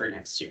that's for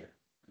next year.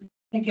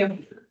 Thank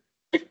you.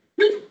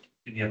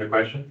 Any other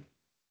questions?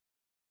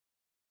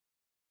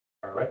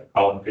 All right,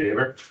 all in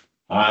favor?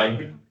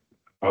 Aye.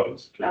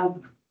 Opposed?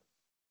 No.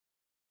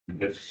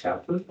 It's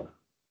accepted.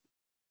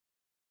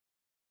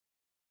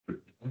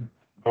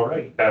 All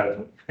right,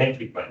 thank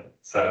you, Glenn.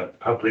 It's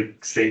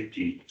Public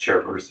Safety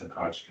Chairperson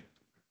Hodgkin.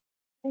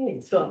 Hey,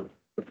 so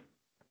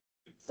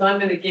I'm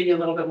gonna give you a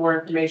little bit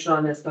more information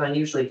on this than I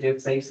usually do,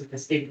 because I usually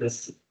just give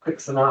this quick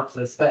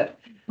synopsis, but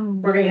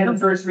we're gonna have the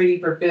first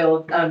reading for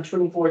Bill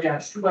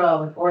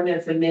 24-12,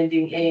 ordinance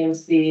amending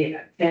AMC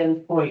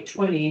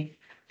 10.20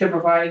 to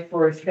provide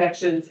for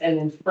inspections and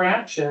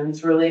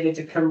infractions related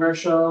to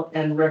commercial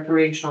and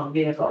recreational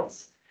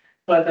vehicles.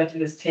 So I'd like to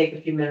just take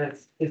a few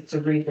minutes just to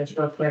read this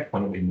real quick. Why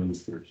don't we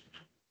move first?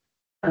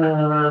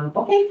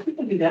 Okay, we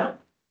can do that.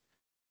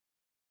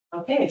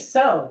 Okay,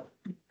 so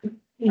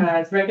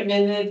it's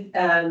recommended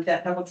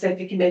that Public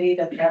Safety Committee,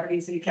 that the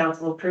Aberdeen City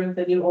Council approve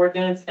the new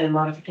ordinance and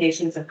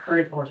modifications of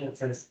current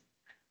ordinances.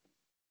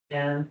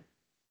 And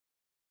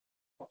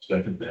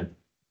Second then.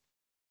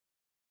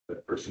 The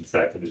person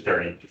second, is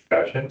there any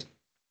discussion?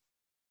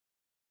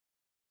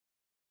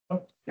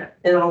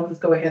 and I'll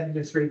just go ahead and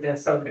just read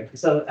this. So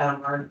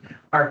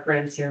our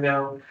friends here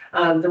know.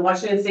 The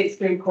Washington State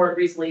Supreme Court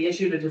recently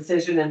issued a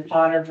decision in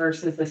Potter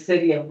versus the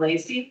City of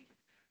Lacey,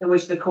 in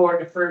which the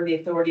court affirmed the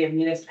authority of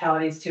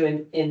municipalities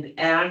to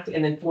enact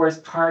and enforce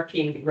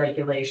parking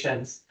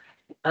regulations.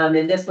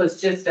 And this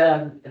was just,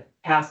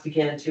 passed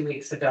again 2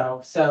 weeks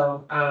ago.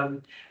 So,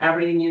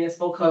 Aberdeen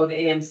Municipal Code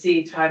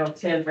AMC Title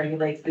 10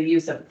 regulates the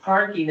use of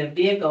parking of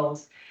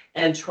vehicles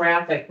and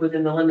traffic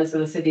within the limits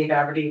of the city of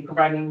Aberdeen,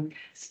 providing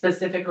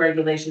specific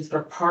regulations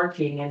for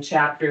parking in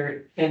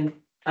chapter 10.20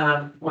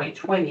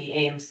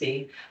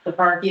 AMC. The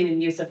parking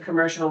and use of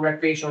commercial and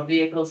recreational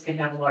vehicles can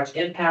have a large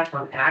impact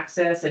on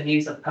access and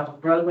use of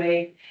public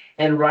roadway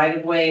and right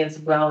of way, as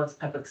well as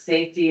public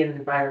safety and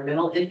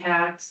environmental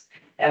impacts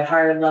at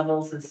higher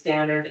levels than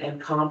standard and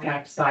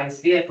compact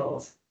sized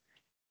vehicles.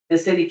 The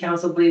city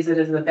council believes it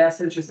is in the best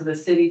interest of the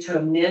city to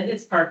amend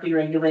its parking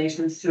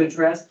regulations to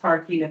address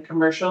parking of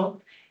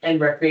commercial and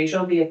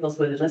recreational vehicles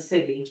within the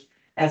city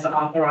as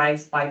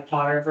authorized by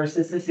Potter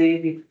versus the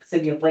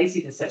city of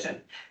Lacey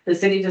decision. The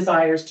city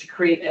desires to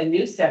create a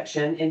new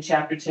section in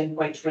chapter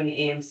 10.20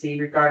 AMC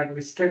regarding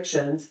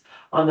restrictions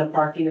on the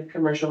parking of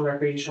commercial and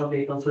recreational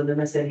vehicles within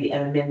the city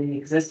and amending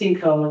existing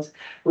codes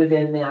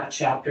within that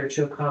chapter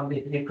to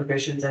accommodate new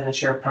provisions and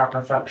ensure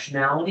proper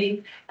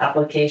functionality,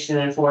 application,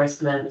 and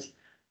enforcement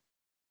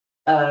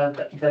of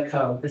the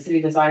code. The city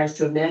desires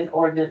to amend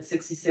ordinance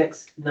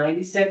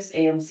 6696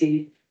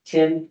 AMC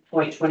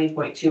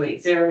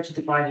 10.20.280 to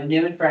define a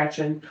new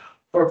infraction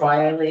for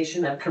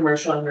violation of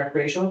commercial and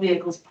recreational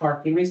vehicles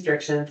parking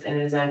restrictions, and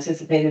it is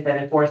anticipated that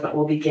enforcement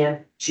will begin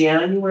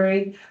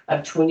January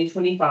of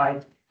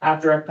 2025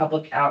 after a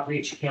public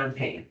outreach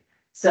campaign.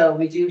 So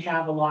we do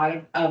have a lot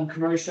of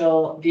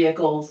commercial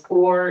vehicles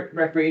or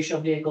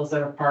recreational vehicles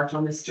that are parked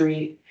on the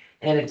street,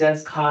 and it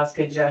does cause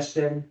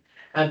congestion.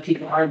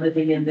 People are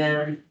living in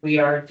them. We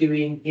are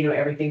doing,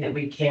 everything that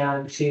we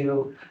can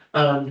to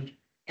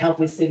help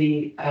the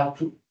city,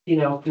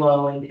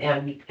 flow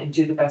and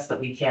do the best that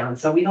we can.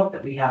 So we hope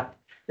that we have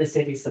the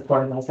city's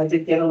support in this. I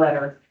did get a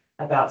letter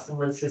about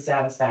someone's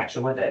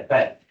dissatisfaction with it,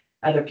 but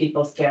other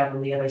people stand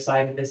on the other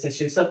side of this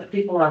issue. So the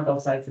people are on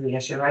both sides of the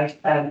issue, right?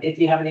 If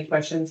you have any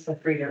questions, feel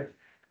free to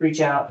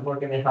reach out and we're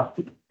going to help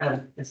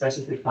as much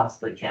as we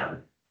possibly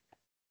can.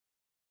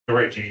 All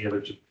right, any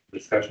other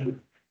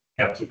discussion?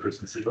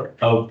 Councilperson Seaver?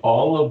 Of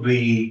all of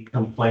the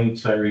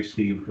complaints I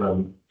received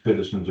from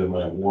citizens in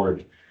my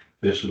ward,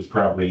 this is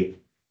probably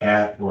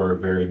at or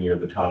very near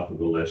the top of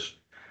the list.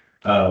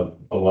 A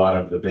lot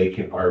of the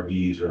vacant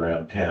RVs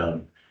around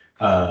town,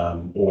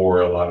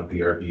 or a lot of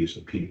the RVs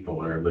that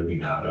people are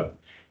living out of.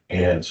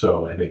 And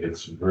so I think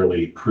it's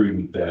really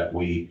prudent that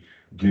we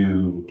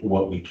do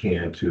what we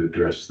can to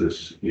address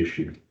this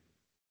issue.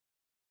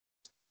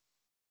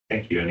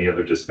 Thank you. Any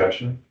other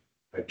discussion?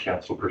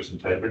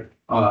 Councilperson Taylor?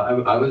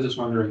 I was just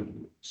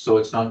wondering, so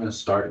it's not gonna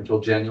start until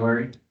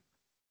January?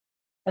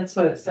 That's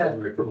what it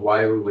said.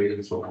 Why are we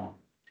waiting so long?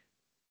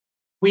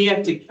 We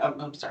have to,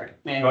 I'm sorry,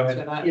 may I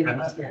answer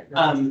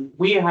that?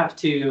 We have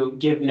to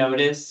give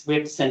notice, we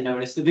have to send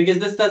notice, because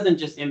this doesn't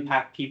just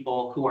impact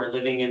people who are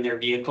living in their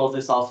vehicles,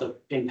 this also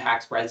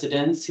impacts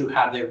residents who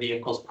have their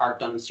vehicles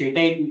parked on the street.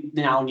 They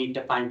now need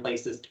to find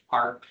places to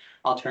park,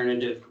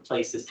 alternative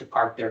places to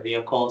park their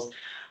vehicles.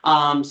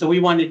 So we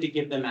wanted to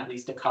give them at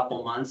least a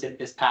couple months if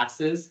this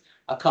passes,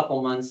 a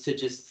couple months to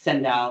just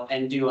send out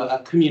and do a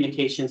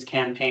communications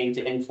campaign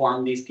to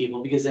inform these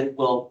people because it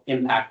will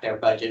impact their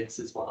budgets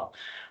as well.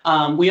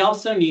 We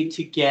also need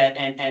to get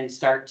and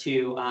start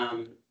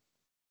to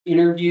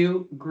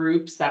interview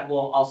groups that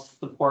will also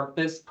support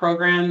this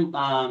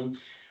program.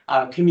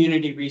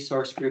 Community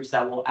resource groups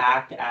that will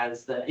act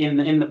as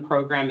in the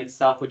program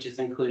itself, which is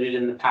included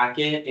in the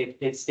packet.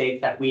 It states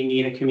that we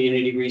need a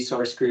community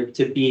resource group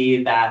to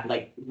be that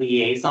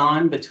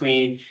liaison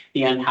between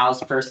the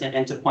unhoused person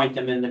and to point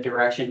them in the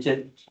direction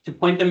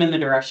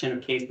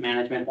of case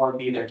management or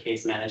be their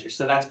case manager.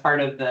 So that's part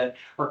of the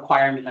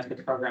requirement of the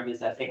program is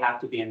that they have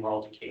to be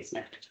enrolled in case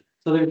management.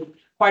 So there's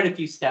quite a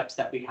few steps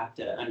that we have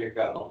to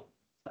undergo.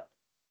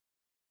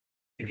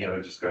 Any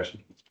other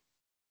discussion?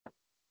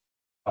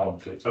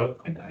 So,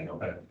 and I know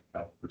that,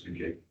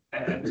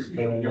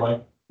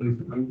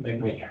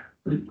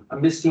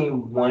 I'm just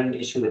seeing one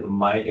issue that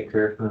might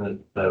occur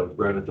from the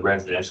road with the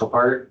residential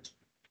part.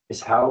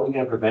 Is how are we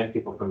gonna prevent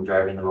people from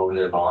driving them over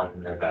their lawn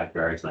in their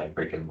backyards, like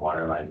breaking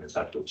water lines and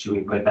stuff? Should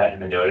we put that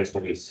in the notice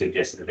that we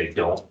suggest that they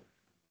don't?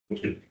 We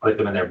should put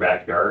them in their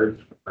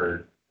backyard,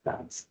 or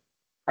that's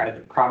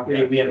private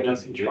property, we have no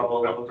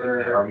control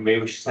over. Or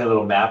maybe we should send a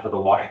little map of the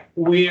water.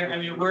 We're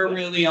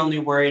really only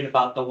worried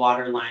about the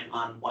water line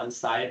on one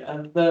side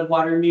of the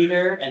water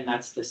meter, and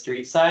that's the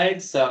street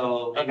side,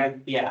 so,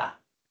 yeah.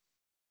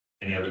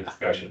 Any other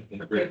discussion?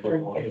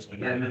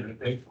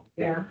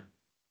 Yeah.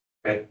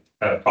 Okay,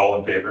 all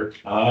in favor?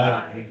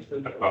 Aye.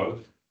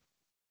 Opposed?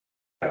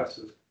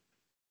 Passes.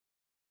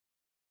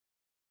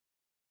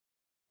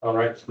 All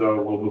right,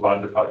 so we'll move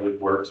on to Public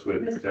Works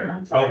with.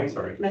 I'm sorry.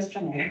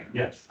 Mr. Mayor.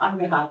 Yes. On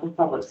behalf of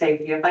public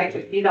safety,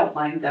 if you don't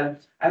mind, I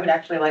would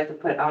actually like to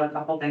put out a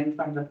couple things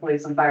from the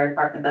police and fire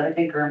department that I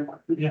think are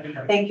important.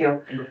 Yeah. Thank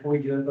you. And before we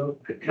do it though,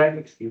 can I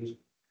excuse?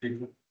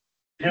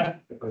 Yeah.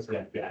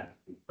 Yeah.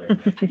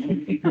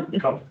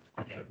 Come.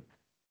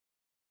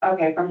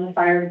 Okay, from the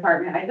fire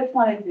department, I just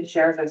wanted to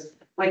share this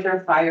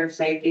winter fire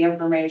safety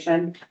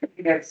information.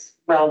 It's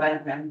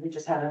relevant, and we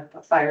just had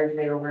a fire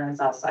today over on the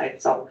south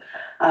side, so,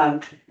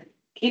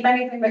 keep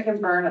anything that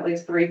can burn at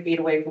least 3 feet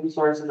away from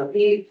sources of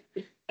heat.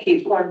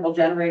 Keep portable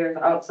generators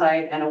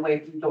outside and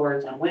away from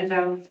doors and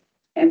windows.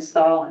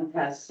 Install and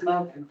test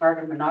smoke and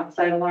carbon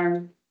monoxide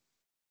alarms.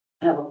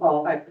 Have a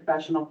qualified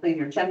professional clean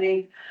your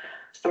chimney.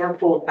 Store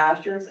cooled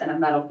ashes in a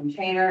metal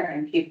container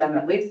and keep them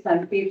at least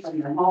 10 feet from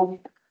your home.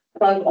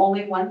 Plug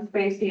only one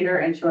space heater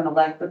into an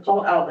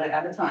electrical outlet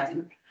at a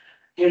time.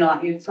 Do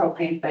not use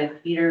propane fed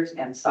heaters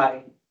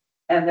inside.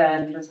 And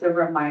then just a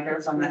reminder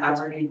from the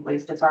Aberdeen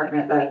Police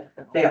Department that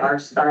they are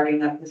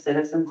starting up the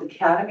Citizens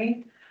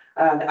Academy.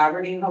 The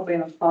Aberdeen, Hope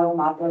and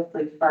Police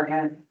Police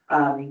Department,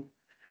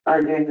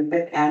 are doing the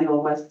 5th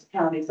annual West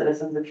County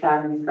Citizens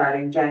Academy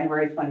starting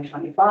January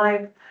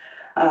 2025.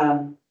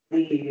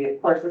 The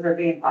courses are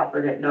being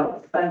offered at no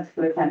expense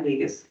to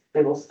attendees.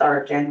 They will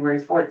start January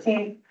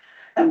 14th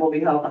and will be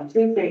held on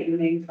Tuesday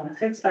evenings from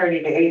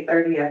 6:30 to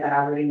 8:30 at the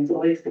Aberdeen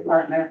Police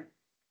Department.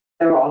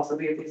 There will also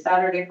be a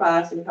Saturday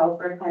class to help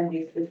for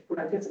attendees to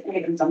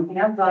participate in some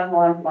hands-on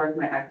law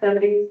enforcement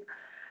activities.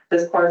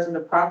 This course is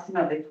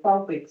approximately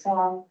 12 weeks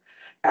long.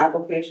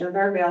 Applications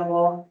are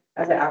available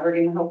at the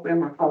Aberdeen Hope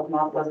or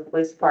Cosmos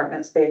Police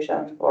Department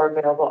station or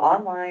available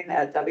online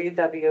at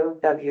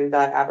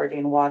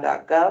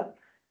www.aberdeenlaw.gov.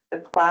 The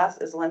class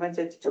is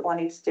limited to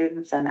 20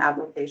 students and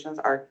applications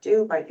are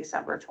due by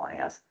December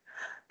 20th.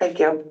 Thank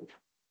you.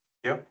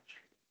 Yep.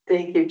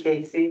 Thank you,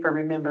 Casey, for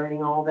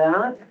remembering all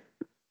that.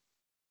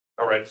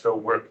 All right, so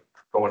we're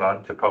going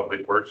on to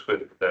Public Works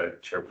with the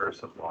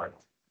chairperson, Lauren.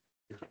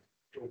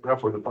 Open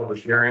up with a public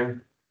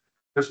hearing.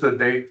 This is the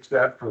date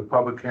set for the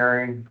public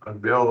hearing on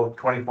Bill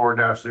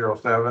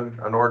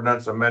 24-07, an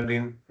ordinance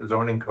amending the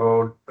zoning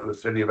code of the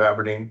city of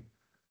Aberdeen.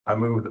 I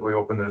move that we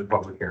open this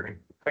public hearing.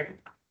 Second.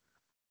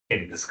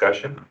 Any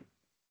discussion?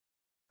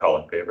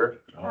 All in favor?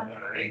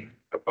 Aye.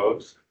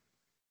 Opposed?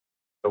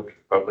 Okay,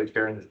 public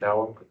hearing is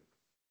now open.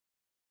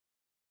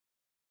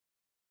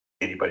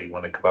 Anybody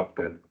want to come up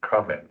and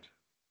comment?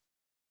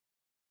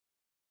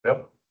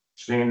 No?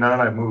 Seeing none,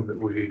 I move that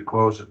we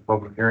close the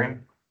public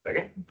hearing.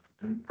 Second.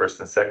 First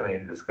and second,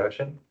 any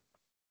discussion?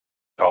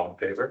 All in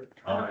favor?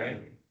 Aye.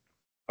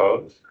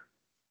 Opposed?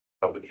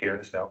 Public hearing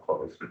is now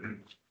closed.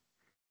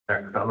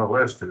 Next on the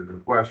list is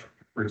request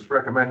is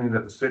recommending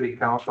that the city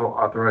council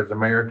authorize the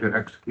mayor to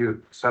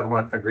execute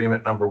settlement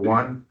agreement number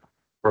 1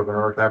 for the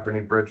North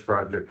Aberdeen Bridge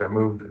project. I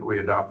move that we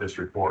adopt this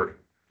report.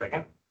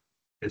 Second.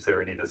 Is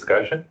there any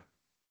discussion?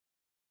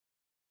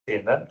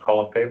 Seeing none,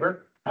 all in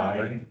favor?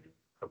 Aye.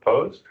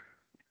 Opposed?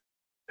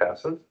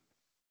 Passes.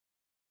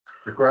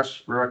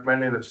 Request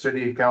recommending that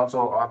city council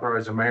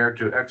authorize the mayor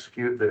to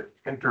execute the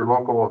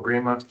interlocal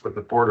agreement with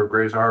the Port of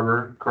Grays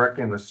Harbor,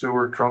 correcting the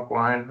sewer trunk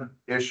line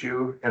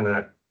issue in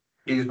the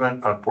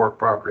easement on port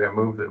property. I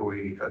move that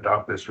we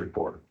adopt this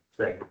report.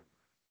 Second. Is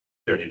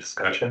there any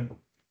discussion?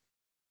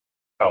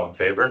 All in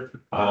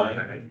favor?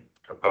 Aye.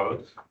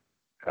 Opposed?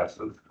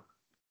 Passes.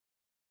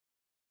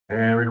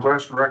 And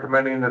request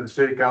recommending that the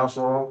city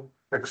council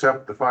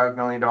accept the $5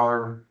 million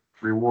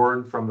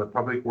reward from the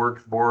Public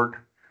Works Board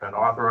and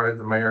authorize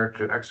the mayor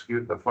to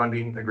execute the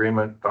funding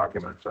agreement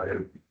documents. I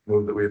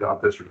move that we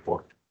adopt this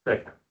report.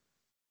 Second.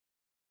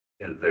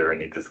 Is there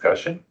any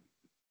discussion?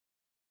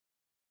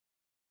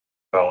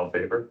 All in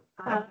favor?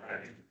 Aye.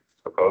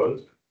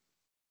 Opposed?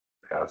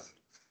 Passes.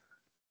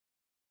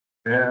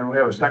 And we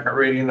have a second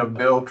reading of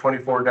Bill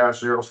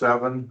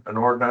 24-07, an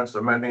ordinance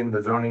amending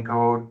the zoning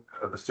code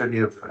of the city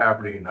of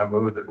Aberdeen. I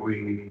move that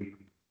we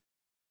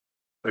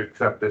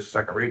accept this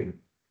second reading.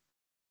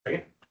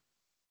 Okay.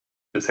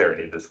 Is there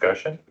any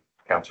discussion?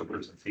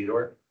 Councilperson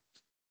Sedor?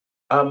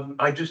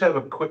 I just have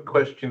a quick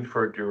question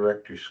for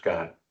Director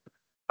Scott.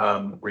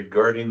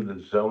 Regarding the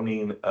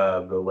zoning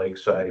of the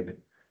lakeside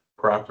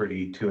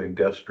property to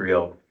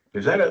industrial.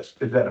 Is that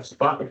a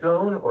spot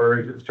zone or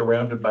is it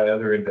surrounded by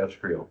other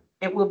industrial?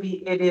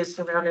 It is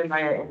surrounded by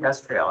an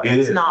industrial. It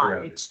It's is not,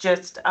 surrounded. it's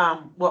just,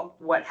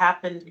 what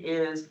happened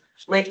is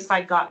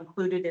Lakeside got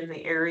included in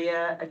the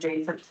area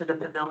adjacent to the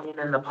pavilion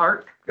in the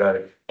park. Got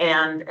it.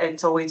 And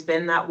it's always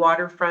been that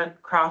waterfront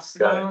cross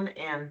Got it. zone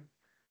and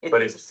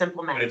But it's a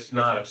simple But matter. it's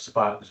not a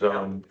spot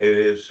zone. It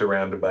is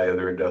surrounded by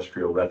other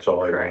industrial. That's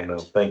all I want to know.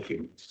 Thank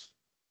you.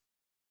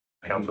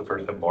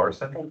 Councilperson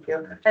Morrison? Thank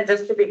you. And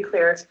just to be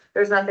clear,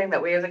 there's nothing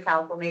that we as a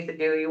council need to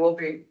do. You will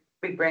be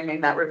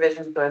bringing that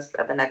revision to us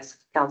at the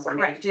next council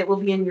meeting. Correct, it will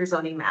be in your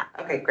zoning map.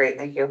 Okay, great,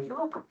 thank you. You're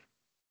welcome.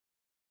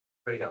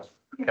 Anybody else?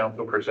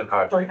 Councilperson Go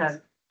Hodgson?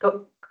 ahead,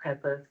 go ahead,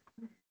 Liz.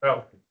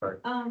 Oh, sorry.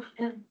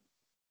 And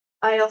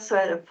I also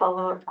had a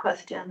follow-up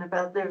question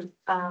about the,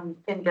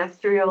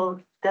 industrial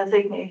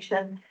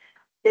designation.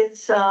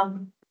 Is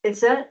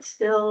that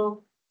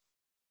still,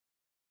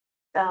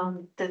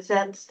 does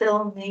that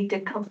still need to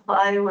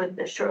comply with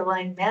the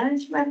shoreline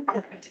management?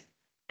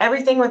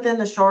 Everything within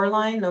the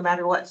shoreline, no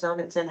matter what zone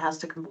it's in, has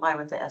to comply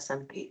with the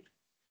SMP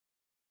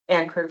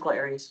and critical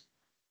areas.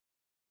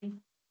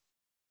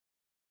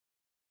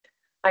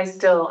 I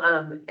still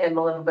am a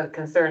little bit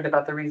concerned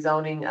about the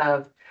rezoning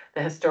of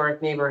the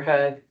historic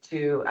neighborhood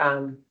to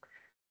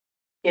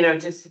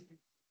just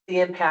the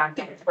impact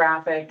of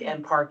traffic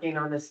and parking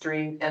on the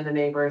street, and the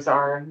neighbors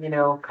are,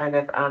 kind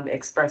of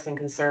expressing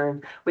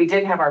concern. We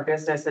did have our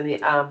business in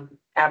the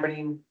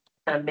Aberdeen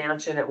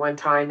mansion at one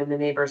time, and the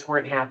neighbors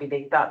weren't happy.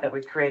 They thought that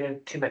we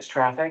created too much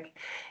traffic.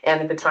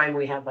 And at the time,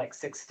 we had like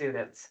 6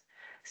 students.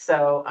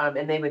 So,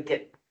 and they would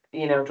get,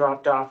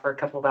 dropped off for a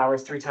couple of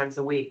hours 3 times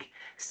a week.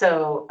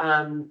 So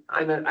I'm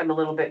a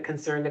little bit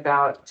concerned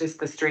about just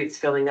the streets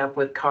filling up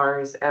with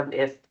cars,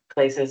 if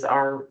places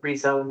are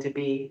rezoned to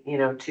be,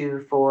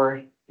 2,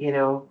 4,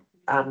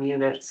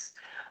 units.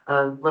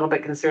 A little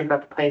bit concerned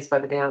about the place by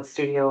the dance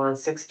studio on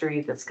 6th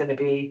Street. That's gonna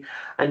be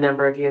a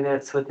number of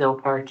units with no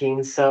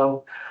parking.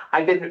 So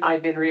I've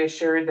been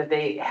reassured that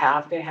they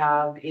have to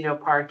have,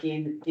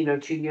 parking,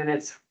 2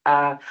 units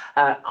on,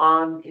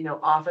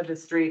 off of the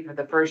street for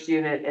the first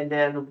unit, and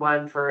then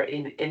 1 for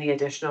any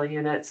additional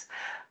units.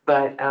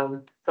 But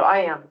so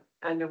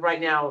and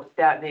right now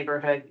that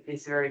neighborhood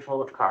is very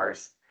full of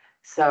cars.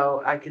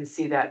 So I can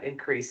see that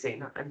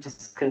increasing. I'm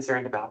just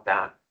concerned about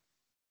that.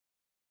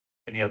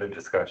 Any other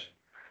discussion?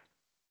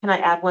 Can I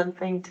add one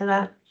thing to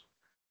that?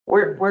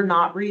 We're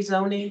not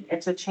rezoning,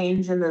 it's a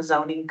change in the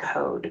zoning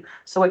code.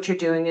 So what you're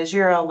doing is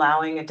you're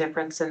allowing a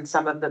difference in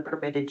some of the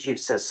permitted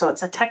uses. So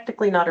it's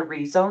technically not a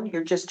rezone,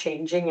 you're just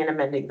changing and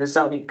amending the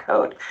zoning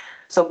code.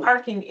 So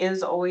parking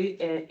is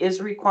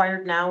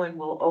required now and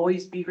will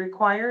always be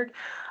required.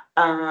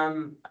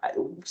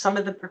 Some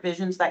of the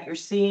provisions that you're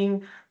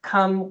seeing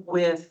come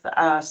with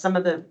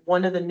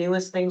one of the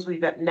newest things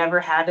we've never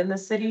had in the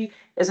city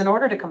is, in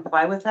order to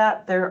comply with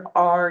that, there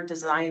are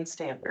design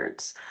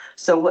standards.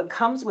 So what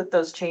comes with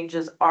those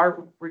changes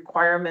are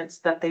requirements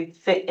that they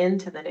fit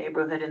into the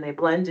neighborhood and they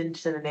blend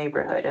into the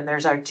neighborhood. And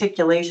there's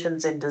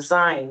articulations and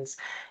designs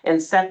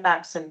and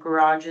setbacks and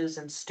garages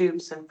and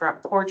stoops and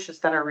front porches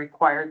that are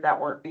required that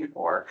weren't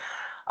before.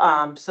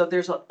 So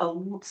there's a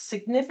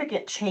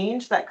significant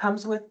change that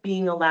comes with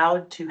being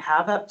allowed to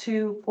have up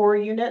to 4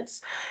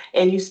 units.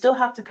 And you still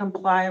have to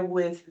comply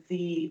with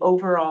the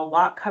overall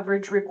lot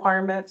coverage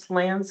requirements,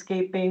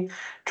 landscaping,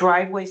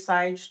 driveway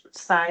size,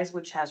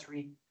 which has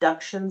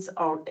reductions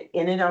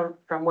in it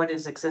from what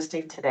is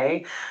existing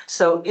today.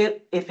 So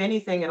if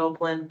anything, it'll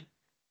blend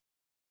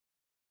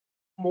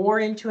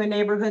more into a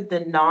neighborhood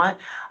than not.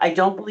 I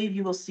don't believe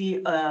you will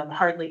see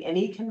hardly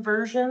any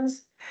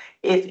conversions,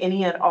 if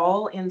any at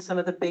all, in some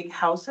of the big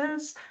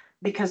houses,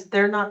 because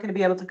they're not going to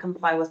be able to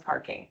comply with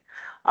parking.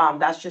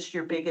 That's just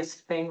your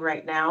biggest thing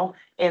right now.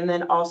 And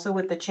then also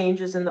with the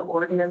changes in the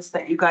ordinance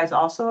that you guys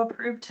also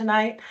approved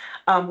tonight,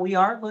 we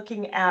are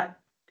looking at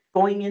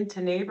going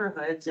into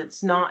neighborhoods.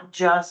 It's not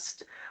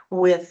just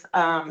with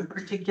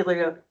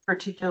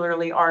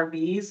particularly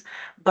RVs,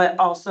 but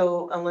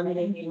also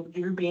eliminating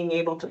you being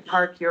able to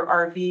park your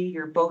RV,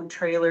 your boat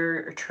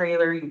trailer, or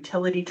trailer,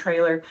 utility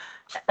trailer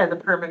as a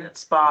permanent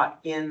spot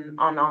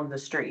on the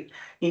street.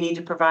 You need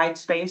to provide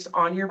space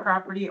on your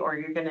property or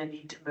you're gonna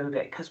need to move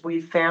it, because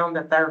we found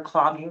that they're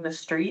clogging the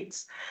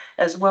streets,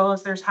 as well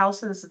as there's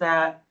houses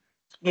that,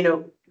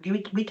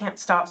 we can't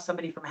stop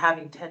somebody from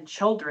having 10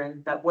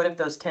 children, but what if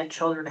those 10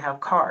 children have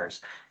cars?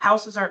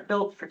 Houses aren't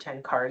built for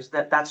 10 cars.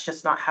 That's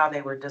just not how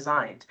they were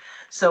designed.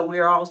 So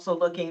we're also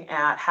looking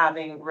at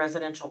having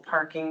residential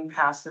parking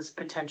passes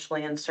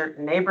potentially in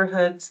certain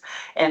neighborhoods,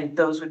 and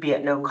those would be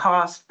at no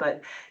cost,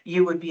 but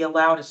you would be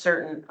allowed a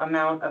certain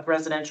amount of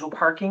residential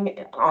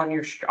parking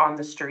on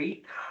the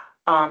street,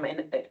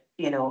 and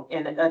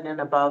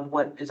and above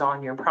what is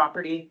on your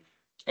property.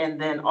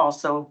 And then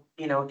also,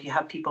 if you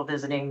have people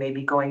visiting,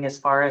 maybe going as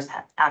far as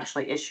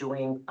actually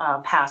issuing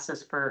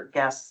passes for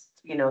guests,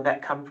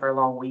 that come for a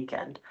long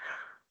weekend.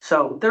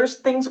 So there's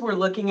things we're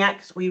looking at,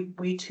 because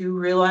we too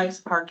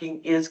realize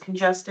parking is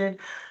congested.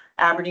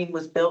 Aberdeen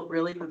was built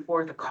really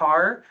before the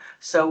car,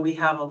 so we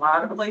have a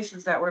lot of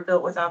places that were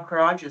built without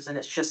garages, and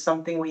it's just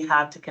something we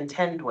have to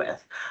contend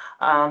with.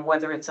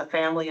 Whether it's a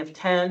family of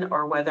 10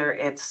 or whether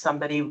it's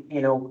somebody,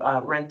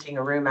 renting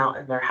a room out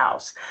in their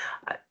house.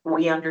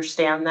 We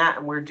understand that,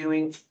 and we're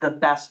doing the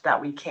best that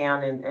we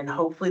can, and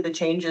hopefully the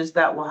changes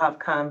that will have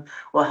come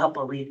will help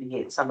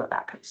alleviate some of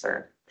that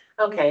concern.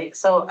 Okay,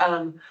 so,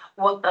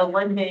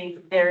 one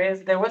thing,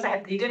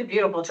 he did a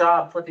beautiful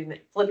job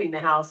flipping the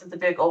house. It's a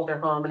big older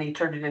home and he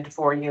turned it into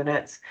 4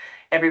 units.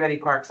 Everybody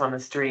parks on the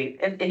street,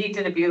 and he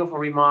did a beautiful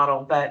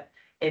remodel, but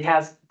it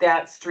has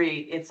that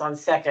street, it's on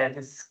Second,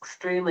 it's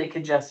extremely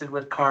congested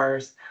with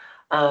cars.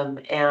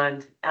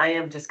 And I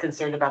am just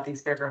concerned about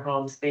these bigger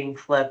homes being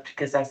flipped,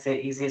 because that's the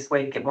easiest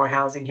way to get more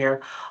housing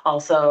here.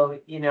 Also,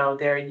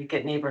 there you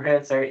get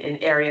neighborhoods or in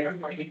areas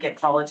where you get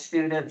college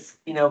students,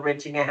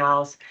 renting a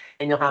house,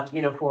 and you'll have,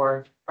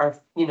 4 or,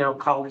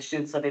 college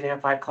students living there,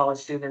 5 college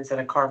students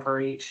and a car for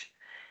each,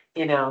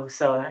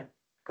 so that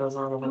goes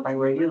on over by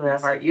where you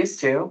live, or it used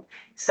to.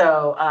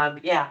 So,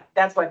 yeah,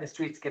 that's why the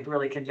streets get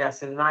really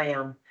congested, and I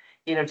am,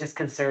 just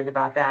concerned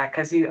about that,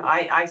 because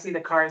I see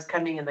the cars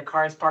coming and the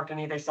cars parked on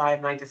either side,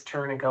 and I just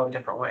turn and go a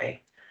different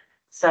way.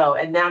 So,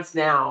 and that's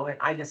now, and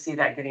I just see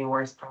that getting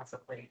worse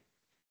possibly.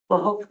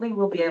 Well, hopefully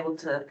we'll be able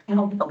to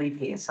help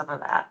alleviate some of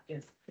that.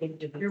 Yes.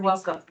 You're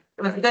welcome.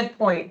 It was a good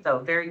point, though.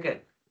 Very good.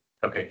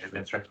 Okay,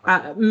 Administrator.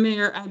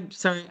 Mayor, I'm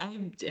sorry,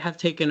 I have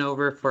taken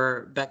over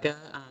for Becca,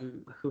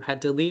 who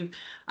had to leave.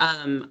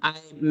 I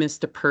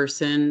missed a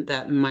person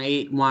that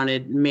may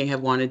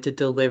have wanted to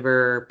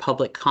deliver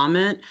public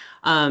comment.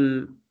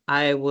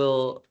 I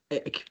will,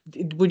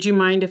 would you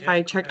mind if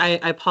I check? I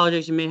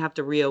apologize, you may have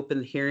to reopen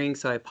the hearing,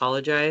 so I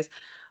apologize.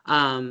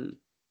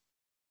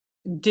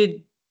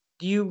 Did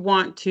you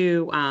want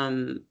to,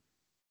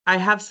 I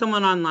have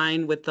someone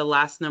online with the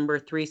last number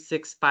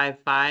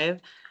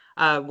 3655.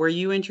 Were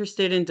you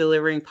interested in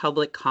delivering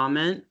public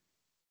comment?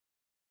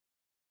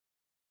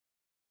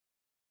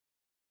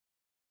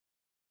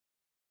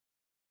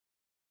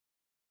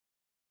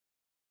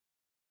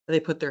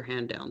 They put their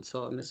hand down,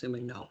 so I'm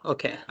assuming no.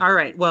 Okay, all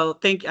right. Well,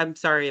 I'm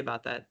sorry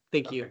about that.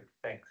 Thank you. Okay,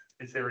 thanks.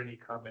 Is there any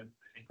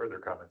further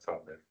comments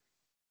on this?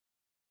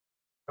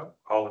 No?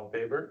 All in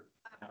favor?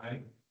 Aye.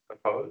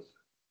 Opposed?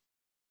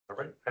 All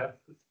right,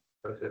 passes.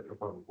 That's it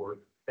from the board.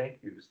 Thank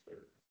you,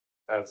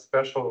 sir.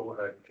 Special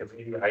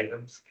committee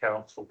items,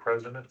 council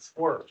president's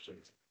work.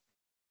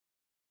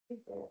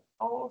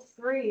 All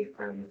three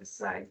from this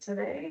side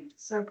today.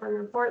 So for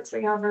reports,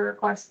 we have a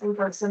request from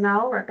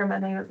personnel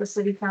recommending that the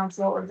city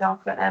council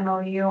adopt the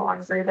MOU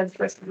on grievance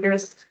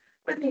procedures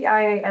with the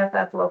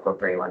IAFF Local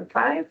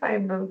 315. I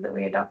move that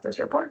we adopt this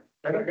report.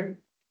 Okay.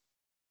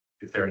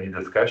 Is there any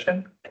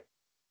discussion?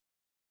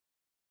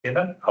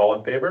 None? All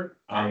in favor?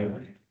 Aye.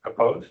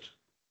 Opposed?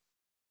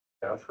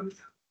 Passes.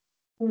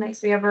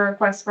 Next, we have a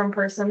request from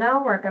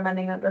personnel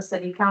recommending that the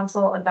city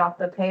council adopt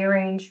the pay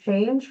range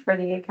change for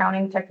the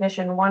accounting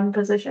technician 1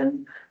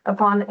 position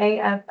upon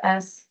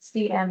AFS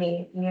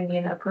CME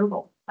union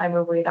approval. I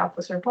move we adopt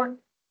this report.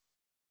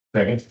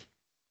 Second.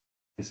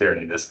 Is there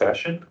any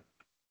discussion?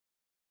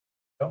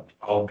 No?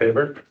 All in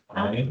favor?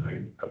 Aye.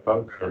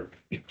 Opposed?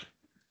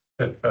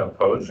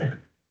 Opposed?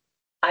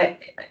 I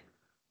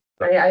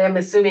am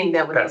assuming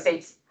that when they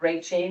say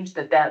rate change,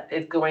 that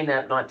is going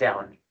up, not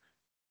down.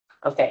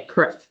 Okay.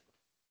 Correct.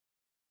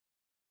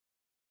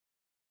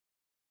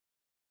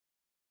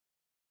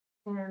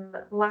 And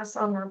last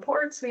on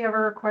reports, we have a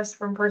request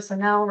from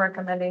personnel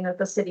recommending that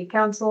the city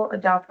council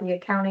adopt the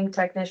accounting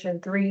technician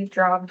 3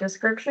 job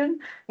description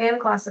and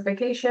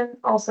classification,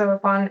 also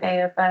upon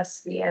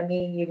AFS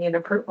CME union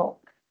approval.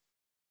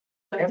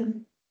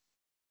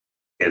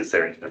 Is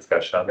there any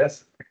discussion on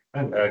this?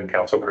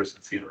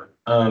 Councilperson Seaver.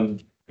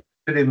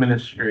 City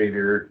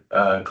Administrator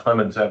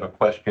Clemens, I have a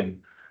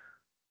question.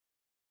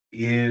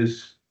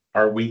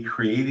 Are we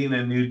creating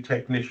a new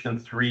technician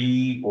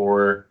 3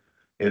 or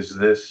is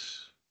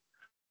this,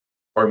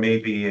 or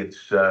maybe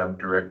it's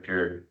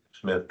Director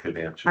Smith could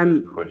answer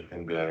the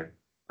question better.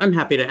 I'm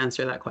happy to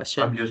answer that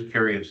question. I'm just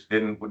curious,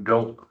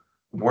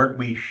 weren't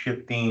we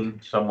shifting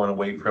someone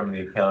away from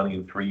the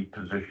accounting 3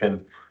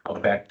 position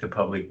back to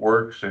public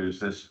works, or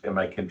am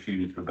I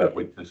confused about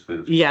what this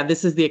is? Yeah,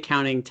 this is the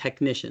accounting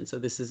technician. So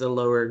this is a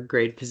lower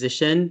grade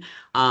position,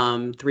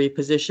 3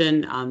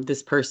 position.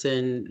 This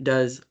person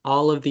does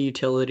all of the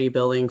utility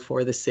billing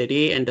for the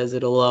city and does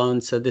it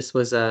alone. So this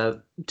was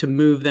to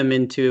move them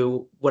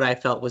into what I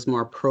felt was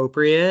more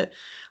appropriate,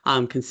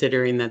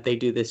 considering that they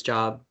do this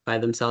job by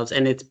themselves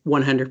and it's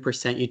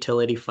 100%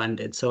 utility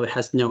funded. So it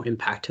has no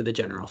impact to the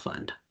general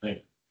fund. Thank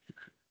you.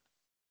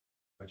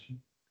 Question?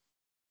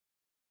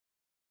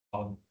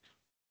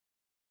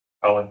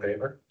 All in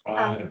favor?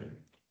 Aye.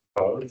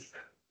 Opposed?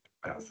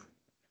 Pass.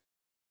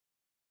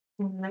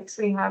 Next,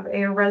 we have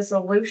a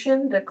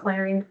resolution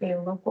declaring a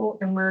local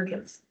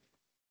emergency.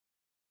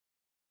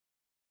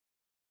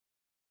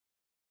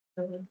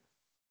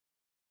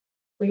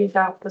 We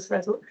adopt this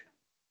resolution.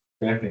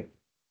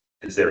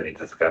 Is there any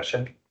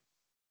discussion?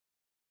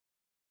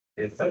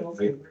 This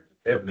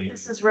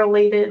is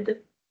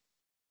related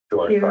to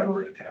our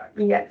cyber attack.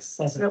 Yes,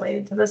 it's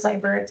related to the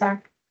cyber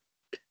attack.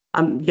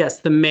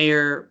 Yes, the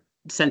mayor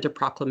sent a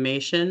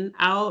proclamation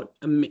out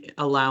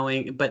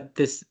allowing, but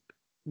this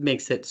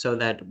makes it so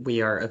that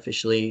we are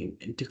officially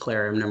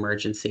declare an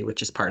emergency,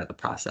 which is part of the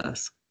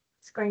process.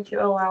 It's going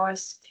to allow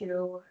us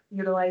to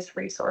utilize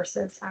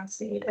resources as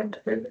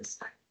needed through this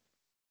time.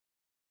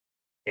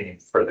 Any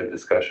further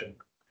discussion?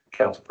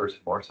 Councilperson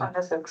Morrison?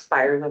 This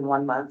expires in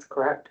 1 month,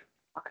 correct?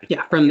 Okay.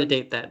 Yeah, from the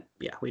date that,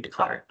 we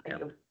declare it.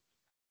 Thank you.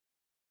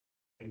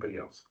 Anybody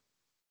else?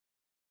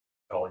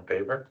 All in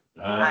favor?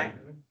 Aye.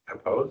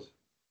 Opposed?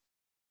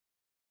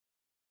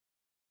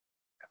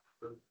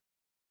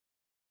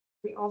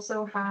 We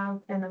also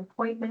have an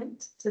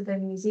appointment to the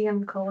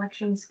Museum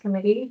Collections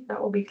Committee. That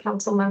will be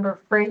Councilmember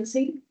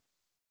Francie.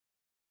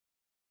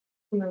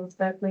 Move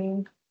that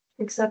we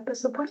accept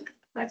this appointment.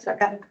 That's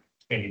okay.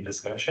 Any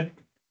discussion?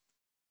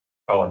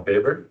 All in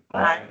favor?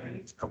 Aye.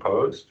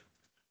 Opposed?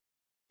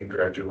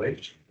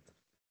 Congratulations.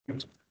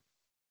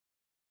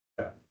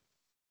 Yeah.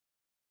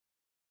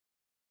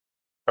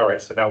 All right,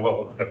 so now we'll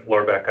open the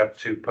floor back up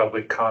to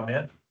public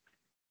comment.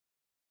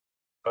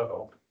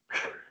 Uh-oh.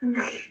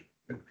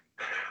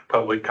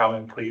 Public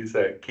comment, please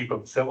keep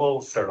them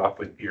civil. Start off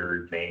with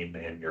your name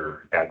and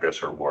your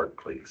address or ward,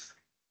 please.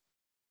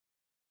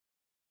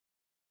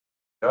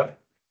 Done?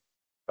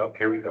 Oh,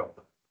 here we go.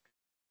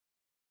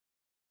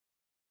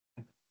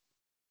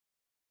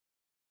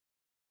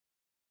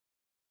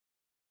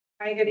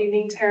 Hi, good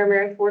evening, Tara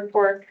Meredith, Ward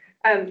 4.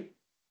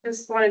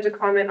 Just wanted to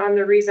comment on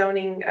the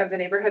rezoning of the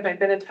neighborhood. I've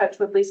been in touch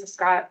with Lisa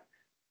Scott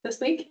this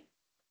week.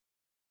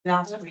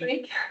 Last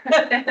week.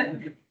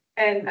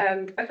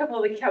 And a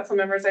couple of the council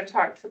members, I've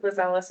talked to Liz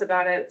Ellis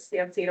about it,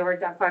 Stan Cedar,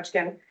 Doug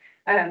Hodgkin,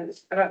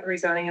 about the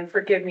rezoning, and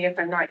forgive me if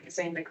I'm not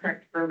using the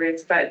correct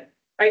verbiage, but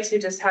I too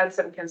just had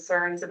some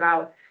concerns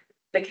about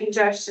the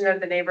congestion of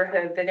the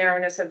neighborhood, the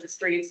narrowness of the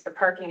streets, the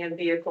parking of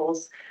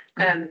vehicles.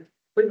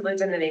 We've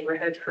lived in the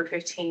neighborhood for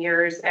 15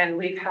 years and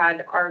we've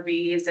had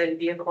RVs and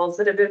vehicles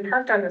that have been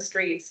parked on the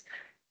streets.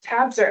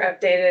 Tabs are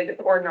updated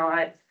or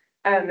not,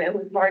 and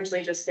we've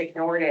largely just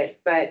ignored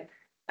it. But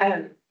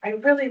I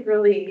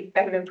really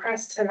am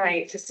impressed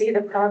tonight to see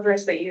the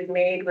progress that you've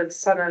made with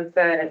some of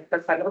the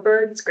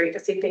Thunderbirds. It's great to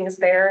see things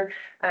there.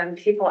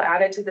 People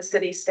added to the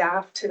city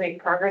staff to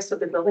make progress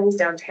with the buildings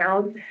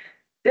downtown.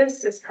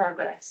 This is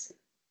progress.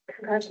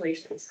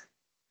 Congratulations.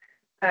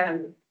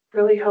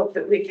 Really hope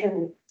that we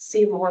can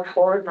see more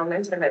forward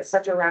momentum at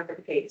such a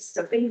rapid pace.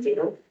 So thank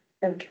you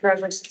and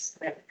congratulations.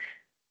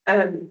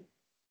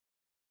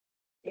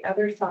 The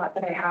other thought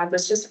that I had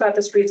was just about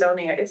this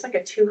rezoning. It's like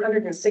a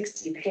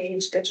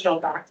 260-page digital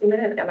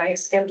document, and I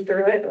skimmed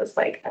through it. It was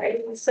like, I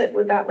will sit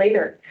with that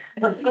later.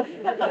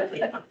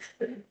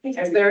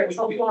 Because there's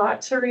a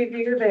lot to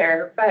review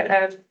there,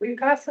 but we've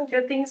got some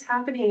good things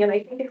happening. And I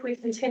think if we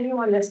continue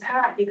on this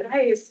path, you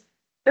guys,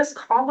 this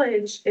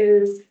college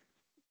is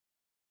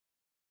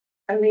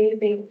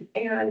amazing.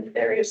 And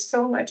there is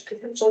so much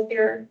potential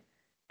here,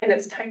 and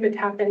it's time to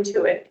tap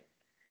into it.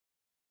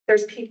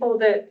 There's people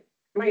that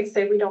might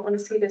say we don't want to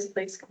see this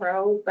place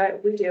grow,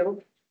 but we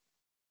do.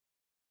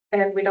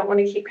 And we don't want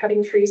to keep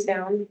cutting trees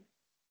down,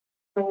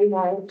 and we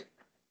won't.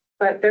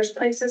 But there's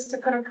places to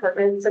put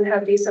apartments and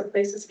have decent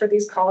places for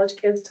these college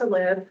kids to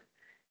live.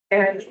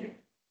 And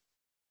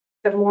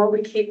the more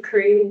we keep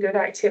creating good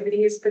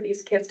activities for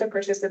these kids to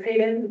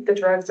participate in, the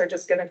drugs are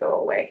just going to go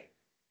away.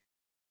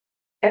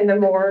 And the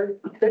more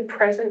good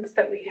presence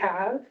that we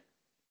have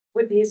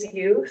with these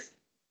youth,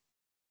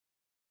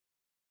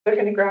 they're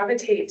going to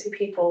gravitate to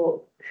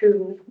people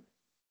who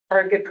are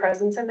a good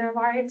presence in their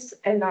lives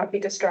and not be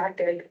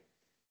distracted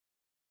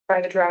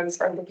by the drugs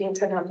or looking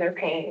to numb their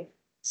pain.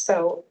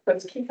 So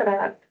let's keep it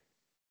up.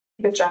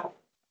 Good job.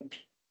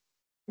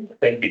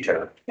 Thank you,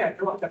 Tara. Yeah,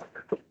 you're welcome.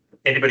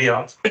 Anybody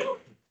else?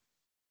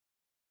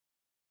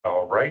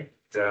 All right.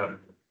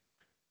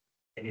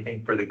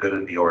 Anything for the good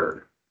of the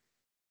order?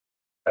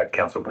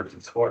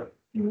 Councilperson's floor.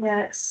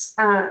 Yes,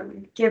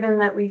 given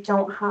that we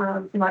don't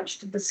have much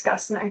to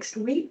discuss next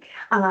week,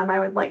 I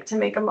would like to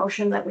make a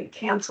motion that we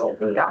cancel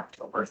the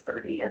October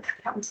 30th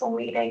council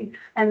meeting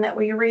and that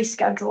we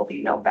reschedule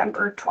the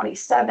November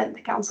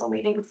 27th council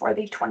meeting for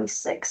the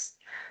 26th.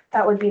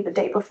 That would be the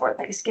day before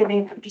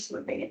Thanksgiving. I'm just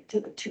moving it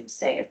to the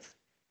Tuesday if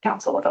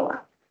council would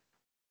allow.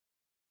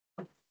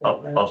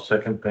 I'll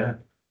second that.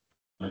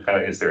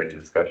 Is there any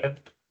discussion?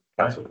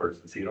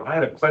 Councilperson Cedar. I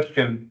had a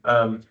question.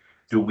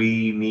 Do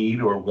we need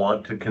or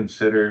want to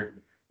consider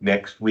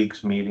next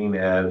week's meeting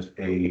as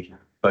a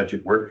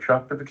budget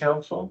workshop for the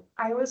council?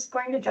 I was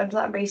going to judge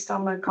that based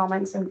on the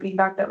comments and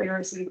feedback that we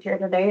received here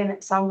today, and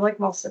it sounds like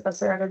most of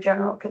us are at a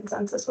general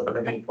consensus with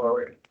moving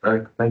forward. All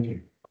right, thank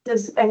you.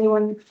 Does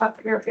anyone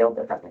up here feel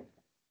differently?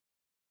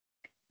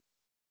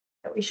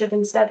 That we should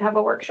instead have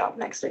a workshop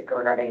next week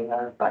regarding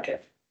the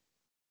budget?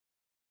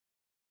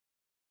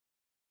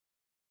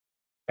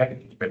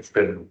 Okay, it's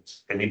been,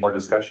 any more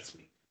discussion?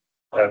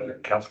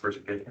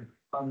 Councilperson Gideon.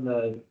 On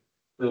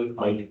so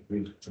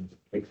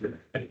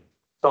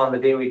on the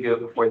day we do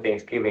it before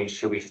Thanksgiving,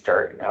 should we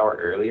start an hour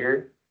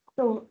earlier?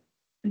 So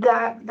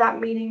that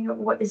meeting,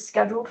 what is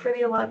scheduled for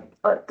the 11th,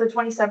 the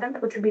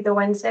 27th, which would be the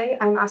Wednesday,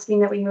 I'm asking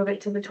that we move it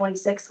to the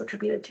 26th, which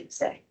would be the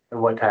Tuesday. And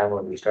what time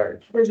would we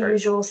start? There's a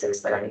usual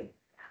 6:30.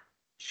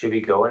 Should we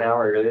go an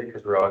hour earlier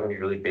because we're all gonna be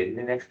really busy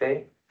the next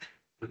day?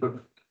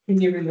 Can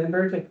you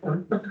remember to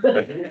come?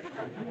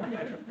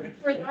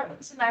 For that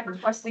reason, I'm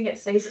requesting it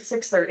stays at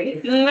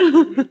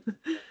 6:30.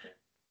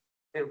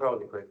 It'll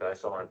probably be quick, though. I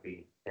still want to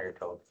be here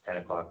until 10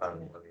 o'clock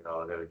on,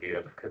 I gotta get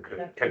up, cook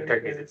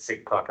turkeys at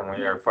 6 o'clock in the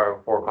morning or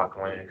 4 o'clock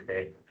in the morning next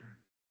day.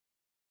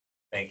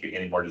 Thank you.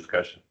 Any more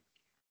discussion?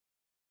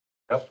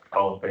 Nope.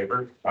 All in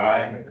favor?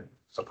 Aye.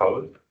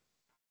 Opposed?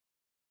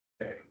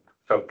 Okay.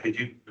 So could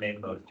you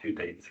name those two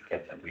dates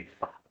again that we?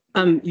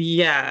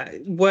 Yeah,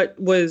 what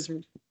was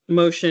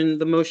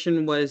the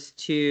motion was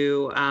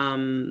to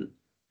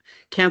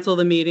cancel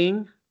the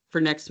meeting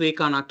for next week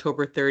on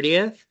October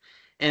 30th,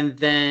 and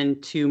then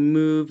to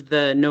move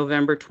the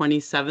November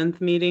 27th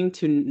meeting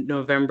to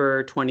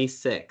November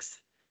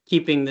 26th,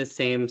 keeping the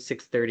same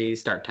 6:30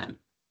 start time.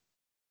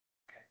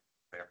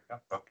 There we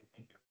go. Okay,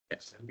 thank you.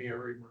 Send me a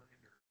reminder.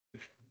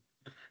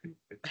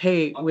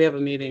 Hey, we have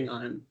a meeting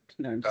on,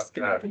 no, I'm just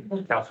kidding.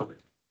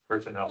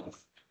 Councilperson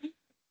Ellis.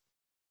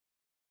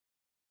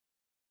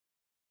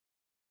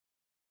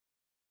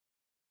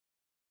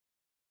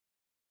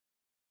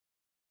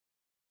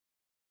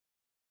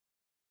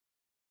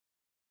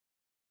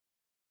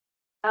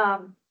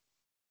 Um.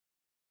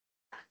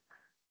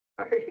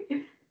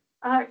 Sorry.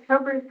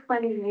 October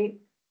 28th,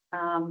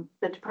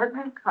 the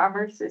Department of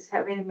Commerce is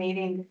having a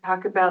meeting to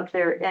talk about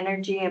their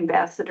Energy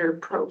Ambassador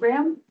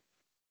Program.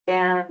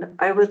 And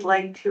I would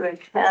like to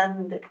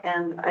attend,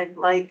 and I'd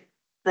like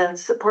the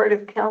support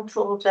of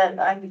council that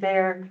I'm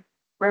there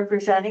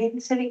representing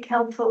city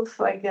council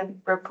so I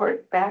can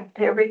report back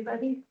to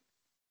everybody.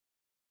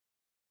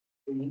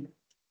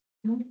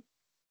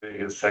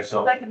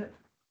 Second.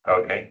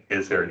 Okay,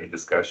 is there any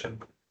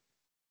discussion?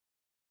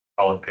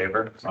 All in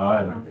favor?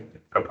 Aye.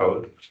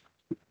 Opposed?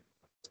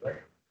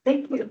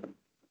 Thank you.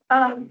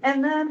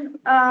 And then,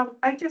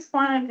 I just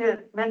wanted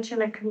to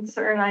mention a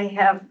concern I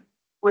have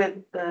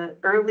with the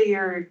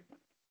earlier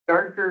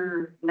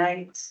darker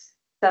nights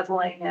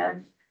settling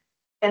in.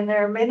 And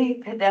there are many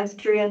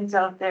pedestrians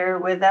out there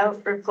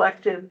without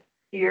reflective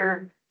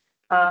gear.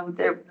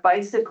 They're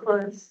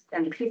bicyclists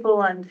and people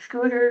on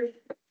scooters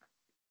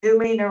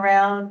zooming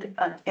around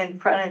in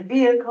front of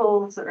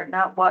vehicles or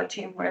not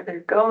watching where they're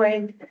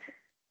going.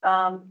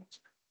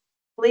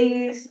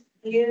 Please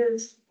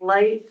use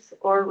lights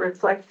or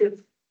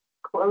reflective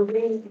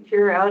clothing if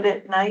you're out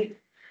at night.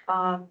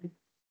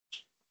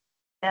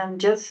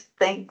 And just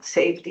think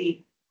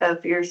safety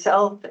of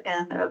yourself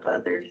and of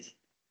others.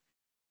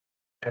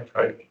 That's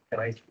right.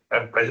 I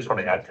just want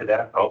to add to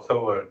that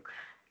also,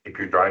 if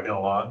you're driving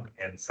along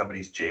and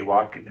somebody's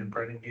jaywalking in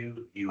front of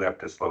you, you have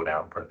to slow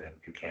down for them.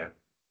 You can't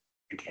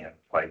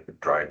like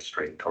drive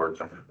straight towards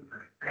them.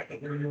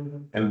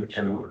 And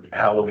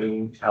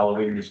Halloween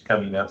is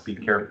coming up. Be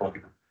careful.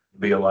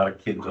 Be a lot of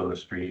kids on the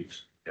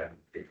streets. Yeah.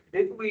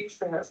 Didn't we used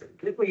to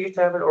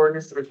have an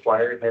ordinance that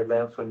required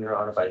headlamps when you're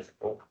on a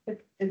bicycle?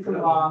 It's a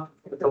law.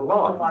 It's a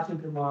law.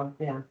 Washington law,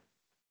 yeah.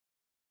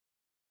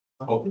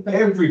 Oh,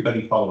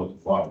 everybody follows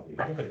the law.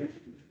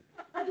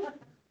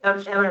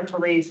 And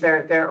police,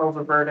 they're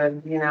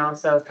overburdened, you know,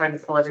 so trying to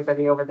pull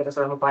everybody over that is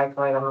on a bike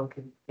ride on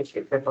can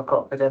get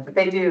difficult for them, but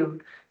they do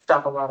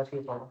stop a lot of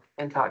people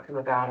and talk to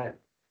them about it.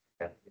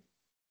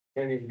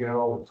 And you get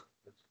all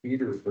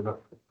speeders.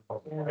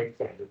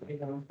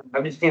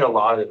 I've just seen a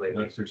lot of it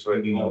lately.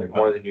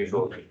 More than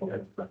usual.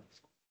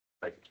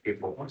 Like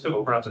people. So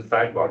over on the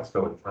sidewalks,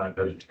 so it's not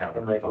doesn't count.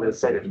 And like I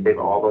said, they've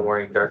all been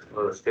wearing dark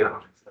clothes too.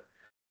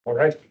 All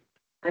right.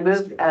 I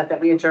move that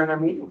we adjourn our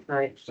meeting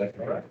tonight.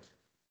 Second, right.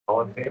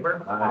 All in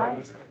favor?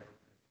 Aye.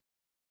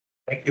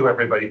 Thank you,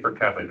 everybody, for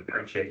coming.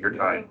 Appreciate your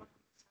time.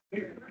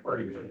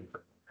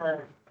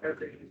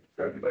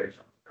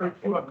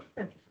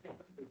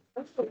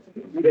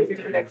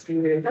 Next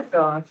meeting, that's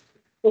gone.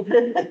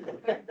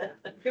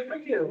 Good for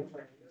you.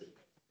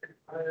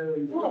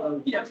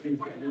 Yeah.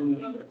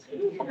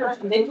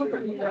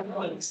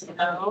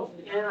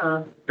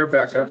 You're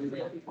back up.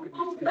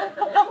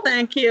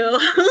 Thank you.